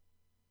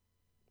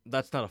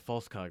 That's not a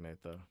false cognate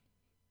though.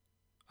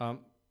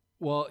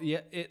 Well, yeah,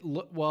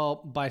 well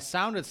by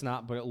sound it's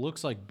not, but it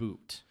looks like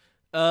boot.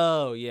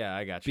 Oh yeah,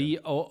 I got you.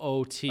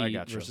 BOOT I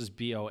gotcha. versus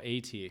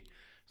BOAT.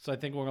 So I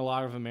think when a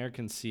lot of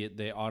Americans see it,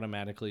 they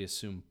automatically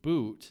assume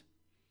boot,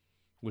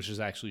 which is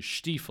actually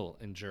Stiefel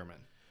in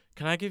German.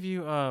 Can I give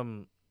you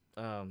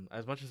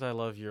as much as I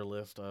love your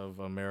list of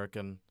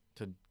American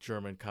to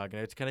German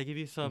cognates, can I give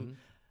you some? Mm-hmm.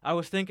 I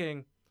was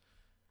thinking,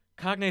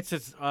 cognates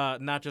is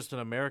not just an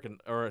American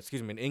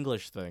an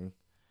English thing.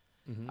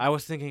 Mm-hmm. I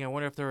was thinking, I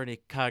wonder if there are any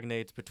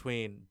cognates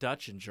between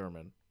Dutch and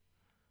German.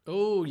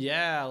 Oh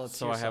yeah, let's.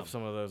 So hear I have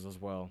some of those as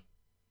well.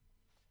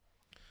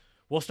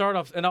 We'll start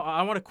off, and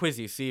I want to quiz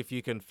you, see if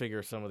you can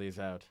figure some of these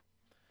out.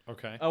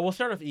 Okay. We'll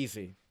start off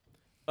easy.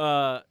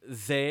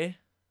 They.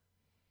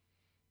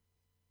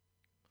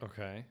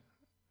 Okay.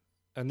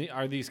 And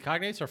are these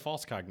cognates or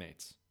false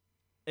cognates?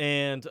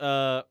 And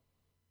well,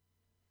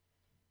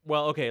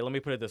 okay, let me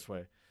put it this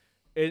way.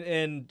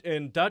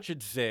 In Dutch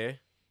it's ze,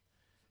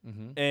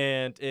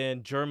 and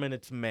in German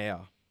it's Meer,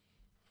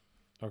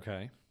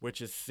 Okay.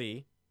 which is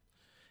sea.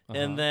 Uh-huh.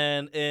 And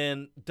then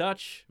in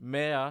Dutch,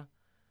 Meer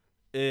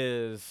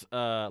is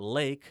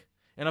lake,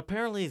 and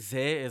apparently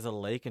see is a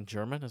lake in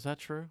German. Is that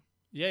true?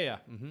 Yeah.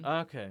 Mm-hmm.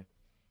 Okay.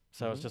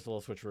 So it's just a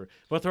little switcheroo.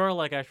 But there are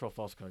like actual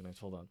false cognates.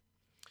 Hold on.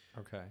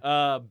 Okay.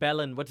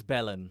 Bellen. What's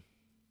bellen?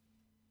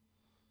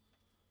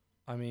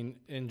 I mean,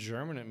 in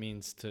German it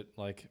means to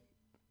like,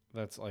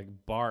 that's like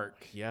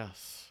bark.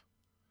 Yes.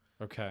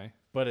 Okay.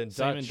 But in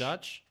Same Dutch, in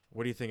Dutch.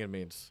 what do you think it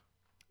means?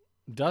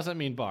 Doesn't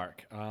mean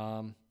bark.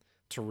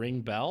 To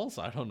ring bells?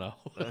 I don't know.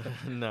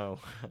 No.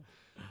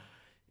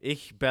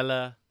 Ich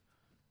belle.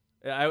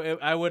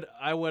 I would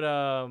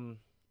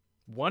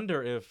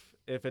wonder if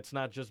it's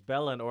not just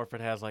bellen or if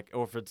it has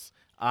or if it's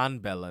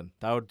anbellen.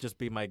 That would just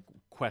be my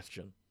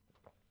question.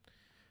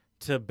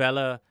 To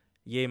belle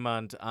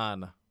jemand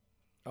an.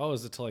 Oh,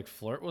 is it to like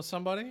flirt with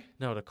somebody?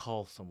 No, to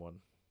call someone.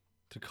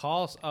 To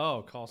call?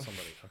 Call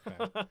somebody.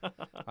 Okay.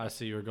 I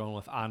see you were going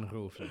with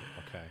anrufen.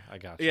 Okay, I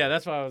got you. Yeah,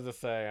 that's what I was just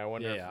saying. I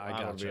wonder if I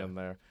an would be gotcha. in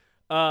there.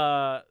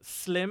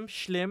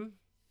 Schlimm.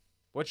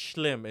 What's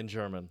schlimm in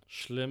German?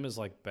 Schlimm is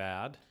like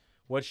bad.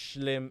 What's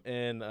schlimm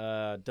in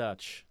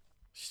Dutch?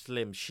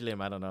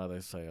 Schlimm. I don't know how they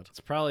say it. It's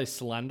probably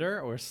slender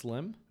or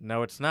slim.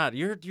 No, it's not.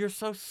 You're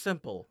so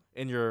simple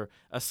in your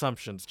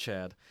assumptions,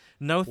 Chad.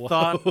 No Whoa.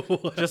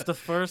 thought, just the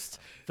first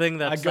thing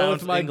that I go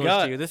sounds with my English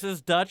gut. to you. This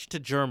is Dutch to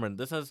German.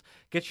 This is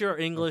get your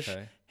English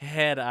Okay.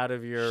 head out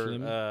of your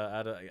Schlimm?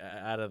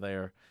 out of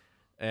there,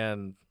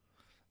 and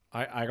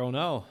I don't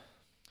know.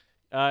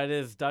 it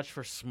is Dutch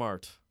for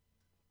smart.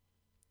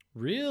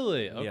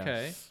 Really?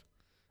 Okay. Yes.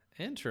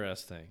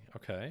 Interesting.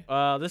 Okay.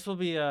 This will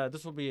be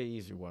an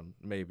easy one,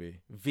 maybe.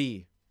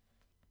 V,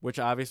 which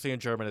obviously in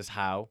German is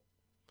how.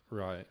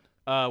 Right.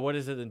 What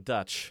is it in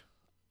Dutch?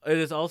 It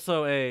is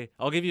also a.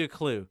 I'll give you a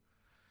clue.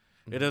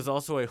 It is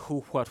also a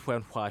who, what,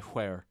 when, why,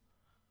 where.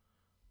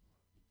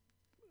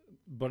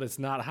 But it's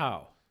not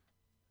how.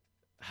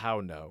 How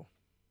no?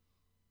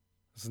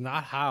 It's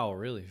not how,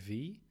 really.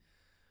 V?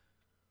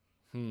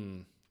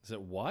 Is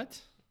it what?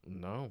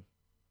 No.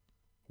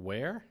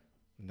 Where?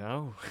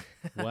 No.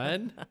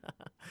 When?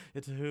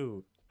 It's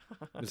who.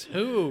 It's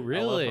who,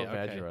 really? I love how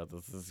bad Okay. you're at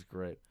this. This is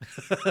great.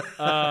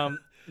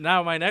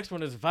 Now my next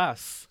one is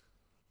was,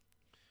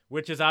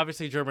 which is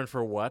obviously German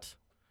for what,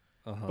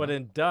 Uh-huh. but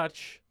in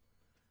Dutch,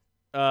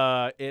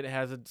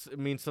 it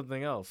means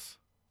something else.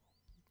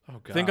 Oh,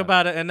 God. Think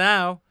about it, and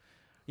now,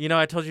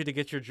 I told you to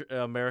get your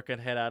American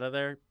head out of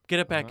there. Get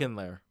it back Uh-huh. in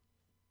there.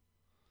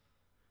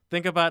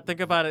 Think about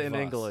it in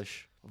Was.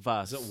 English.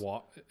 Was. Is it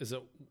what? Is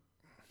it?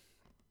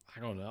 I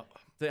don't know.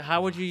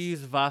 How would you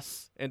use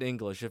was in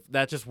English if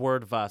that just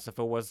word was? If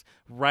it was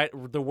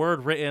the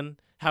word written,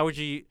 how would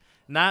you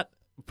not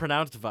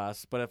pronounce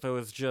was, but if it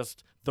was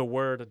just the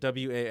word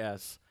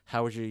was,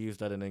 how would you use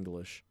that in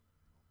English?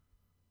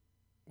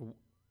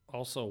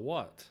 Also,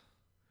 what?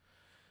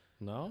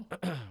 No.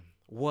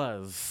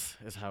 Was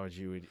is how would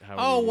you use it.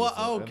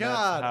 Oh And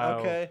God.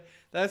 Okay,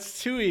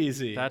 that's too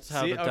easy. That's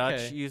how See? the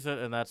Dutch use it,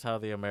 and that's how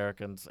the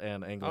Americans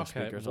and English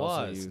speakers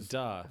also was. use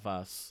Duh.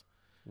 was.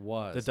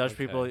 Was. The Dutch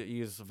okay. people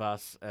use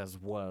was as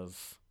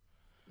was.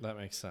 That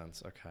makes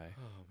sense. Okay.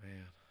 Oh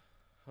man.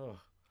 Oh.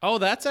 Oh,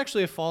 that's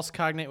actually a false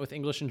cognate with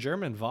English and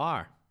German.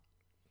 Var.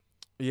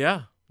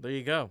 Yeah. There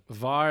you go.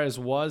 Var is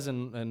was,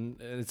 and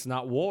it's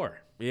not war.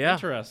 Yeah.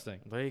 Interesting.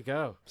 There you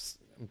go.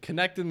 I'm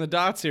connecting the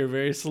dots here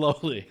very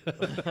slowly.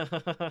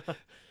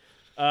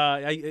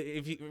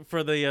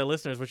 For the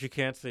listeners, what you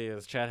can't see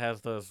is Chad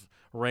has those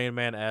Rain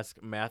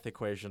Man-esque math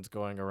equations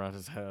going around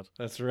his head.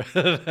 That's right.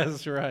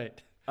 That's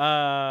right.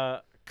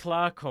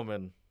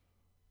 Klarkommen.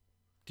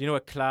 Do you know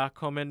what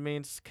klarkommen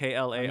means?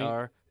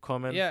 Klar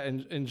kommen. Yeah,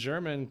 in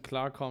German,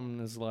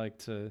 klarkommen is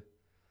like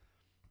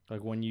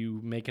when you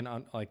make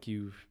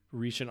you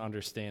reach an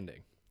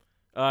understanding.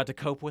 To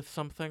cope with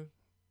something.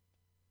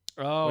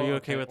 Oh, Were you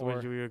okay with? or-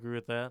 Would you agree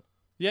with that?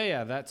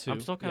 Yeah, that too.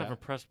 I'm still kind of Yeah.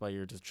 impressed by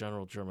your just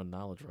general German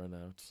knowledge right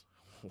now. It's,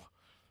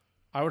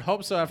 I would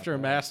hope so after a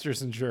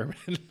master's in German.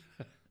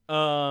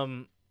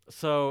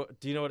 So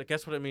do you know what?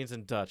 Guess what it means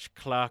in Dutch?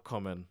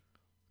 Klarkommen.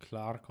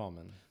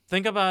 Klarkommen.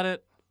 Think about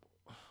it.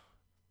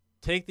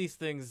 Take these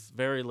things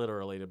very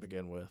literally to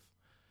begin with.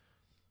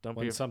 Don't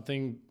When be.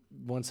 something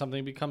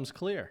becomes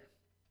clear.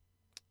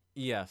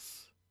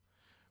 Yes.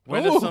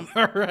 When When does some?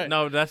 all right.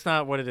 No, that's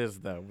not what it is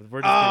though.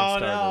 We're just getting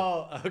started.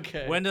 no.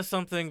 Okay. When does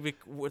something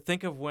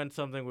think of when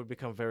something would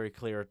become very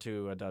clear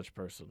to a Dutch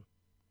person?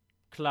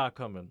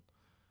 Klarkommen.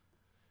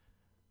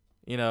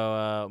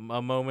 A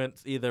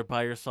moment either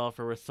by yourself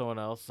or with someone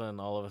else,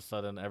 and all of a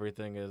sudden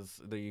everything is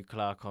you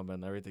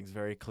klarkommen. Everything's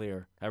very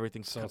clear.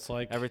 Everything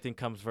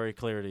comes very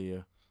clear to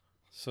you.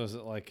 So is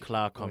it like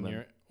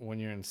Klarkommen. when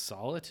you're in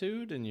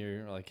solitude and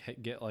you're like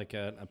get like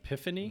an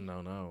epiphany?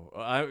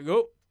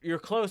 No. You're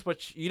close,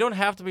 but you don't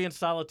have to be in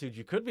solitude.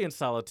 You could be in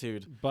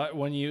solitude. But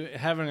when you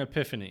have an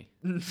epiphany.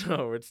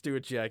 No, it's to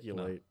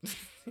ejaculate.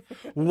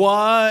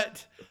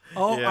 What?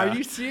 Oh, Yeah. are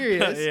you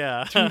serious?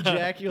 Yeah. To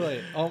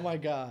ejaculate. Oh my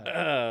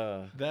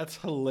God. That's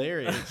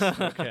hilarious.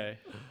 Okay.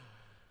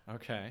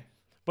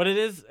 But it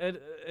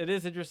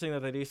is interesting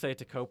that they do say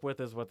to cope with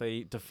is what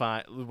they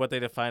define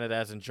it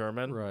as in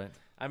German. Right.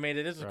 I mean,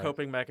 it is a Right.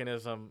 coping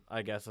mechanism,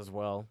 I guess, as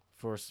well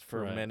for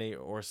Right. many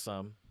or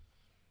some.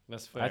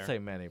 That's fair. I'd say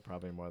many,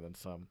 probably more than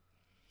some.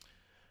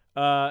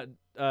 Die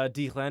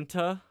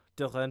Rente,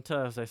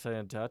 as they say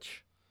in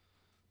Dutch.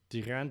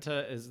 Die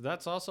Rente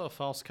that's also a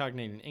false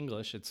cognate in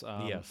English. It's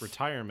Yes.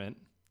 retirement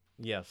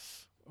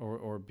Yes.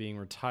 or being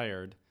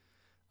retired.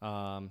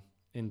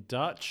 In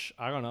Dutch,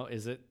 I don't know.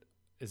 Is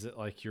Is it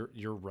like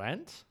your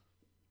rent?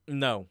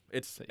 No,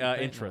 it's That you pay?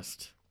 No.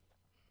 interest.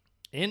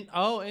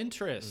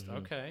 Interest. Mhm.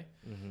 Okay.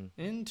 Mm-hmm.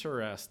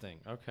 Interesting.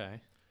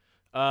 Okay.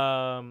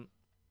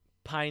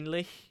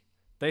 Peinlich.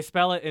 They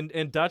spell it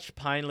in Dutch.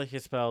 Peinlich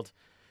is spelled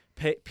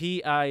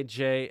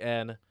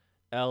Pijnlijk,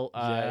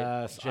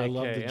 Yes, I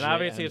love the and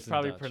obviously JNs it's in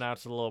probably Dutch.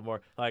 pronounced a little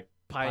more like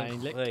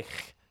Peinlich.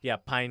 peinlich. Yeah,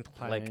 peinlich.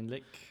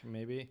 Peinlich,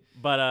 maybe.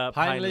 But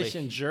Peinlich peinlich.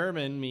 in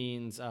German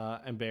means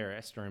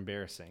embarrassed or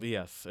embarrassing.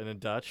 Yes, and in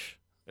Dutch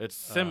it's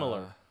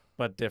similar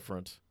but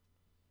different.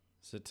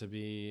 Is it to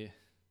be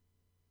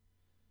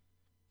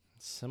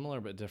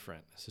similar but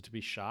different? Is it to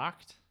be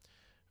shocked?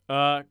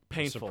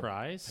 Painful.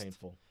 Surprised?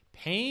 Painful.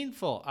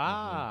 Painful.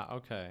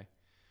 Okay.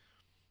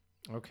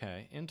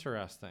 Okay,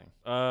 interesting.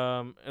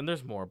 And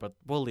there's more, but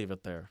we'll leave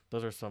it there.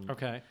 Those are some.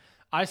 Okay.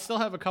 I still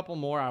have a couple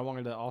more I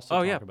wanted to also Oh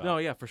talk yeah, about. no,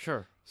 yeah, for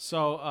sure.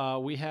 So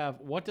we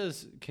have,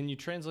 can you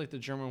translate the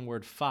German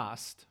word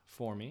fast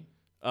for me?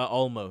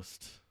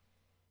 Almost.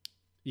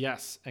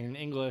 Yes, and in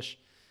English,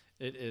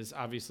 it is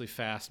obviously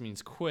fast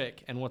means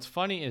quick. And what's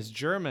funny is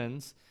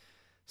Germans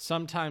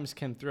sometimes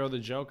can throw the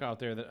joke out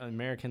there that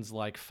Americans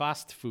like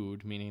fast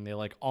food, meaning they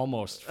like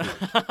almost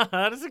food.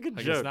 That is a good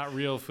Like joke. it's not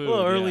real food. A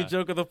little early yeah.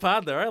 joke of the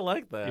pod there. I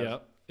like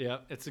that.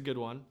 Yep, it's a good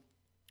one.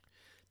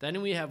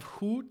 Then we have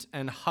hoot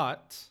and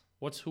hut.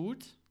 What's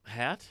hoot?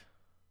 Hat?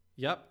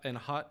 Yep, and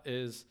hut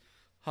is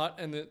hut.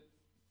 And the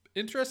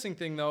interesting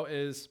thing though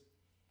is,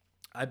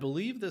 I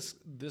believe this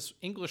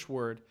English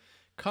word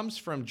comes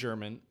from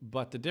German,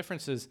 but the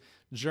difference is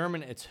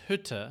German it's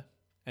Hütte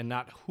and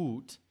not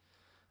Hut.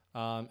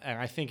 And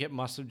I think it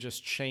must have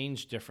just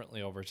changed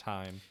differently over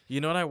time.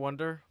 You know what I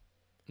wonder?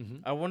 Mm-hmm.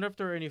 I wonder if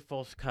there are any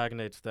false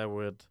cognates that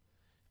would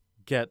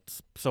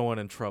get someone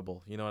in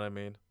trouble. You know what I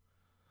mean?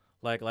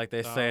 Like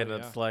they say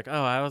that it's like,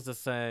 oh, I was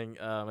just saying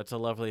it's a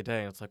lovely day.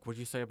 And it's like, what'd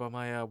you say about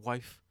my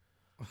wife?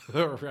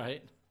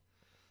 Right.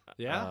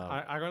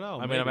 Yeah, I don't know.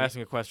 I mean, I'm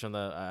asking a question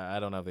that I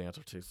don't have the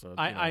answer to. So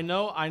I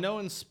know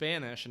in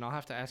Spanish, and I'll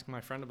have to ask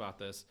my friend about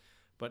this,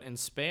 but in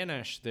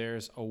Spanish,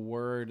 there's a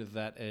word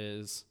that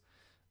is,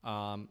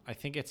 I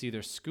think it's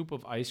either scoop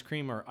of ice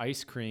cream or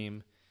ice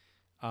cream,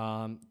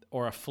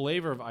 or a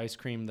flavor of ice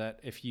cream that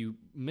if you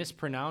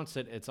mispronounce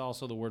it, it's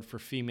also the word for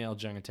female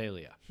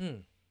genitalia.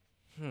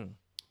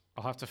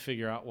 I'll have to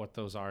figure out what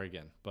those are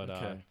again.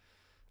 But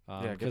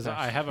because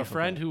I have a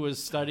friend who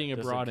was studying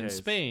abroad in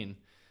Spain.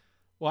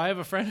 Well, I have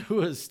a friend who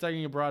was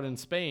studying abroad in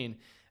Spain,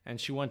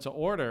 and she went to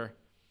order,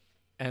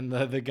 and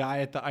the guy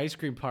at the ice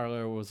cream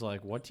parlor was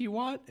like, "What do you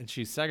want?" And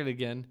she said it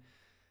again. And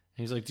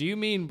he's like, "Do you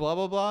mean blah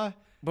blah blah?"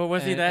 But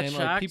was he that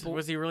shocked? Like,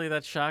 was he really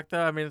that shocked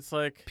though? I mean, it's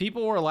like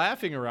people were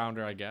laughing around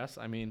her. I guess.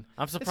 I mean,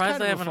 I'm surprised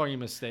they haven't. A funny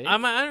mistake. I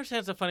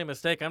understand it's a funny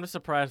mistake. I'm just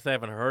surprised they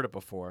haven't heard it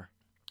before.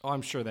 Oh,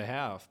 I'm sure they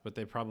have, but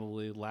they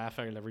probably laugh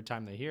at it every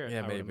time they hear it. Yeah,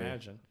 I maybe. would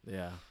imagine.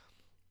 Yeah.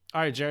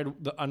 All right, Jared.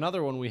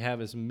 Another one we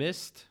have is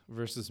mist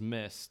versus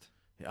mist.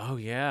 Oh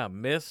yeah,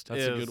 mist.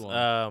 That's is, a good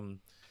one.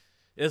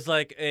 Is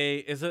like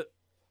is it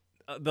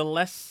the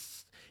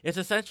less? It's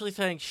essentially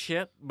saying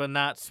shit, but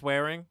not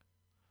swearing.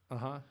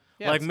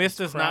 Yeah, like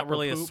mist is crap not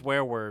really or a poop.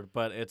 swear word,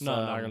 but it's No,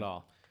 not at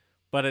all.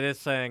 But it is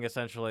saying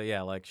essentially,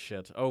 like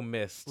shit. Oh,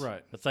 mist.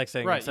 Right. It's like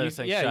saying Right. instead of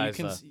saying you shiza.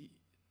 can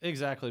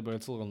exactly, but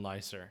it's a little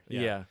nicer.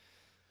 Yeah.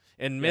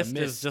 And mist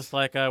is just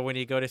like when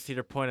you go to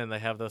Cedar Point and they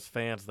have those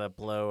fans that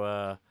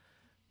blow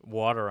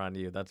water on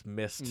you. That's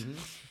mist.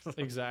 Mm-hmm.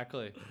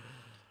 Exactly.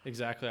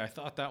 I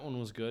thought that one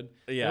was good.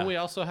 Yeah. Then we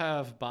also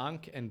have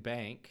bank and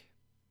bank.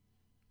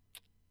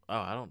 Oh,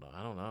 I don't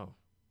know.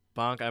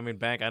 Bank. I mean,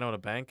 bank. I know what a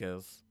bank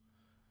is.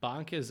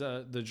 Bank is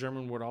the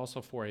German word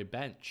also for a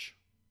bench.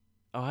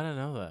 Oh, I didn't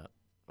know that.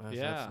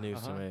 That's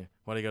news to me.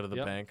 Want to go to the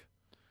bank?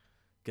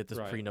 Get this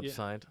prenup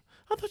signed?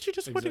 I thought you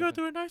just wanted to go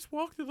do a nice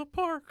walk through the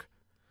park.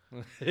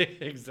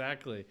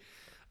 Exactly.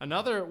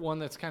 Another one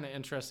that's kind of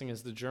interesting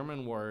is the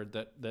German word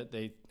that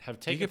they have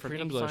taken from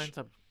English.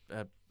 Signs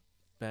at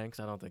banks?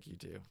 I don't think you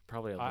do.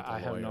 Probably. I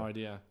have no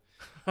idea.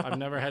 I've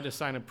never had to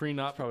sign a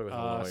prenup. Probably with a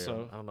lawyer.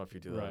 So I don't know if you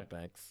do that at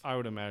banks. I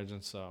would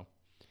imagine so.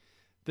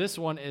 This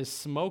one is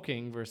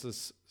smoking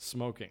versus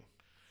smoking.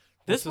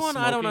 This one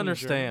I don't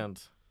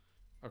understand.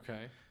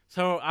 Okay.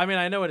 So, I mean,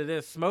 I know what it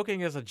is.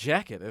 Smoking is a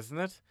jacket, isn't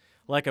it?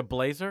 Like a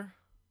blazer?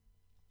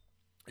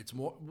 It's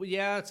more,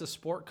 it's a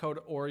sport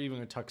coat or even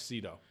a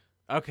tuxedo.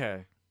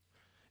 Okay.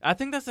 I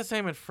think that's the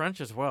same in French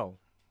as well.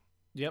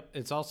 Yep,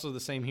 it's also the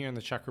same here in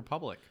the Czech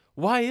Republic.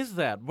 Why is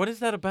that? What is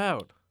that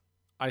about?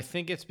 I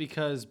think it's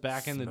because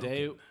back in the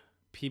day,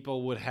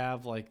 people would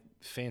have like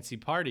fancy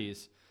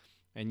parties,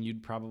 and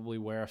you'd probably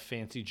wear a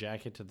fancy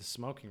jacket to the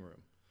smoking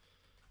room.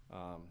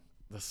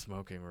 The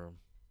smoking room.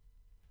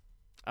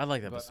 I'd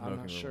like to have a smoking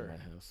room sure. in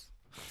my house.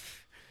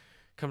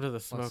 Come to the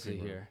smoking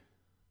room. Here.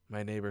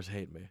 My neighbors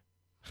hate me.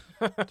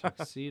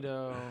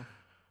 Tuxedo.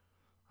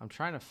 I'm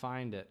trying to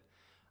find it.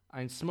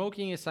 Ein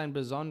Smoking ist ein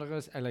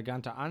besonderes,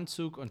 eleganter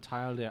Anzug und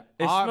Teil der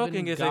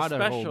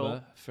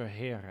Abendgarderobe für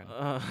Herren.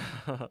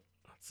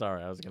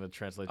 Sorry, I was going to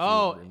translate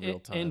you in real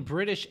time. In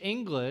British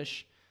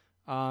English,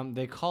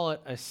 they call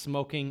it a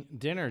smoking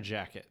dinner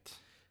jacket.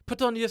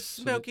 Put on your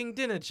smoking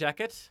dinner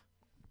jacket.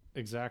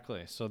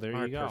 Exactly. So there All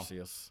you right, go.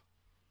 Perseus.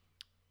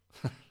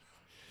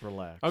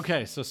 Relax.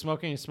 Okay, so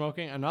smoking is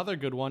smoking. Another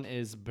good one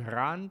is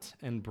brand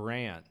and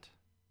brand.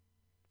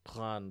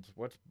 Brand.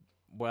 What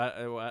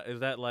is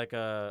that like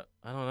a?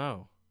 I don't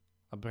know.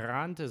 A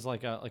brand is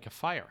like a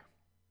fire.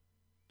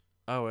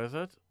 Oh, is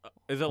it?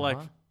 Is it like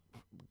Uh-huh.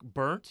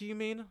 burnt? You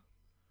mean?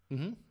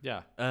 Mm-hmm.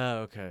 Yeah. Oh,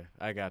 okay.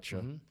 I gotcha.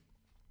 Mm-hmm.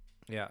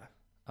 Yeah.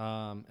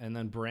 And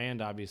then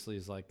brand obviously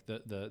is like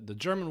the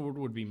German word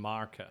would be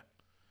Marke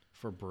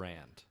for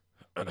brand.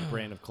 Like a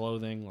brand of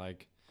clothing,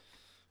 like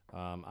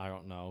I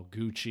don't know,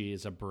 Gucci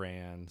is a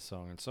brand, so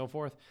on and so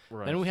forth.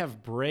 Right. Then we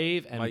have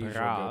brave and My usual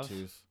brav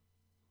go-tos.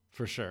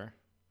 for sure.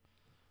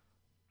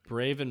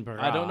 Brave and brav.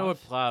 I don't know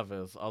what Plav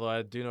is, although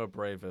I do know what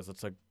Brave is.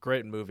 It's a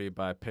great movie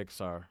by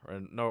Pixar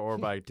or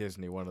by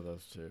Disney, one of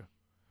those two.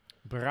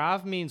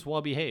 Brav means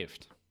well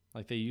behaved.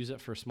 Like they use it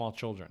for small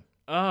children.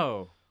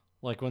 Oh.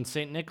 Like when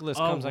St. Nicholas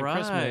Oh, comes on right.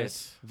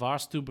 Christmas,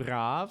 warst du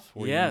brav?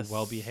 Were Yes. you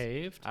well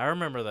behaved? I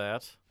remember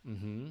that.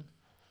 Mm-hmm.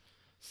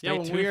 Stay Yeah,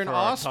 when tuned we were in for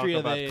our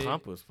Austria, talk they-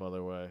 about Krampus, by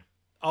the way.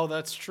 Oh,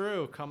 that's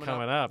true. Coming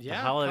up. The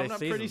holiday coming up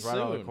pretty season's right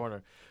around the soon.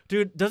 corner.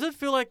 Dude, does it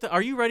feel like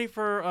are you ready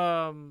for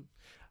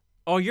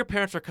oh, your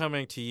parents are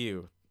coming to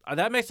you.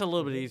 That makes it a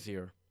little bit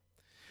easier.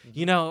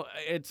 You know,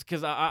 it's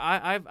cuz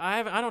I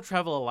don't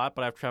travel a lot,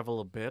 but I've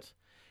traveled a bit.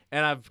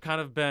 And I've kind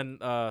of been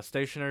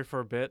stationary for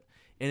a bit,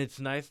 and it's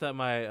nice that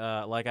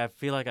my like I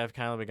feel like I've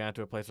kind of gotten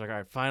to a place like, all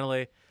right,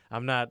 finally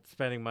I'm not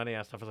spending money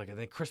on stuff. It's like, and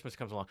then Christmas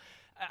comes along.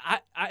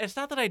 It's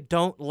not that I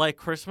don't like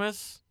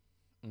Christmas.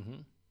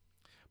 Mm-hmm.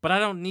 But I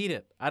don't need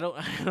it. I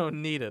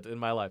don't need it in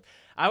my life.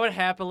 I would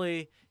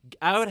happily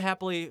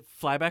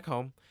fly back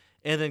home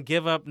and then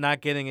give up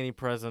not getting any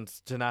presents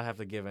to not have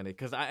to give any,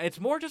 because it's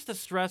more just the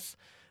stress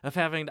of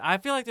having. I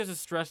feel like there's a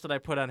stress that I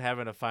put on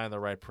having to find the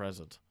right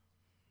present.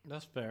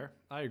 That's fair.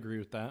 I agree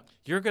with that.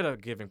 You're good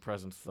at giving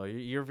presents though.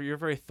 You're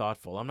very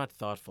thoughtful. I'm not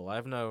thoughtful. I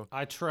have no.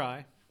 I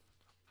try.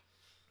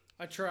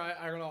 I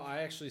don't know. I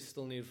actually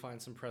still need to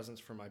find some presents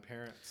for my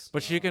parents.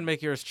 But you can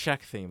make yours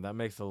check themed. That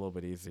makes it a little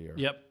bit easier.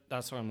 Yep,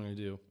 that's what I'm going to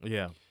do.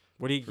 Yeah.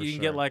 What do you For can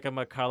get sure. like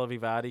a Carlo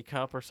Vivati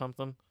cup or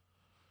something?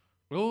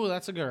 Oh,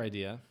 that's a good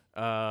idea.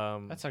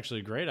 That's actually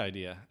a great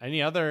idea.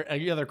 Any other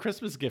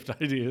Christmas gift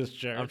ideas,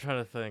 Jared? I'm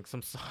trying to think.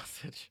 Some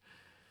sausage.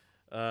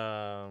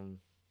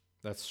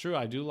 That's true.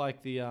 I do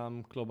like the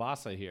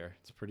klobasa here.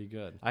 It's pretty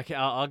good.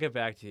 I'll get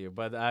back to you,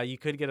 but you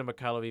could get him a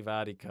Carlo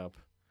Vivati cup.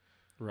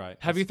 Right.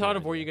 Have that's you a thought good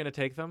of where idea. you're going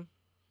to take them?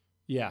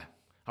 Yeah,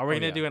 Are we Oh,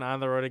 going to yeah. do an On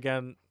the Road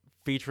Again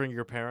featuring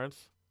your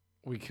parents?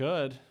 we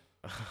could.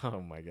 Oh,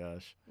 my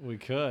gosh. We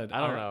could.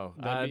 I don't know.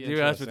 That'd be To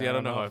be honest with you, I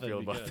don't interesting. know how I if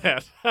feel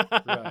that'd about be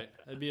that. good. Right.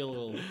 It'd be a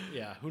little.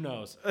 Yeah. Who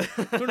knows?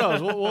 Who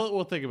knows?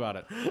 We'll think about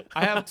it.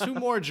 I have two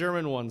more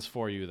German ones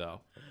for you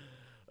though.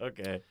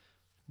 Okay.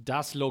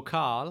 Das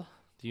Lokal.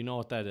 Do you know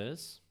what that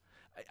is?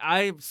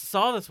 I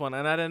saw this one,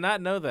 and I did not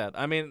know that.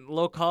 I mean,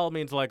 local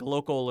means like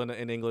local in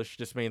English,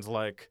 just means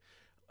like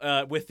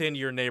within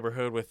your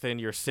neighborhood, within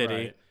your city.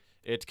 Right.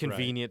 It's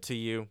convenient to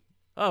you.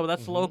 Oh,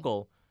 that's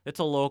local. It's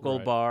a local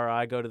Right. bar.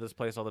 I go to this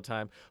place all the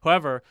time.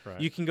 However,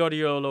 Right. you can go to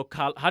your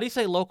local. How do you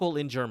say local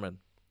in German?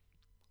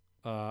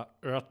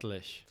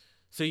 Örtlich.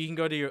 So you can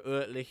go to your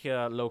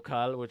örtliche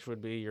Lokal, which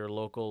would be your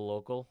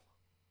local.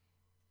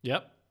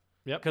 Yep.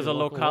 Because a your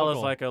local is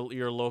like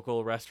your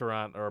local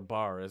restaurant or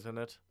bar, isn't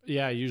it?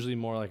 Yeah, usually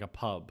more like a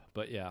pub,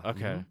 but yeah.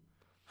 Okay. Mhm.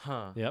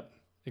 Huh. Yep.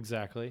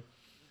 Exactly.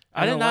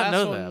 I did And the not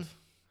know last that. one-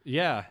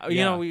 Yeah. You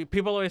yeah. know,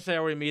 people always say,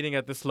 "Are we meeting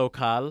at this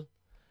locale?"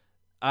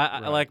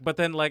 I Right. like, but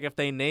then like if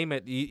they name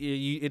it,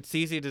 it's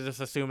easy to just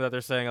assume that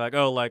they're saying like,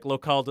 "Oh, like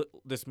locale,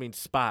 this means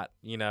spot,"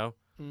 you know?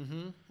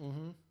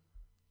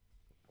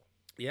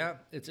 Yeah,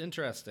 it's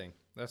interesting.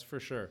 That's for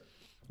sure.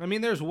 I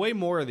mean, there's way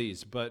more of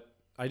these, but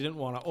I didn't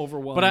want to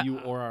overwhelm But you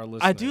or our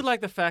listeners. I do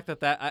like the fact that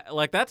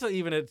that's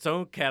even its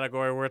own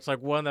category where it's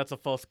like one that's a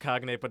false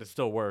cognate, but it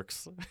still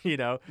works, you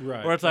know?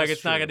 Right, Where it's like that's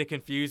it's not true. going to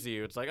confuse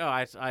you. It's like,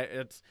 oh,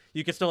 it's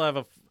you can still have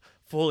a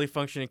fully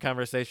functioning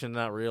conversation and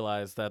not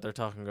realize that they're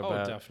talking Oh,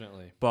 about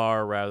definitely.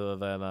 bar rather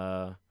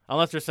than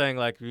unless you're saying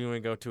like you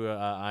would go to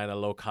ein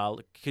locale.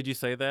 Could you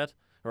say that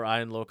or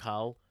ein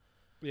locale?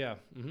 Yeah.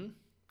 Mm-hmm.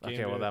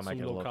 Okay, well that might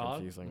get a little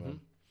confusing then.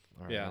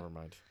 All right, Yeah. never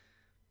mind.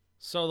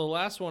 So the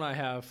last one I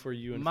have for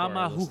you and for Mama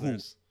our hoo-hoo.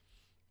 listeners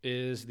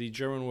is the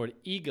German word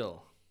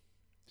Igel.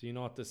 Do you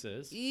know what this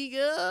is?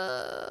 Eagle.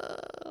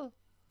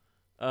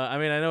 I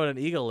mean, I know what an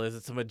eagle is.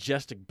 It's a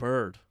majestic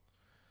bird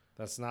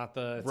That's not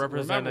the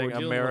Representing remember, we're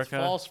dealing with America.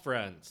 false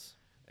friends.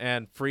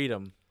 and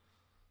freedom.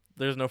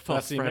 There's no false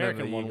That's the friend in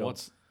American the one. eagle.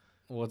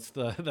 What's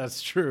the?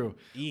 That's true.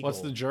 What's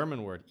Eagle. the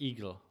German word?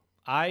 Igel.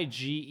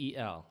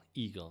 Igel.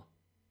 Eagle.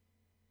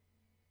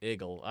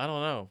 Eagle. I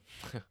don't know.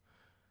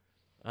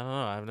 I don't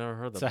know. I've never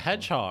heard that. It's a before.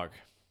 hedgehog.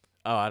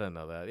 Oh, I didn't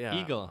know that. Yeah,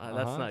 Eagle. That's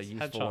Uh-huh. not It's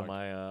useful in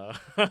hedgehog.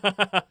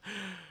 my.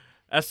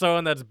 As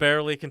someone that's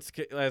barely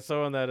as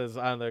someone that is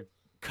on the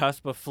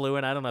cusp of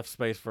fluent, I don't have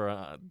space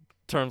for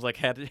terms like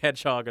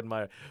hedgehog in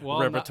my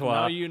Well,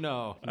 repertoire. now you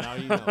know. Now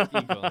you know.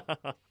 Eagle.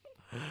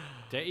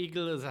 The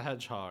eagle is a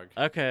hedgehog.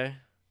 Okay.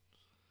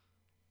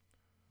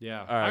 Yeah.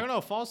 All right. I don't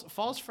know.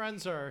 False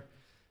friends are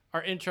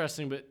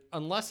interesting, but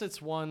unless it's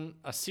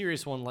a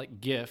serious one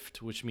like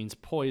gift, which means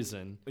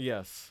poison,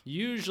 Yes.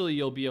 usually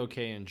you'll be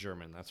okay in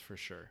German. That's for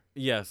sure.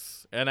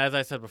 Yes. And as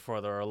I said before,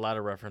 there are a lot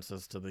of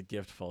references to the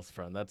gift false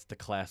friend. That's the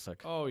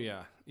classic. Oh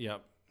yeah.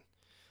 Yep.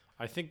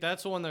 I think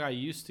that's the one that I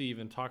used to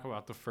even talk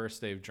about the first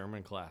day of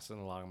German class in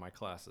a lot of my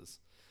classes.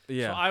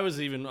 Yeah. So I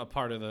was even a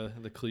part of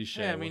the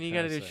cliche. Yeah, I mean, you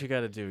got to do what you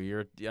got to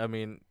do.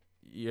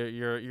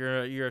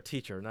 You're a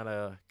teacher, not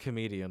a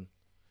comedian.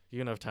 You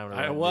don't have time to.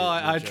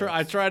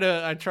 I try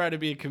to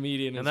be a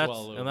comedian and as that's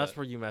well. And that's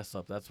where you mess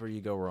up. That's where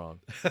you go wrong.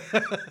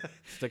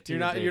 Stick to You're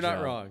not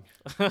job. wrong.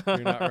 You're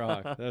not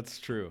wrong. That's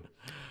true.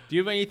 Do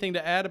you have anything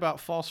to add about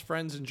false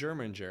friends in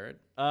German, Jared?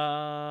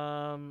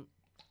 No,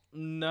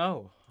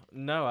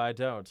 I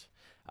don't.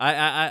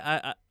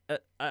 I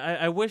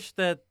wish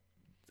I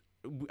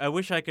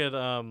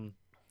could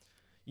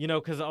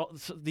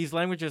because these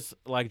languages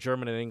like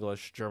German and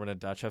English, German and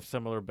Dutch have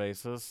similar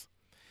bases,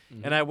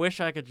 and I wish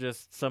I could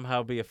just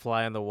somehow be a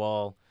fly on the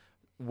wall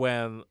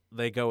when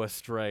they go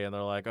astray and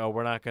they're like,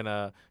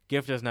 oh,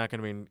 gift is not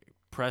gonna mean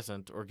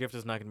present, or gift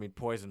is not gonna mean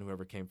poison.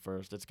 Whoever came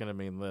first, it's gonna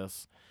mean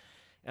this.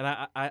 And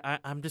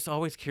I'm just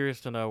always curious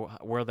to know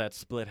where that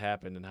split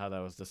happened and how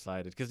that was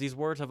decided, because these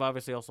words have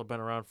obviously also been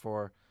around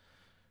for,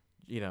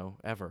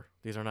 ever.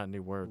 These are not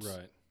new words.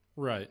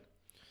 Right.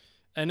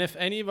 And if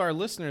any of our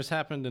listeners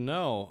happen to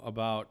know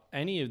about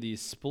any of these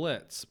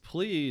splits,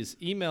 please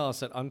email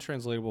us at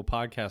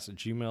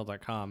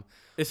untranslatablepodcast@gmail.com.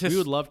 We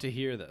would love to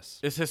hear this.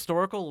 Is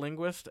historical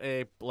linguist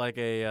a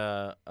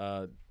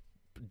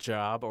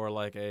job or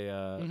like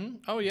a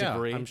Oh yeah,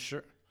 degree? I'm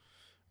sure.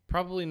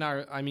 Probably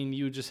not. I mean,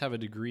 you just have a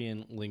degree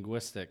in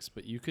linguistics,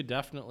 but you could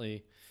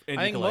definitely. I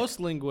think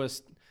most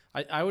linguists.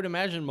 I would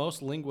imagine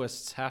most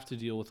linguists have to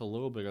deal with a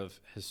little bit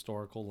of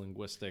historical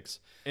linguistics.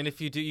 And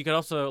if you do, you could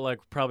also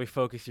probably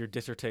focus your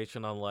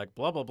dissertation on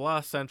blah blah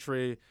blah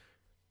century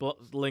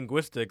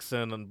linguistics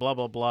and blah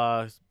blah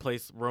blah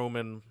place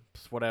Roman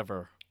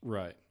whatever.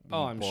 Right.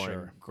 Oh, I'm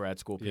sure grad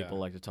school people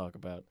like to talk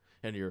about,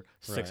 and your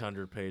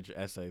 600-page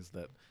essays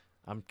that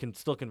I'm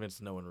still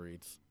convinced no one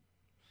reads.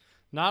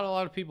 Not a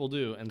lot of people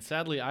do, and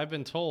sadly, I've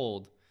been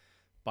told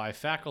by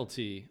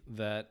faculty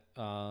that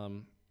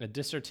a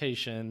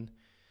dissertation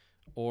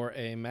or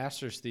a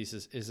master's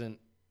thesis isn't,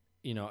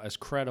 as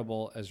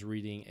credible as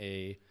reading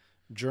a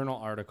journal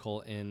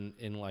article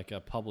in like a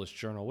published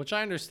journal, which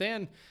I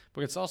understand,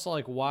 but it's also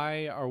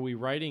why are we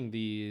writing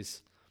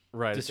these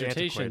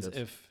dissertations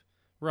if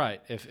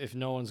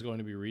no one's going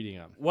to be reading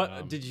them?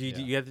 What did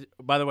you get?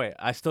 By the way,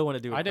 I still want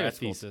to do a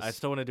thesis. I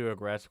still want to do a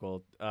grad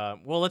school.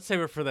 Well, let's save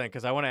it for then,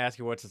 because I want to ask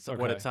you what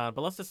it's on.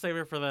 But let's just save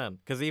it for then,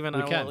 because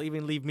will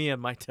even leave me on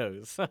my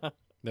toes.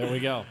 There we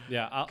go.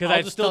 Yeah, because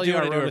I still do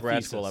want to do a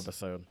grad school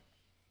episode.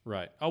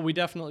 Right. Oh, we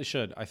definitely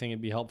should. I think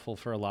it'd be helpful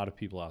for a lot of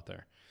people out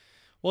there.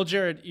 Well,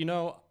 Jared,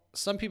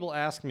 some people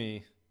ask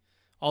me,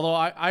 although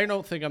I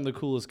don't think I'm the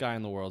coolest guy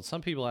in the world,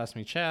 some people ask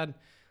me, Chad,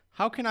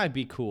 how can I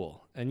be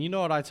cool? And you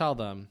know what I tell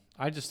them?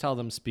 I just tell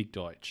them speak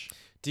Deutsch.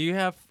 Do you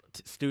have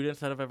students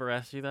that have ever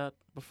asked you that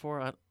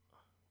before?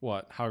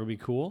 What? How to be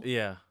cool?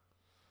 Yeah.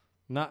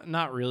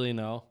 Not really,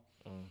 no.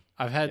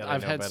 I've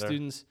had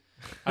students...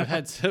 I've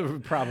had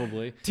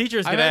probably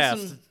teachers get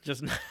asked.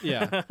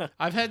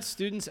 I've had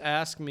students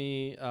ask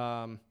me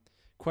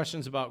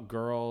questions about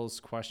girls,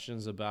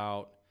 questions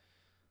about.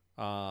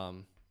 I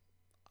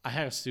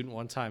had a student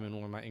one time in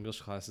one of my English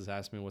classes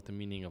ask me what the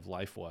meaning of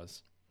life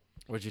was.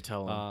 What'd you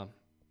tell him?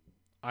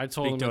 I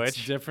told him Deutsch?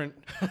 It's different.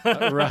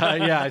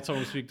 Right? Yeah, I told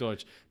him speak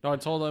Deutsch. No, I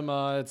told him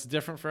it's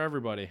different for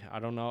everybody. I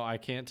don't know. I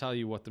can't tell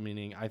you what the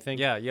meaning. I think.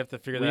 Yeah, you have to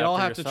figure that out. We all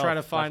for have yourself. to try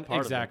to find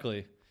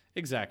Exactly.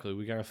 Exactly.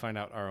 We got to find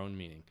out our own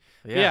meaning.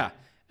 Yeah.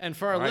 And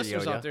for our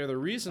listeners out there, the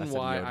reason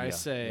why I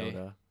say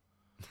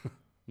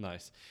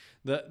nice.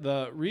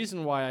 The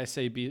reason why I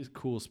say be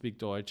cool, speak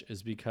Deutsch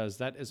is because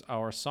that is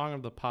our song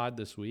of the pod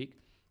this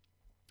week.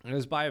 It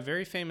is by a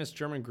very famous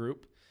German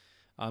group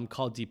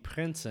called Die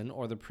Prinzen,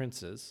 or the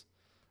Princes.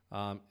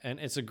 And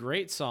it's a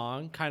great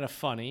song, kind of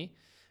funny.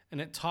 And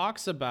it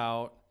talks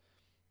about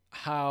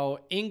how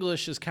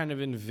English is kind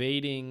of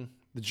invading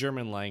the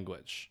German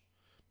language.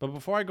 But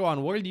before I go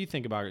on, what do you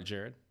think about it,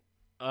 Jared?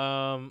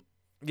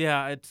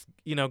 Yeah, it's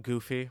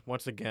goofy.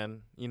 Once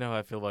again, you know how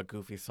I feel about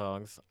goofy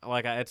songs.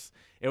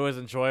 It was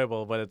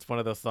enjoyable, but it's one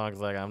of those songs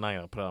I'm not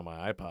gonna put it on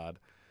my iPod.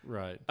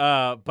 Right.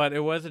 But it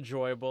was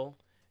enjoyable,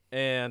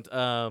 and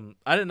I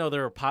didn't know they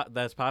were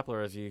as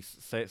popular as you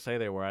say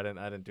they were. I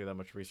didn't do that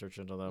much research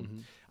into them. Mm-hmm.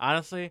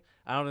 Honestly,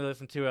 I only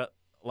listened to it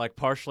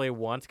partially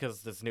once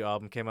because this new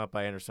album came out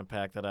by Anderson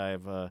 .Paak that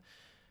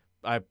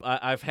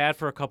I've had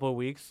for a couple of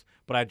weeks,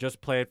 but I just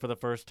played for the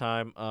first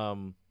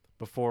time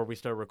before we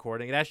started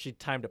recording. It actually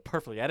timed it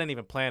perfectly. I didn't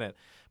even plan it,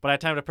 but I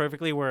timed it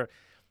perfectly where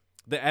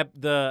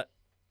the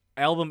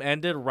album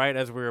ended right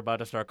as we were about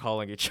to start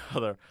calling each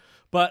other.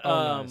 But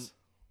nice.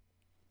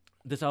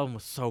 This album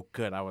was so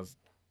good. I was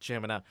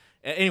jamming out.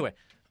 Anyway,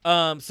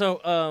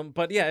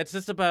 but yeah, it's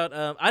just about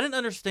I didn't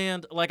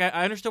understand.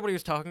 I understood what he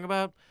was talking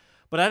about,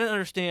 but I didn't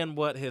understand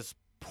what his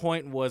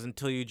point was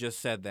until you just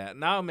said that.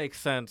 Now it makes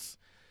sense.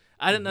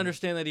 I didn't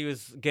understand that he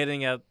was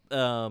getting at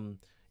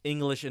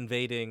English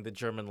invading the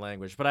German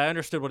language, but I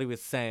understood what he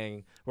was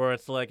saying, where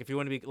it's like, if you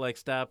want to be like,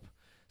 stop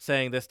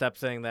saying this, stop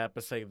saying that,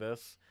 but say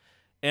this.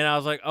 And I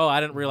was like, oh,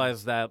 I didn't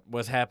realize that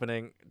was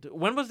happening.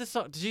 When was this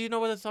song? Did you know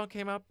when this song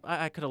came out?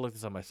 I could have looked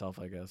this up myself,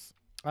 I guess.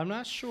 I'm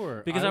not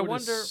sure. Because I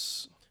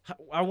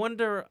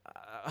wonder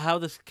how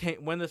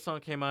when this song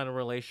came out in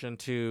relation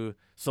to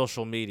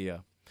social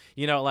media.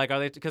 You know, like, are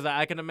they? Because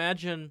I can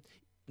imagine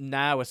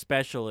now,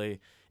 especially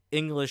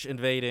English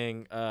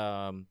invading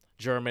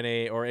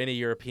Germany or any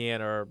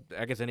European, or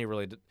I guess any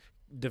really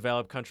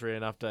developed country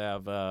enough to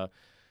have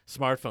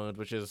smartphones,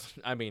 which is,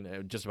 I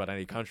mean, just about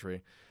any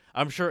country.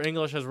 I'm sure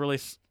English has really.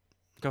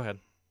 Go ahead.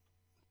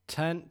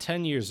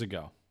 10 years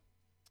ago.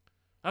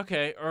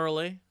 Okay,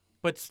 early,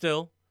 but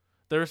still.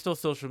 There's still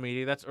social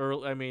media. That's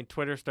early. I mean,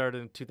 Twitter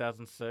started in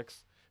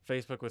 2006.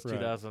 Facebook was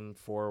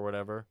 2004 or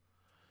whatever.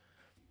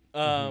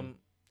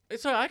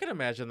 So I can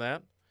imagine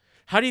that.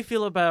 How do you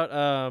feel about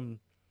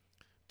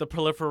the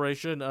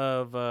proliferation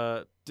of?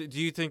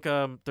 Do you think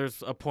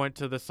there's a point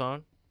to this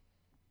song?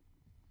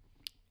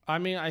 I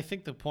mean, I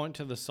think the point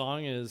to the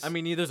song is. I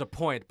mean, there's a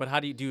point, but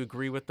do you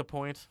agree with the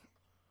point?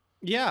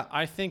 Yeah,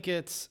 I think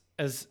it's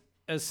as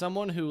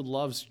someone who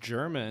loves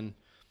German,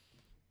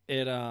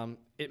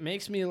 it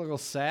makes me a little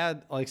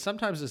sad. Like,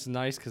 sometimes it's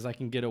nice because I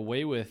can get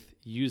away with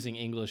using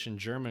English and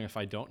German if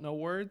I don't know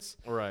words.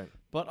 Right.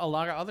 But a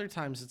lot of other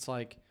times it's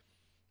like,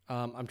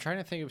 I'm trying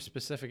to think of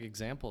specific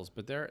examples,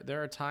 but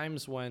there are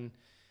times when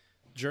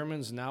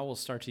Germans now will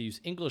start to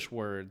use English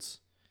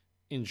words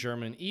in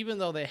German, even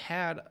though they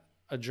had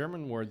a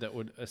German word that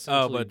would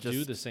essentially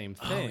do the same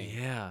thing. Oh,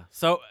 yeah.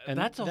 So and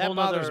that's a that whole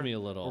bothers other me a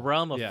little.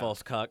 realm of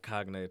false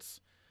cognates.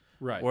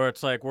 Right. Where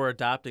it's like we're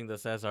adopting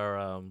this as our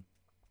own.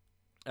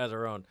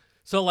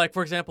 So, like,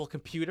 for example,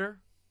 computer.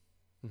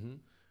 Mm-hmm.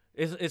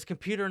 Is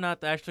computer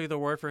not actually the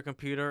word for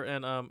computer?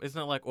 And isn't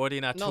it like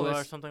ordinateur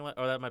or something like?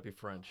 Oh, that might be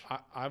French.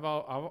 I've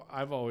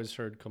always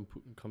heard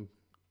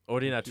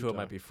Ordinateur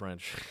might be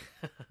French.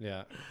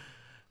 Yeah.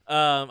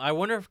 I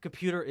wonder if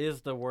computer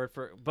is the word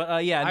for.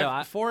 But yeah,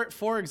 no.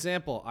 For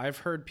example, I've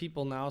heard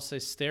people now say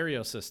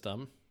stereo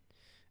system,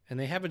 and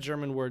they have a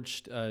German word,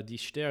 die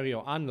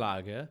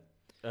Stereoanlage.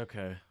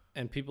 Okay.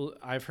 And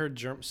I've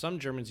heard some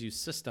Germans use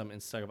system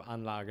instead of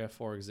Anlage,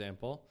 for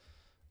example.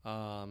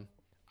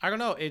 I don't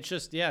know. It's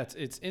just,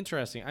 it's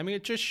interesting. I mean,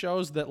 it just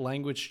shows that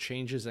language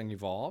changes and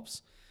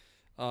evolves.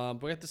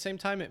 But at the same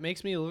time, it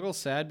makes me a little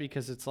sad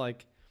because it's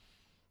like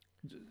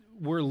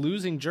we're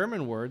losing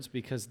German words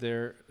because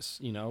they're,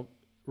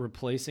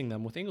 replacing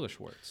them with English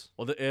words.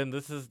 Well, and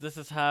this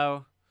is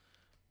how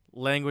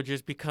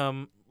languages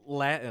become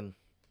Latin.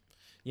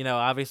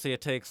 Obviously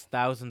it takes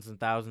thousands and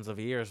thousands of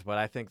years, but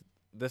I think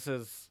this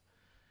is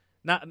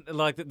not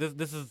like this.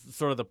 This is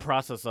sort of the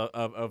process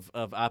of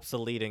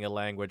obsoleting a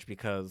language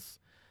because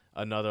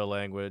another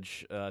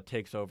language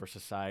takes over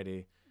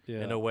society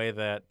in a way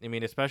that, I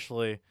mean,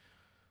 especially,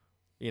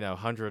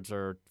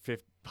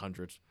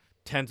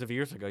 tens of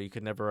years ago, you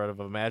could never have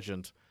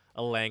imagined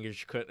a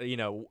language could,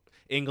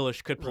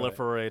 English could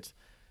proliferate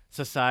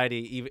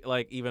society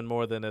even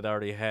more than it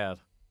already had.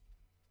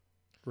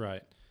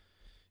 Right.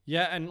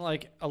 Yeah, and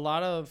like a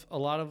lot of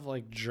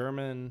like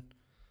German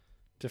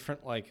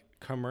different like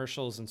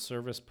commercials and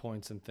service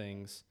points and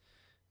things,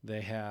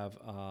 they have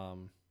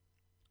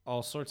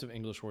all sorts of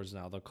English words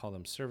now. They'll call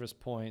them service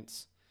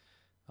points,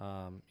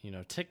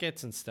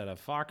 tickets instead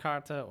of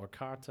Fahrkarte or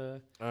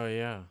Karte. Oh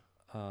yeah.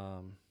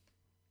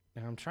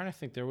 And I'm trying to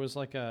think. There was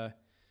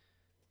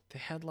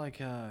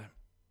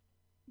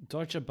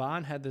Deutsche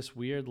Bahn had this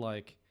weird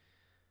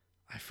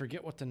I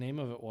forget what the name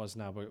of it was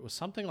now, but it was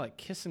something like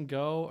Kiss and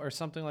Go or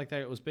something like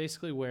that. It was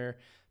basically where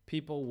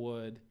people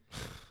would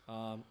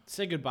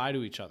say goodbye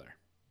to each other,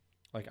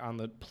 like on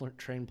the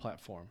train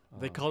platform.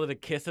 They called it a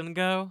kiss and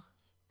go?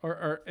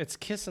 Or it's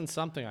kiss and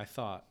something, I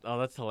thought. Oh,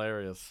 that's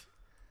hilarious.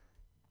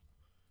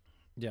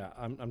 Yeah,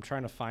 I'm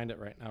trying to find it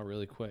right now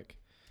really quick.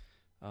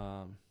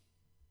 Let's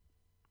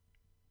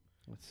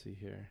see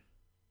here.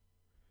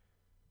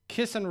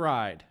 Kiss and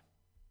ride.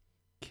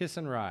 Kiss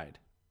and ride.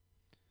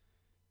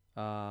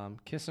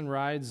 Kiss and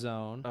ride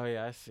zone. Oh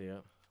yeah, I see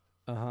it.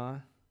 Uh-huh.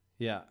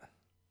 Yeah.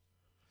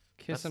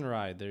 Kiss and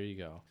ride. There you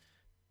go.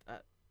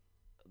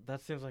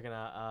 That seems like an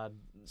odd.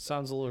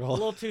 Sounds a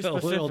little too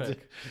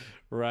specific.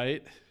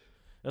 Right?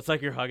 It's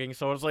like you're hugging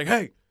someone. It's like,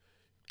 hey,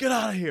 get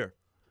out of here.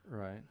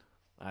 Right.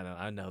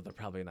 I know they're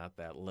probably not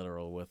that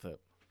literal with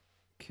it.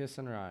 Kiss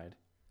and ride.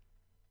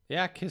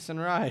 Yeah, kiss and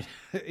ride.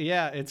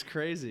 Yeah, it's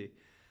crazy.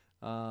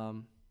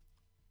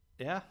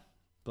 Yeah,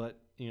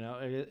 but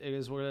it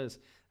is what it is.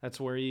 That's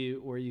where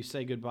you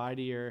say goodbye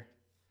to your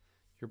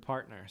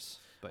partners.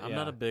 But I'm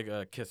not a big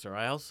kisser.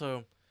 I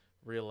also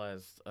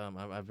realized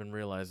I've been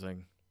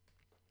realizing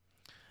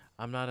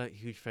I'm not a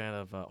huge fan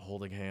of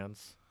holding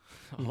hands.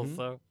 Mm-hmm.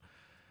 Also,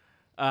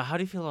 how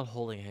do you feel about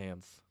holding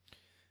hands?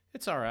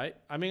 It's all right.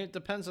 I mean, it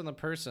depends on the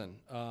person.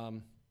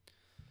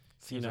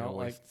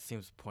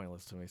 Seems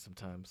pointless to me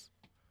sometimes.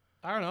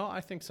 I don't know.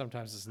 I think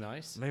sometimes it's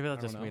nice. Maybe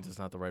that just means it's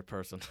not the right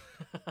person.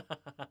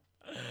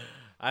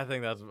 I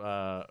think that's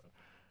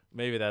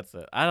maybe that's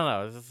it. I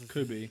don't know.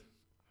 Could be.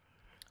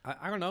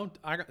 I don't know.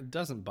 It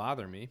doesn't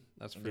bother me.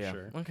 That's for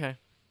sure. Okay.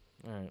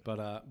 All right.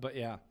 But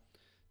yeah.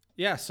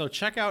 Yeah, so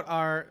check out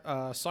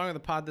our Song of the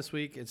Pod this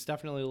week. It's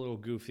definitely a little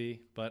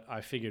goofy, but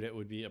I figured it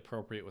would be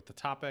appropriate with the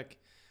topic.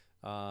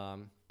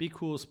 Be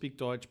Cool, Speak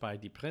Deutsch by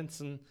Die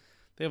Prinzen.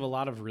 They have a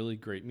lot of really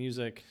great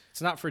music.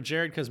 It's not for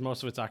Jared because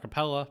most of it's a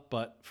cappella,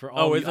 but for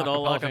all is it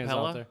all a fans out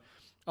cappella? there,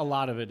 a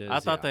lot of it is. I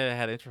thought they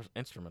had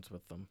instruments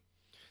with them.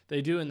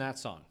 They do in that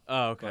song.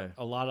 Oh, okay.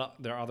 A lot of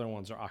their other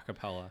ones are a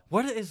cappella.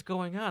 What is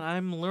going on?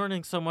 I'm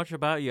learning so much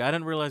about you. I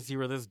didn't realize you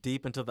were this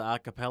deep into the a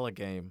cappella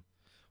game.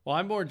 Well,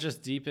 I'm more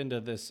just deep into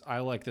this. I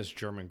like this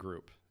German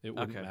group. It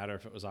wouldn't matter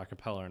if it was a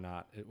cappella or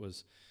not. It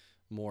was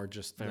more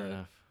just fair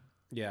enough.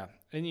 Yeah,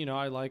 and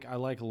I like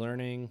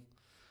learning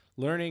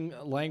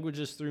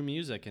languages through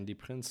music, and Die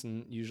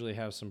Prinzen usually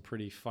have some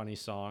pretty funny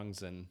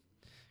songs and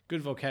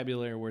good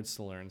vocabulary words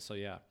to learn. So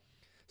yeah.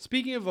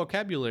 Speaking of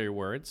vocabulary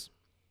words,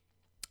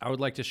 I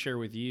would like to share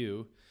with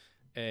you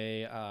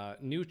a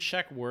new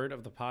Czech word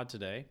of the pod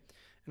today,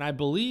 and I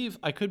believe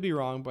I could be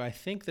wrong, but I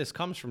think this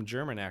comes from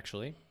German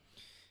actually.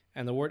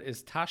 And the word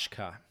is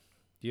Taschka.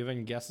 Do you have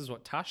any guesses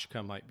what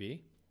Taschka might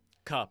be?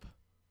 Cup.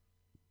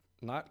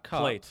 Not cup.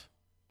 Plate.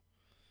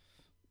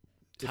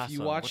 If Tassa.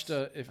 you watched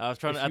I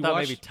thought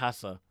maybe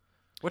Tassa.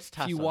 What's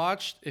Tassa?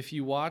 If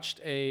you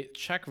watched a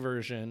Czech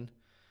version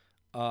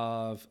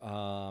of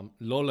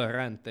Lola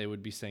Rent, they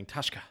would be saying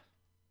Taschka.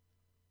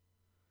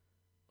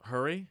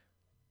 Hurry?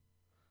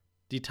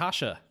 Die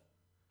Tasche.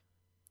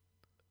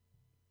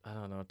 I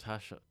don't know.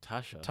 Tasha.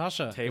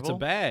 Tasche. Table? It's a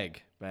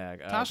bag.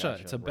 Bag. Oh, Tasche. gotcha.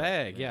 It's a Right.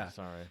 bag. Yeah.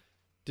 Sorry.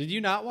 Did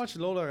you not watch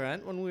Lola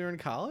Rent when we were in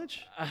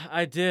college?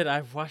 I did.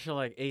 I've watched it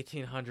like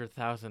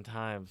 1,800,000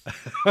 times.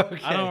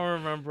 Okay. I don't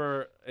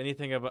remember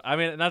anything about. I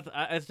mean,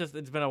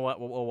 it's been a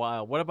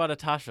while. What about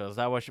Natasha? Is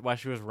that why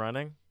she was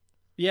running?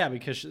 Yeah,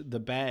 because the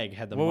bag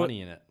had the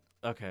money in it,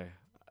 Okay.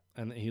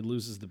 and he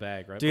loses the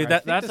bag, right? Dude,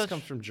 But I think this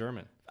comes from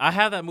German. I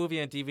have that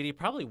movie on DVD,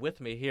 probably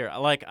with me here.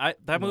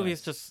 That movie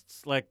is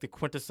just like the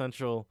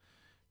quintessential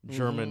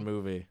German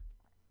movie.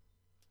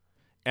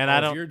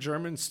 And If you're a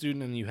German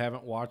student and you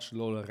haven't watched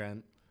Lola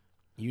Rent,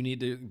 you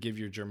need to give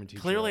your German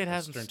teacher. Clearly, it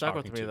hasn't stuck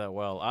with me that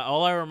well.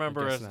 All I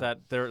remember is not. that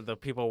they're the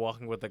people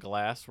walking with the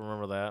glass.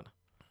 Remember that?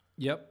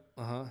 Yep.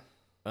 Uh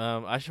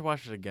I should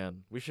watch it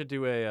again. We should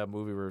do a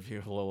movie review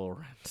of Lola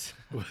Rent.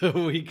 huh.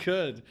 We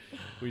could.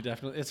 We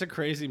definitely. It's a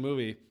crazy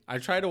movie. I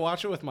tried to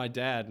watch it with my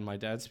dad, and my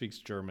dad speaks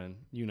German.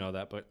 You know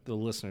that, but the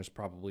listeners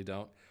probably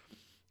don't.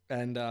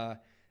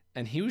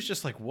 And he was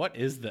just like, "What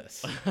is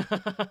this?"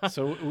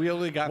 So we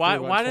only got. Why?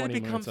 Through about Why did 20 it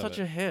become minutes of such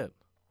it. a hit?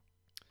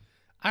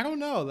 I don't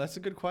know. That's a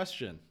good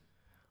question.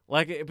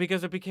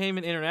 Because it became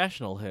an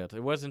international hit.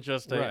 It wasn't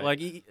just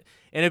Right.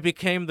 and it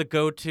became the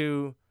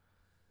go-to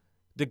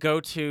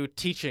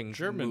teaching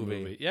German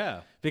movie.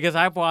 Yeah. Because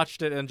I've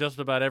watched it in just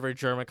about every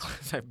German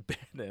class I've been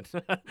in.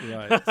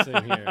 Right.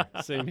 Same here.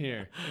 Same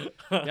here.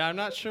 Yeah, I'm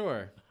not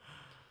sure.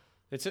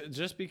 It's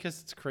just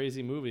because it's a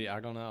crazy movie. I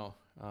don't know.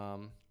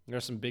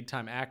 There's some big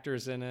time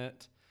actors in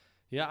it.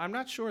 Yeah, I'm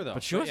not sure though.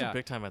 But she wasn't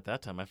big time at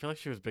that time. I feel like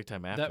she was big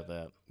time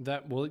after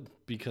that.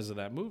 Because of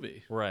that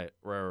movie. Right.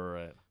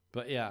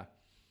 But yeah.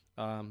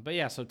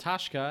 So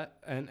Taschka,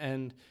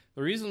 and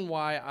the reason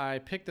why I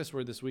picked this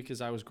word this week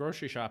is I was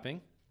grocery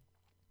shopping,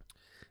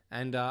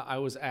 and I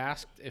was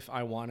asked if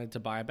I wanted to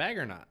buy a bag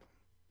or not.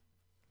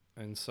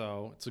 And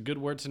so it's a good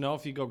word to know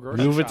if you go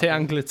grocery shopping.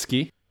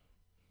 Anglicky.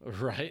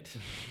 Right.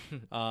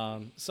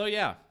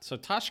 So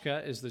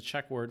Taschka is the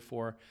Czech word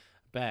for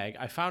bag.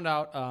 I found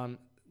out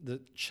the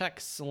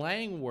Czech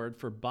slang word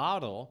for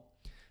bottle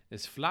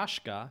is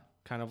flaška,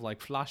 kind of like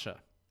flasha.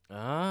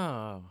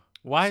 Oh.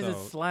 Why is it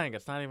slang?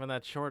 It's not even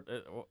that short.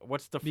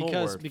 What's the full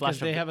word? Because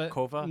they have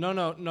Kova?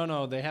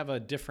 No. They have a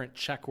different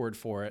Czech word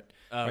for it.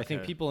 Okay. I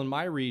think people in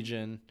my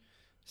region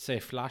say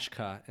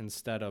flaška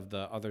instead of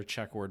the other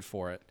Czech word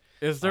for it.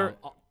 Is there?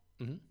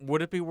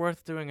 Would it be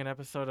worth doing an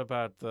episode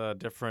about the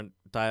different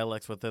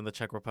dialects within the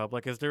Czech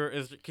Republic?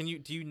 Do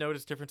you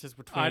notice differences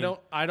between?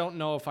 I don't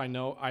know if I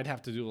know. I'd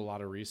have to do a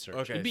lot of research.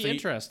 Okay, It'd be so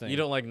interesting. You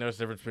don't notice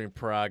the difference between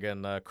Prague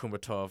and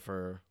Kumatov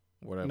or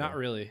whatever? Not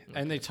really. Okay.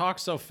 And they talk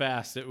so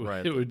fast, it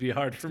would be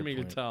hard for me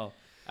to tell.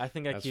 I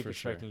think I keep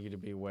expecting you to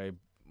be way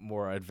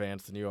more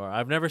advanced than you are.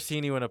 I've never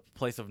seen you in a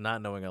place of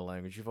not knowing a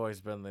language. You've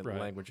always been the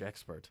language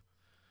expert.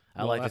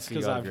 I like to see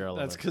you out of your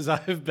element. That's because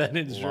I've been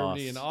in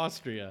Germany and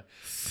Austria.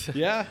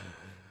 Yeah,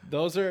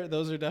 those are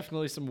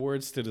definitely some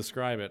words to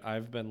describe it.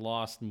 I've been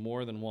lost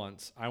more than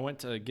once. I went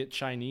to get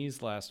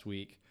Chinese last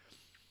week,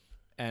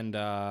 and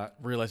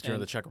realized you're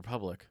in the Czech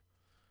Republic.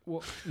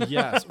 Well,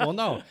 yes. Well,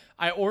 no.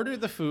 I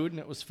ordered the food and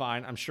it was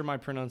fine. I'm sure my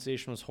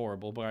pronunciation was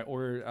horrible, but I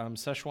ordered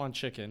Szechuan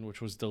chicken,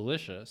 which was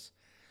delicious.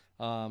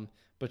 But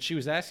she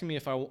was asking me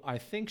if I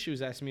think she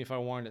was asking me if I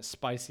wanted it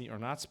spicy or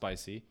not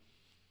spicy.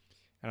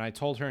 And I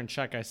told her in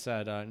Czech, I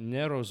said,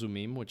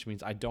 nerozumím, which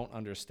means I don't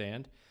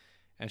understand.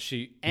 And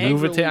she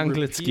angrily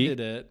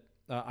repeated it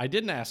I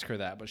didn't ask her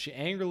that, but she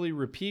angrily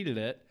repeated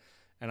it,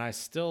 and I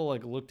still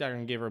like looked at her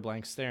and gave her a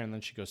blank stare, and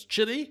then she goes,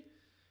 chili?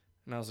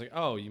 And I was like,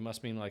 oh, you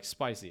must mean like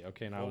spicy.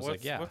 Okay, and I was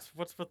like, yeah.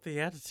 What's with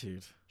the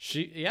attitude?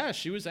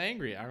 She was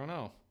angry. I don't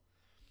know.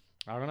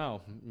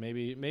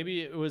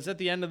 Maybe it was at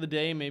the end of the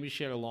day. Maybe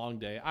she had a long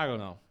day. I don't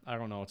know. I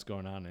don't know what's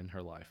going on in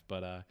her life.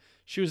 But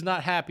she was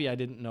not happy. I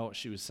didn't know what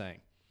she was saying.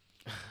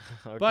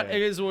 Okay. But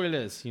it is what it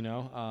is, you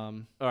know.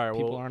 All right,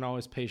 people aren't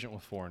always patient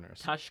with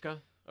foreigners. Tashka,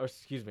 or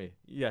excuse me.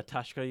 Yeah,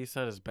 Tashka, you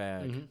said is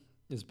bag.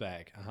 Mm-hmm. Is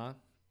bag. Uh-huh.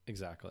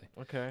 Exactly.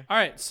 Okay. All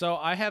right, so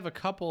I have a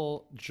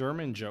couple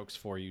German jokes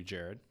for you,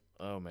 Jared.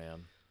 Oh,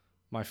 man.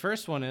 My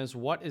first one is,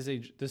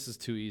 this is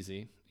too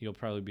easy. You'll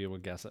probably be able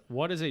to guess it.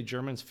 What is a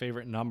German's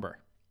favorite number?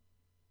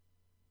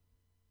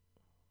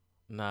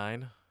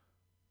 9.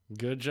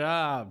 Good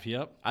job.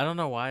 Yep. I don't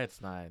know why it's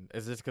 9.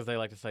 Is this because they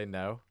like to say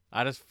no?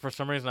 For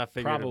some reason, I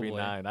figured Probably. it'd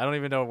be 9. I don't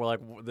even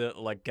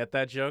know get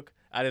that joke.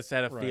 I just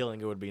had a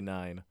feeling it would be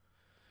 9.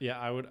 Yeah,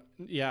 I would.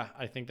 Yeah,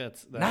 I think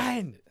that's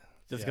 9.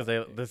 Just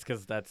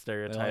because that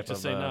stereotype. They like to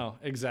say no.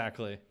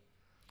 Exactly.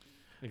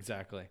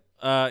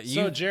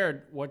 So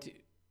Jared,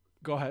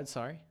 go ahead.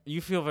 Sorry.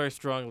 You feel very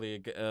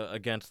strongly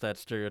against that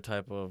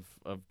stereotype of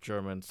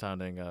German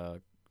sounding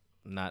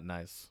not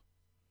nice.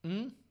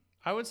 Mm-hmm.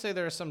 I would say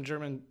there are some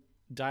German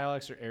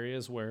dialects or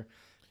areas where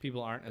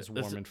people aren't as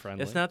warm and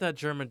friendly. It's not that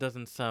German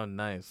doesn't sound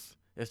nice.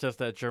 It's just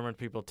that German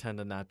people tend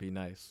to not be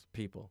nice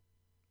people.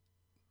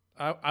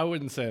 I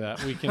wouldn't say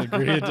that. We can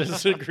agree to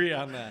disagree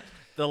on that.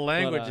 The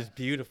language is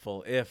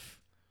beautiful if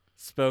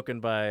spoken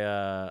by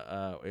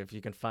if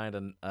you can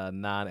find a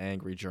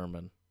non-angry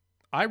German.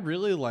 I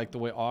really like the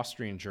way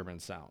Austrian German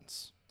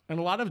sounds. And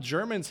a lot of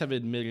Germans have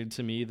admitted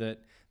to me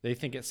that they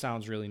think it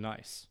sounds really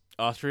nice.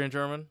 Austrian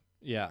German?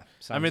 Yeah.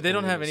 I mean, they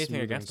don't have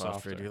anything against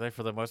Austria, do they?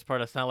 For the most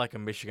part, it's not like a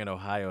Michigan,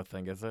 Ohio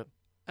thing, is it?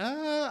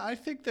 I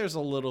think there's a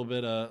little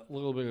bit of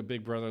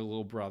big brother,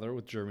 little brother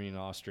with Germany and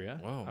Austria.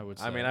 Whoa. I would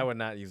say. I mean, I would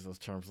not use those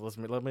terms.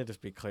 Let me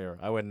just be clear.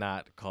 I would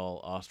not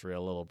call Austria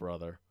a little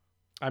brother.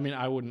 I mean,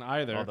 I wouldn't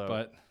either.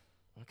 But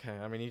okay,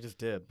 I mean, you just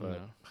did. But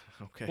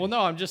okay. Well,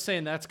 no, I'm just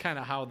saying that's kind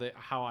of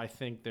how I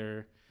think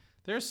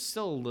there's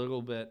still a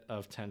little bit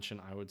of tension.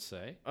 I would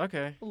say.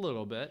 Okay. A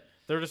little bit.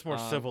 They're just more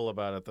civil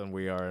about it than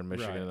we are in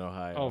Michigan and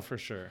Ohio. Oh, for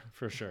sure.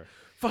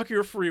 Fuck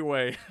your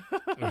freeway.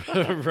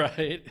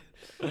 Right.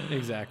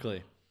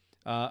 Exactly.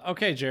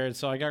 Okay, Jared,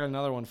 so I got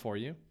another one for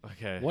you.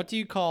 Okay. What do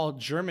you call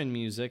German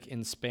music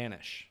in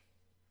Spanish?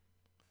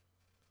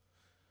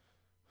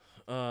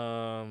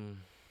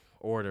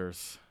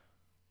 Orders.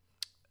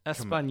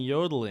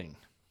 Españoling.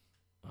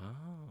 Oh.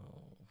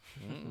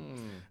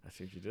 I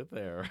see what you did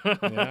there.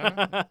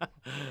 Yeah.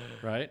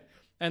 Right.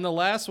 And the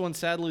last one,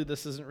 sadly,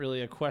 this isn't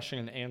really a question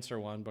and answer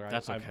one,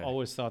 but I've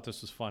always thought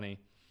this was funny.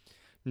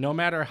 No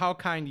matter how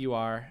kind you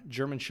are,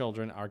 German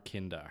children are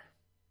Kinder.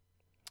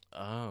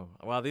 Oh,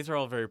 wow. These are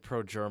all very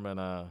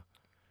pro-German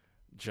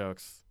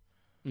jokes.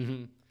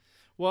 Mm-hmm.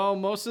 Well,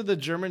 most of the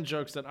German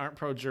jokes that aren't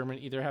pro-German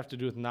either have to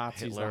do with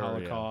Nazis, Hitler, the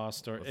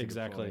Holocaust, or That's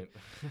exactly.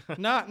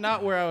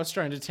 Not where I was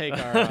trying to take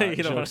our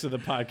jokes of the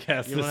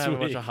podcast you this don't have week. a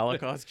bunch of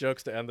Holocaust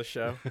jokes to end the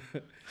show?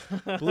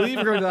 Believe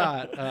it or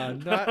not,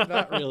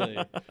 not really.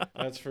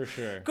 That's for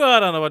sure. Go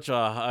out on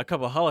a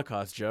couple of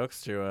Holocaust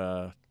jokes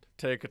to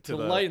take it to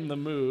lighten the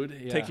mood.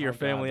 Yeah, take to your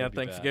family on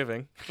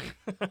Thanksgiving.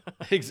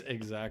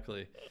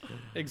 Exactly.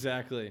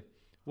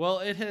 Well,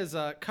 it has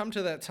come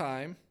to that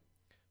time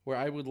where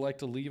I would like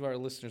to leave our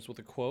listeners with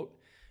a quote,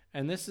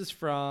 and this is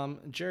from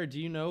Jared. Do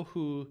you know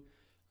who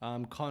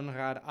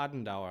Konrad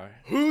Adenauer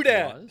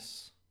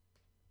was?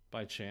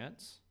 By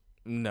chance?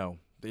 No,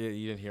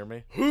 you didn't hear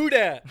me. Who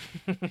dat?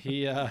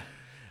 He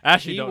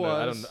actually don't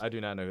know. I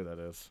do not know who that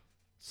is.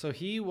 So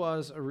he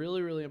was a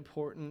really, really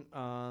important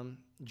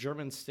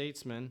German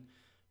statesman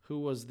who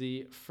was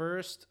the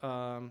first,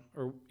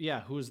 who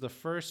was the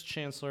first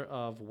chancellor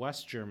of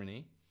West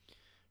Germany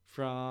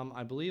from,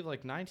 I believe,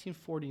 like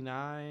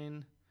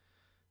 1949.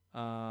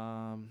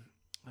 How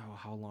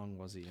long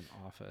was he in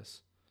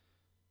office?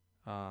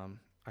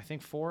 I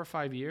think 4 or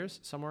 5 years,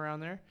 somewhere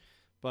around there.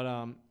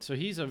 But so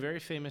he's a very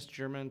famous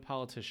German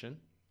politician,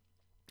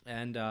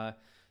 and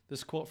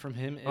this quote from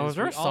him is: is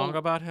there a song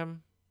about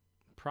him?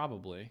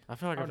 Probably. I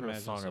feel like I've heard a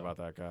song about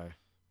that guy.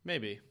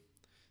 Maybe.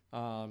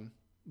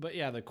 But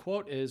yeah, the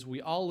quote is,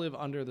 "We all live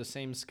under the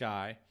same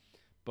sky,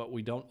 but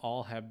we don't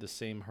all have the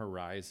same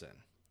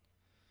horizon."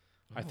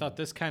 Oh. I thought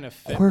this kind of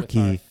fit with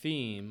our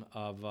theme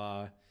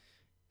of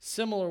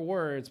similar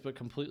words but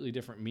completely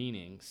different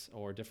meanings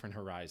or different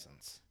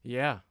horizons.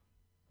 Yeah.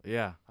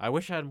 I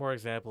wish I had more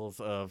examples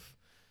of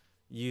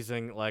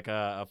using like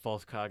a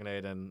false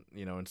cognate and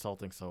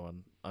insulting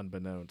someone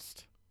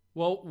unbeknownst.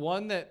 Well,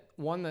 one that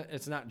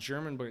it's not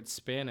German but it's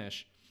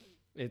Spanish.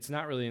 It's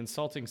not really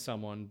insulting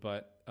someone,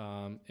 but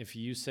if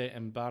you say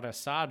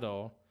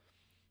embarazado,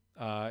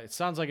 it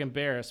sounds like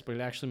embarrassed, but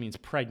it actually means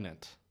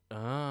pregnant.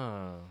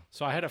 Oh.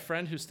 So I had a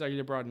friend who studied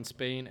abroad in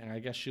Spain, and I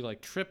guess she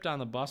like tripped on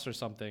the bus or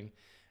something,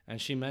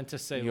 and she meant to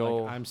say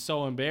like, "I'm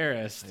so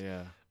embarrassed."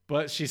 Yeah.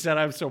 But she said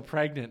I'm so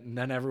pregnant, and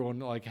then everyone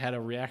like had a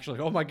reaction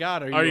like, "Oh my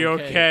God, Are you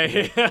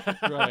okay?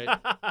 Right.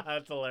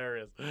 That's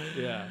hilarious.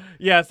 Yeah.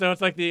 Yeah, so it's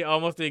like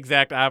almost the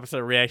exact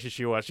opposite reaction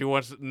she wants. She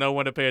wants no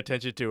one to pay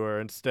attention to her.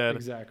 Instead,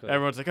 Exactly.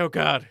 everyone's like, "Oh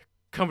God,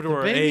 come to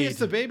her Baby, aid." is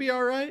the baby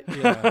all right?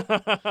 Yeah.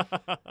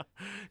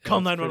 Call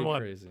it's 911. pretty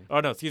crazy.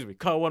 Oh no, excuse me.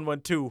 Call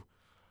 112.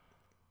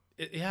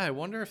 Yeah, I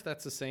wonder if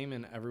that's the same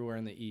in everywhere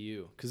in the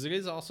EU, because it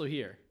is also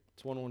here.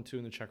 It's 112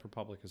 in the Czech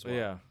Republic as well.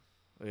 Yeah.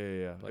 But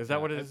Is that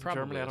yeah, what it it is in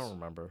probably Germany? I is. don't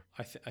remember.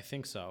 I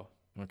think so.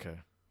 Okay.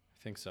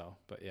 I think so.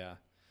 But yeah.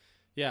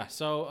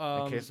 So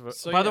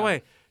By the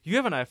way, you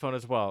have an iPhone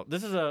as well.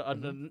 This is a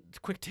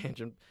quick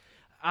tangent.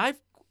 I've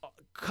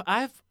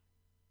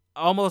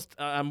almost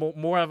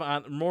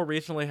more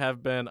recently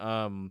have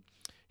been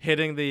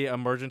hitting the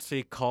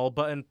emergency call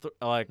button,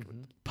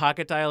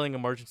 pocket dialing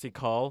emergency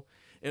call,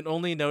 and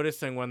only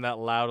noticing when that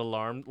loud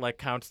alarm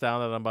counts down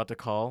that I'm about to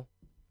call.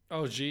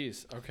 Oh,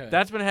 geez. Okay.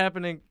 That's been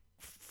happening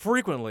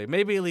frequently,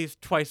 maybe at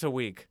least twice a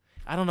week.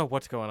 I don't know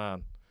what's going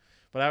on,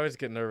 but I always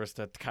get nervous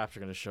that the cops are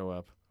going to show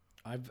up.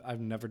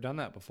 I've never done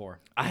that before.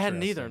 I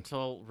hadn't either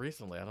until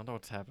recently. I don't know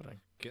what's happening.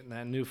 Getting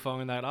that new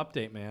phone and that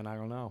update, man. I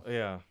don't know.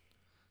 Yeah.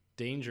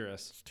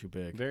 Dangerous. It's too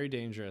big. Very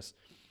dangerous.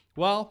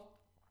 Well,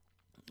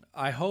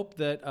 I hope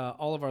that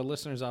all of our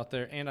listeners out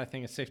there, and I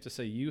think it's safe to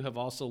say you have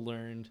also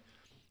learned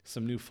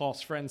some new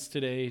false friends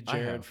today,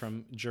 Jared,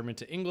 from German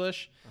to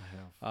English. I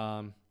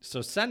have. So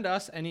send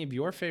us any of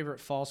your favorite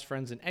false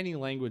friends in any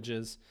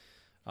languages.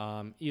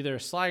 Either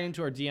slide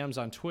into our DMs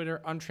on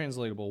Twitter,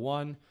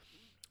 Untranslatable1.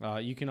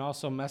 You can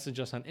also message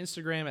us on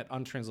Instagram at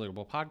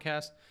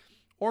untranslatablepodcast,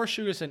 or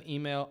shoot us an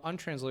email,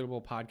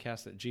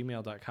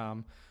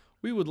 untranslatablepodcast@gmail.com.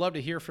 We would love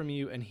to hear from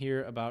you and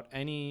hear about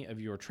any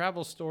of your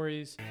travel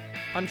stories,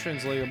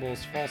 untranslatables,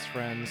 false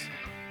friends,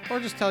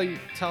 or just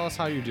tell us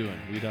how you're doing.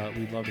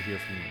 We'd love to hear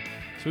from you.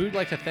 So we would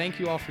like to thank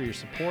you all for your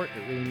support.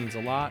 It really means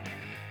a lot.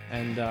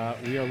 And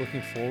we are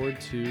looking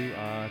forward to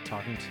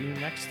talking to you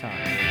next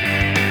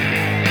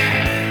time.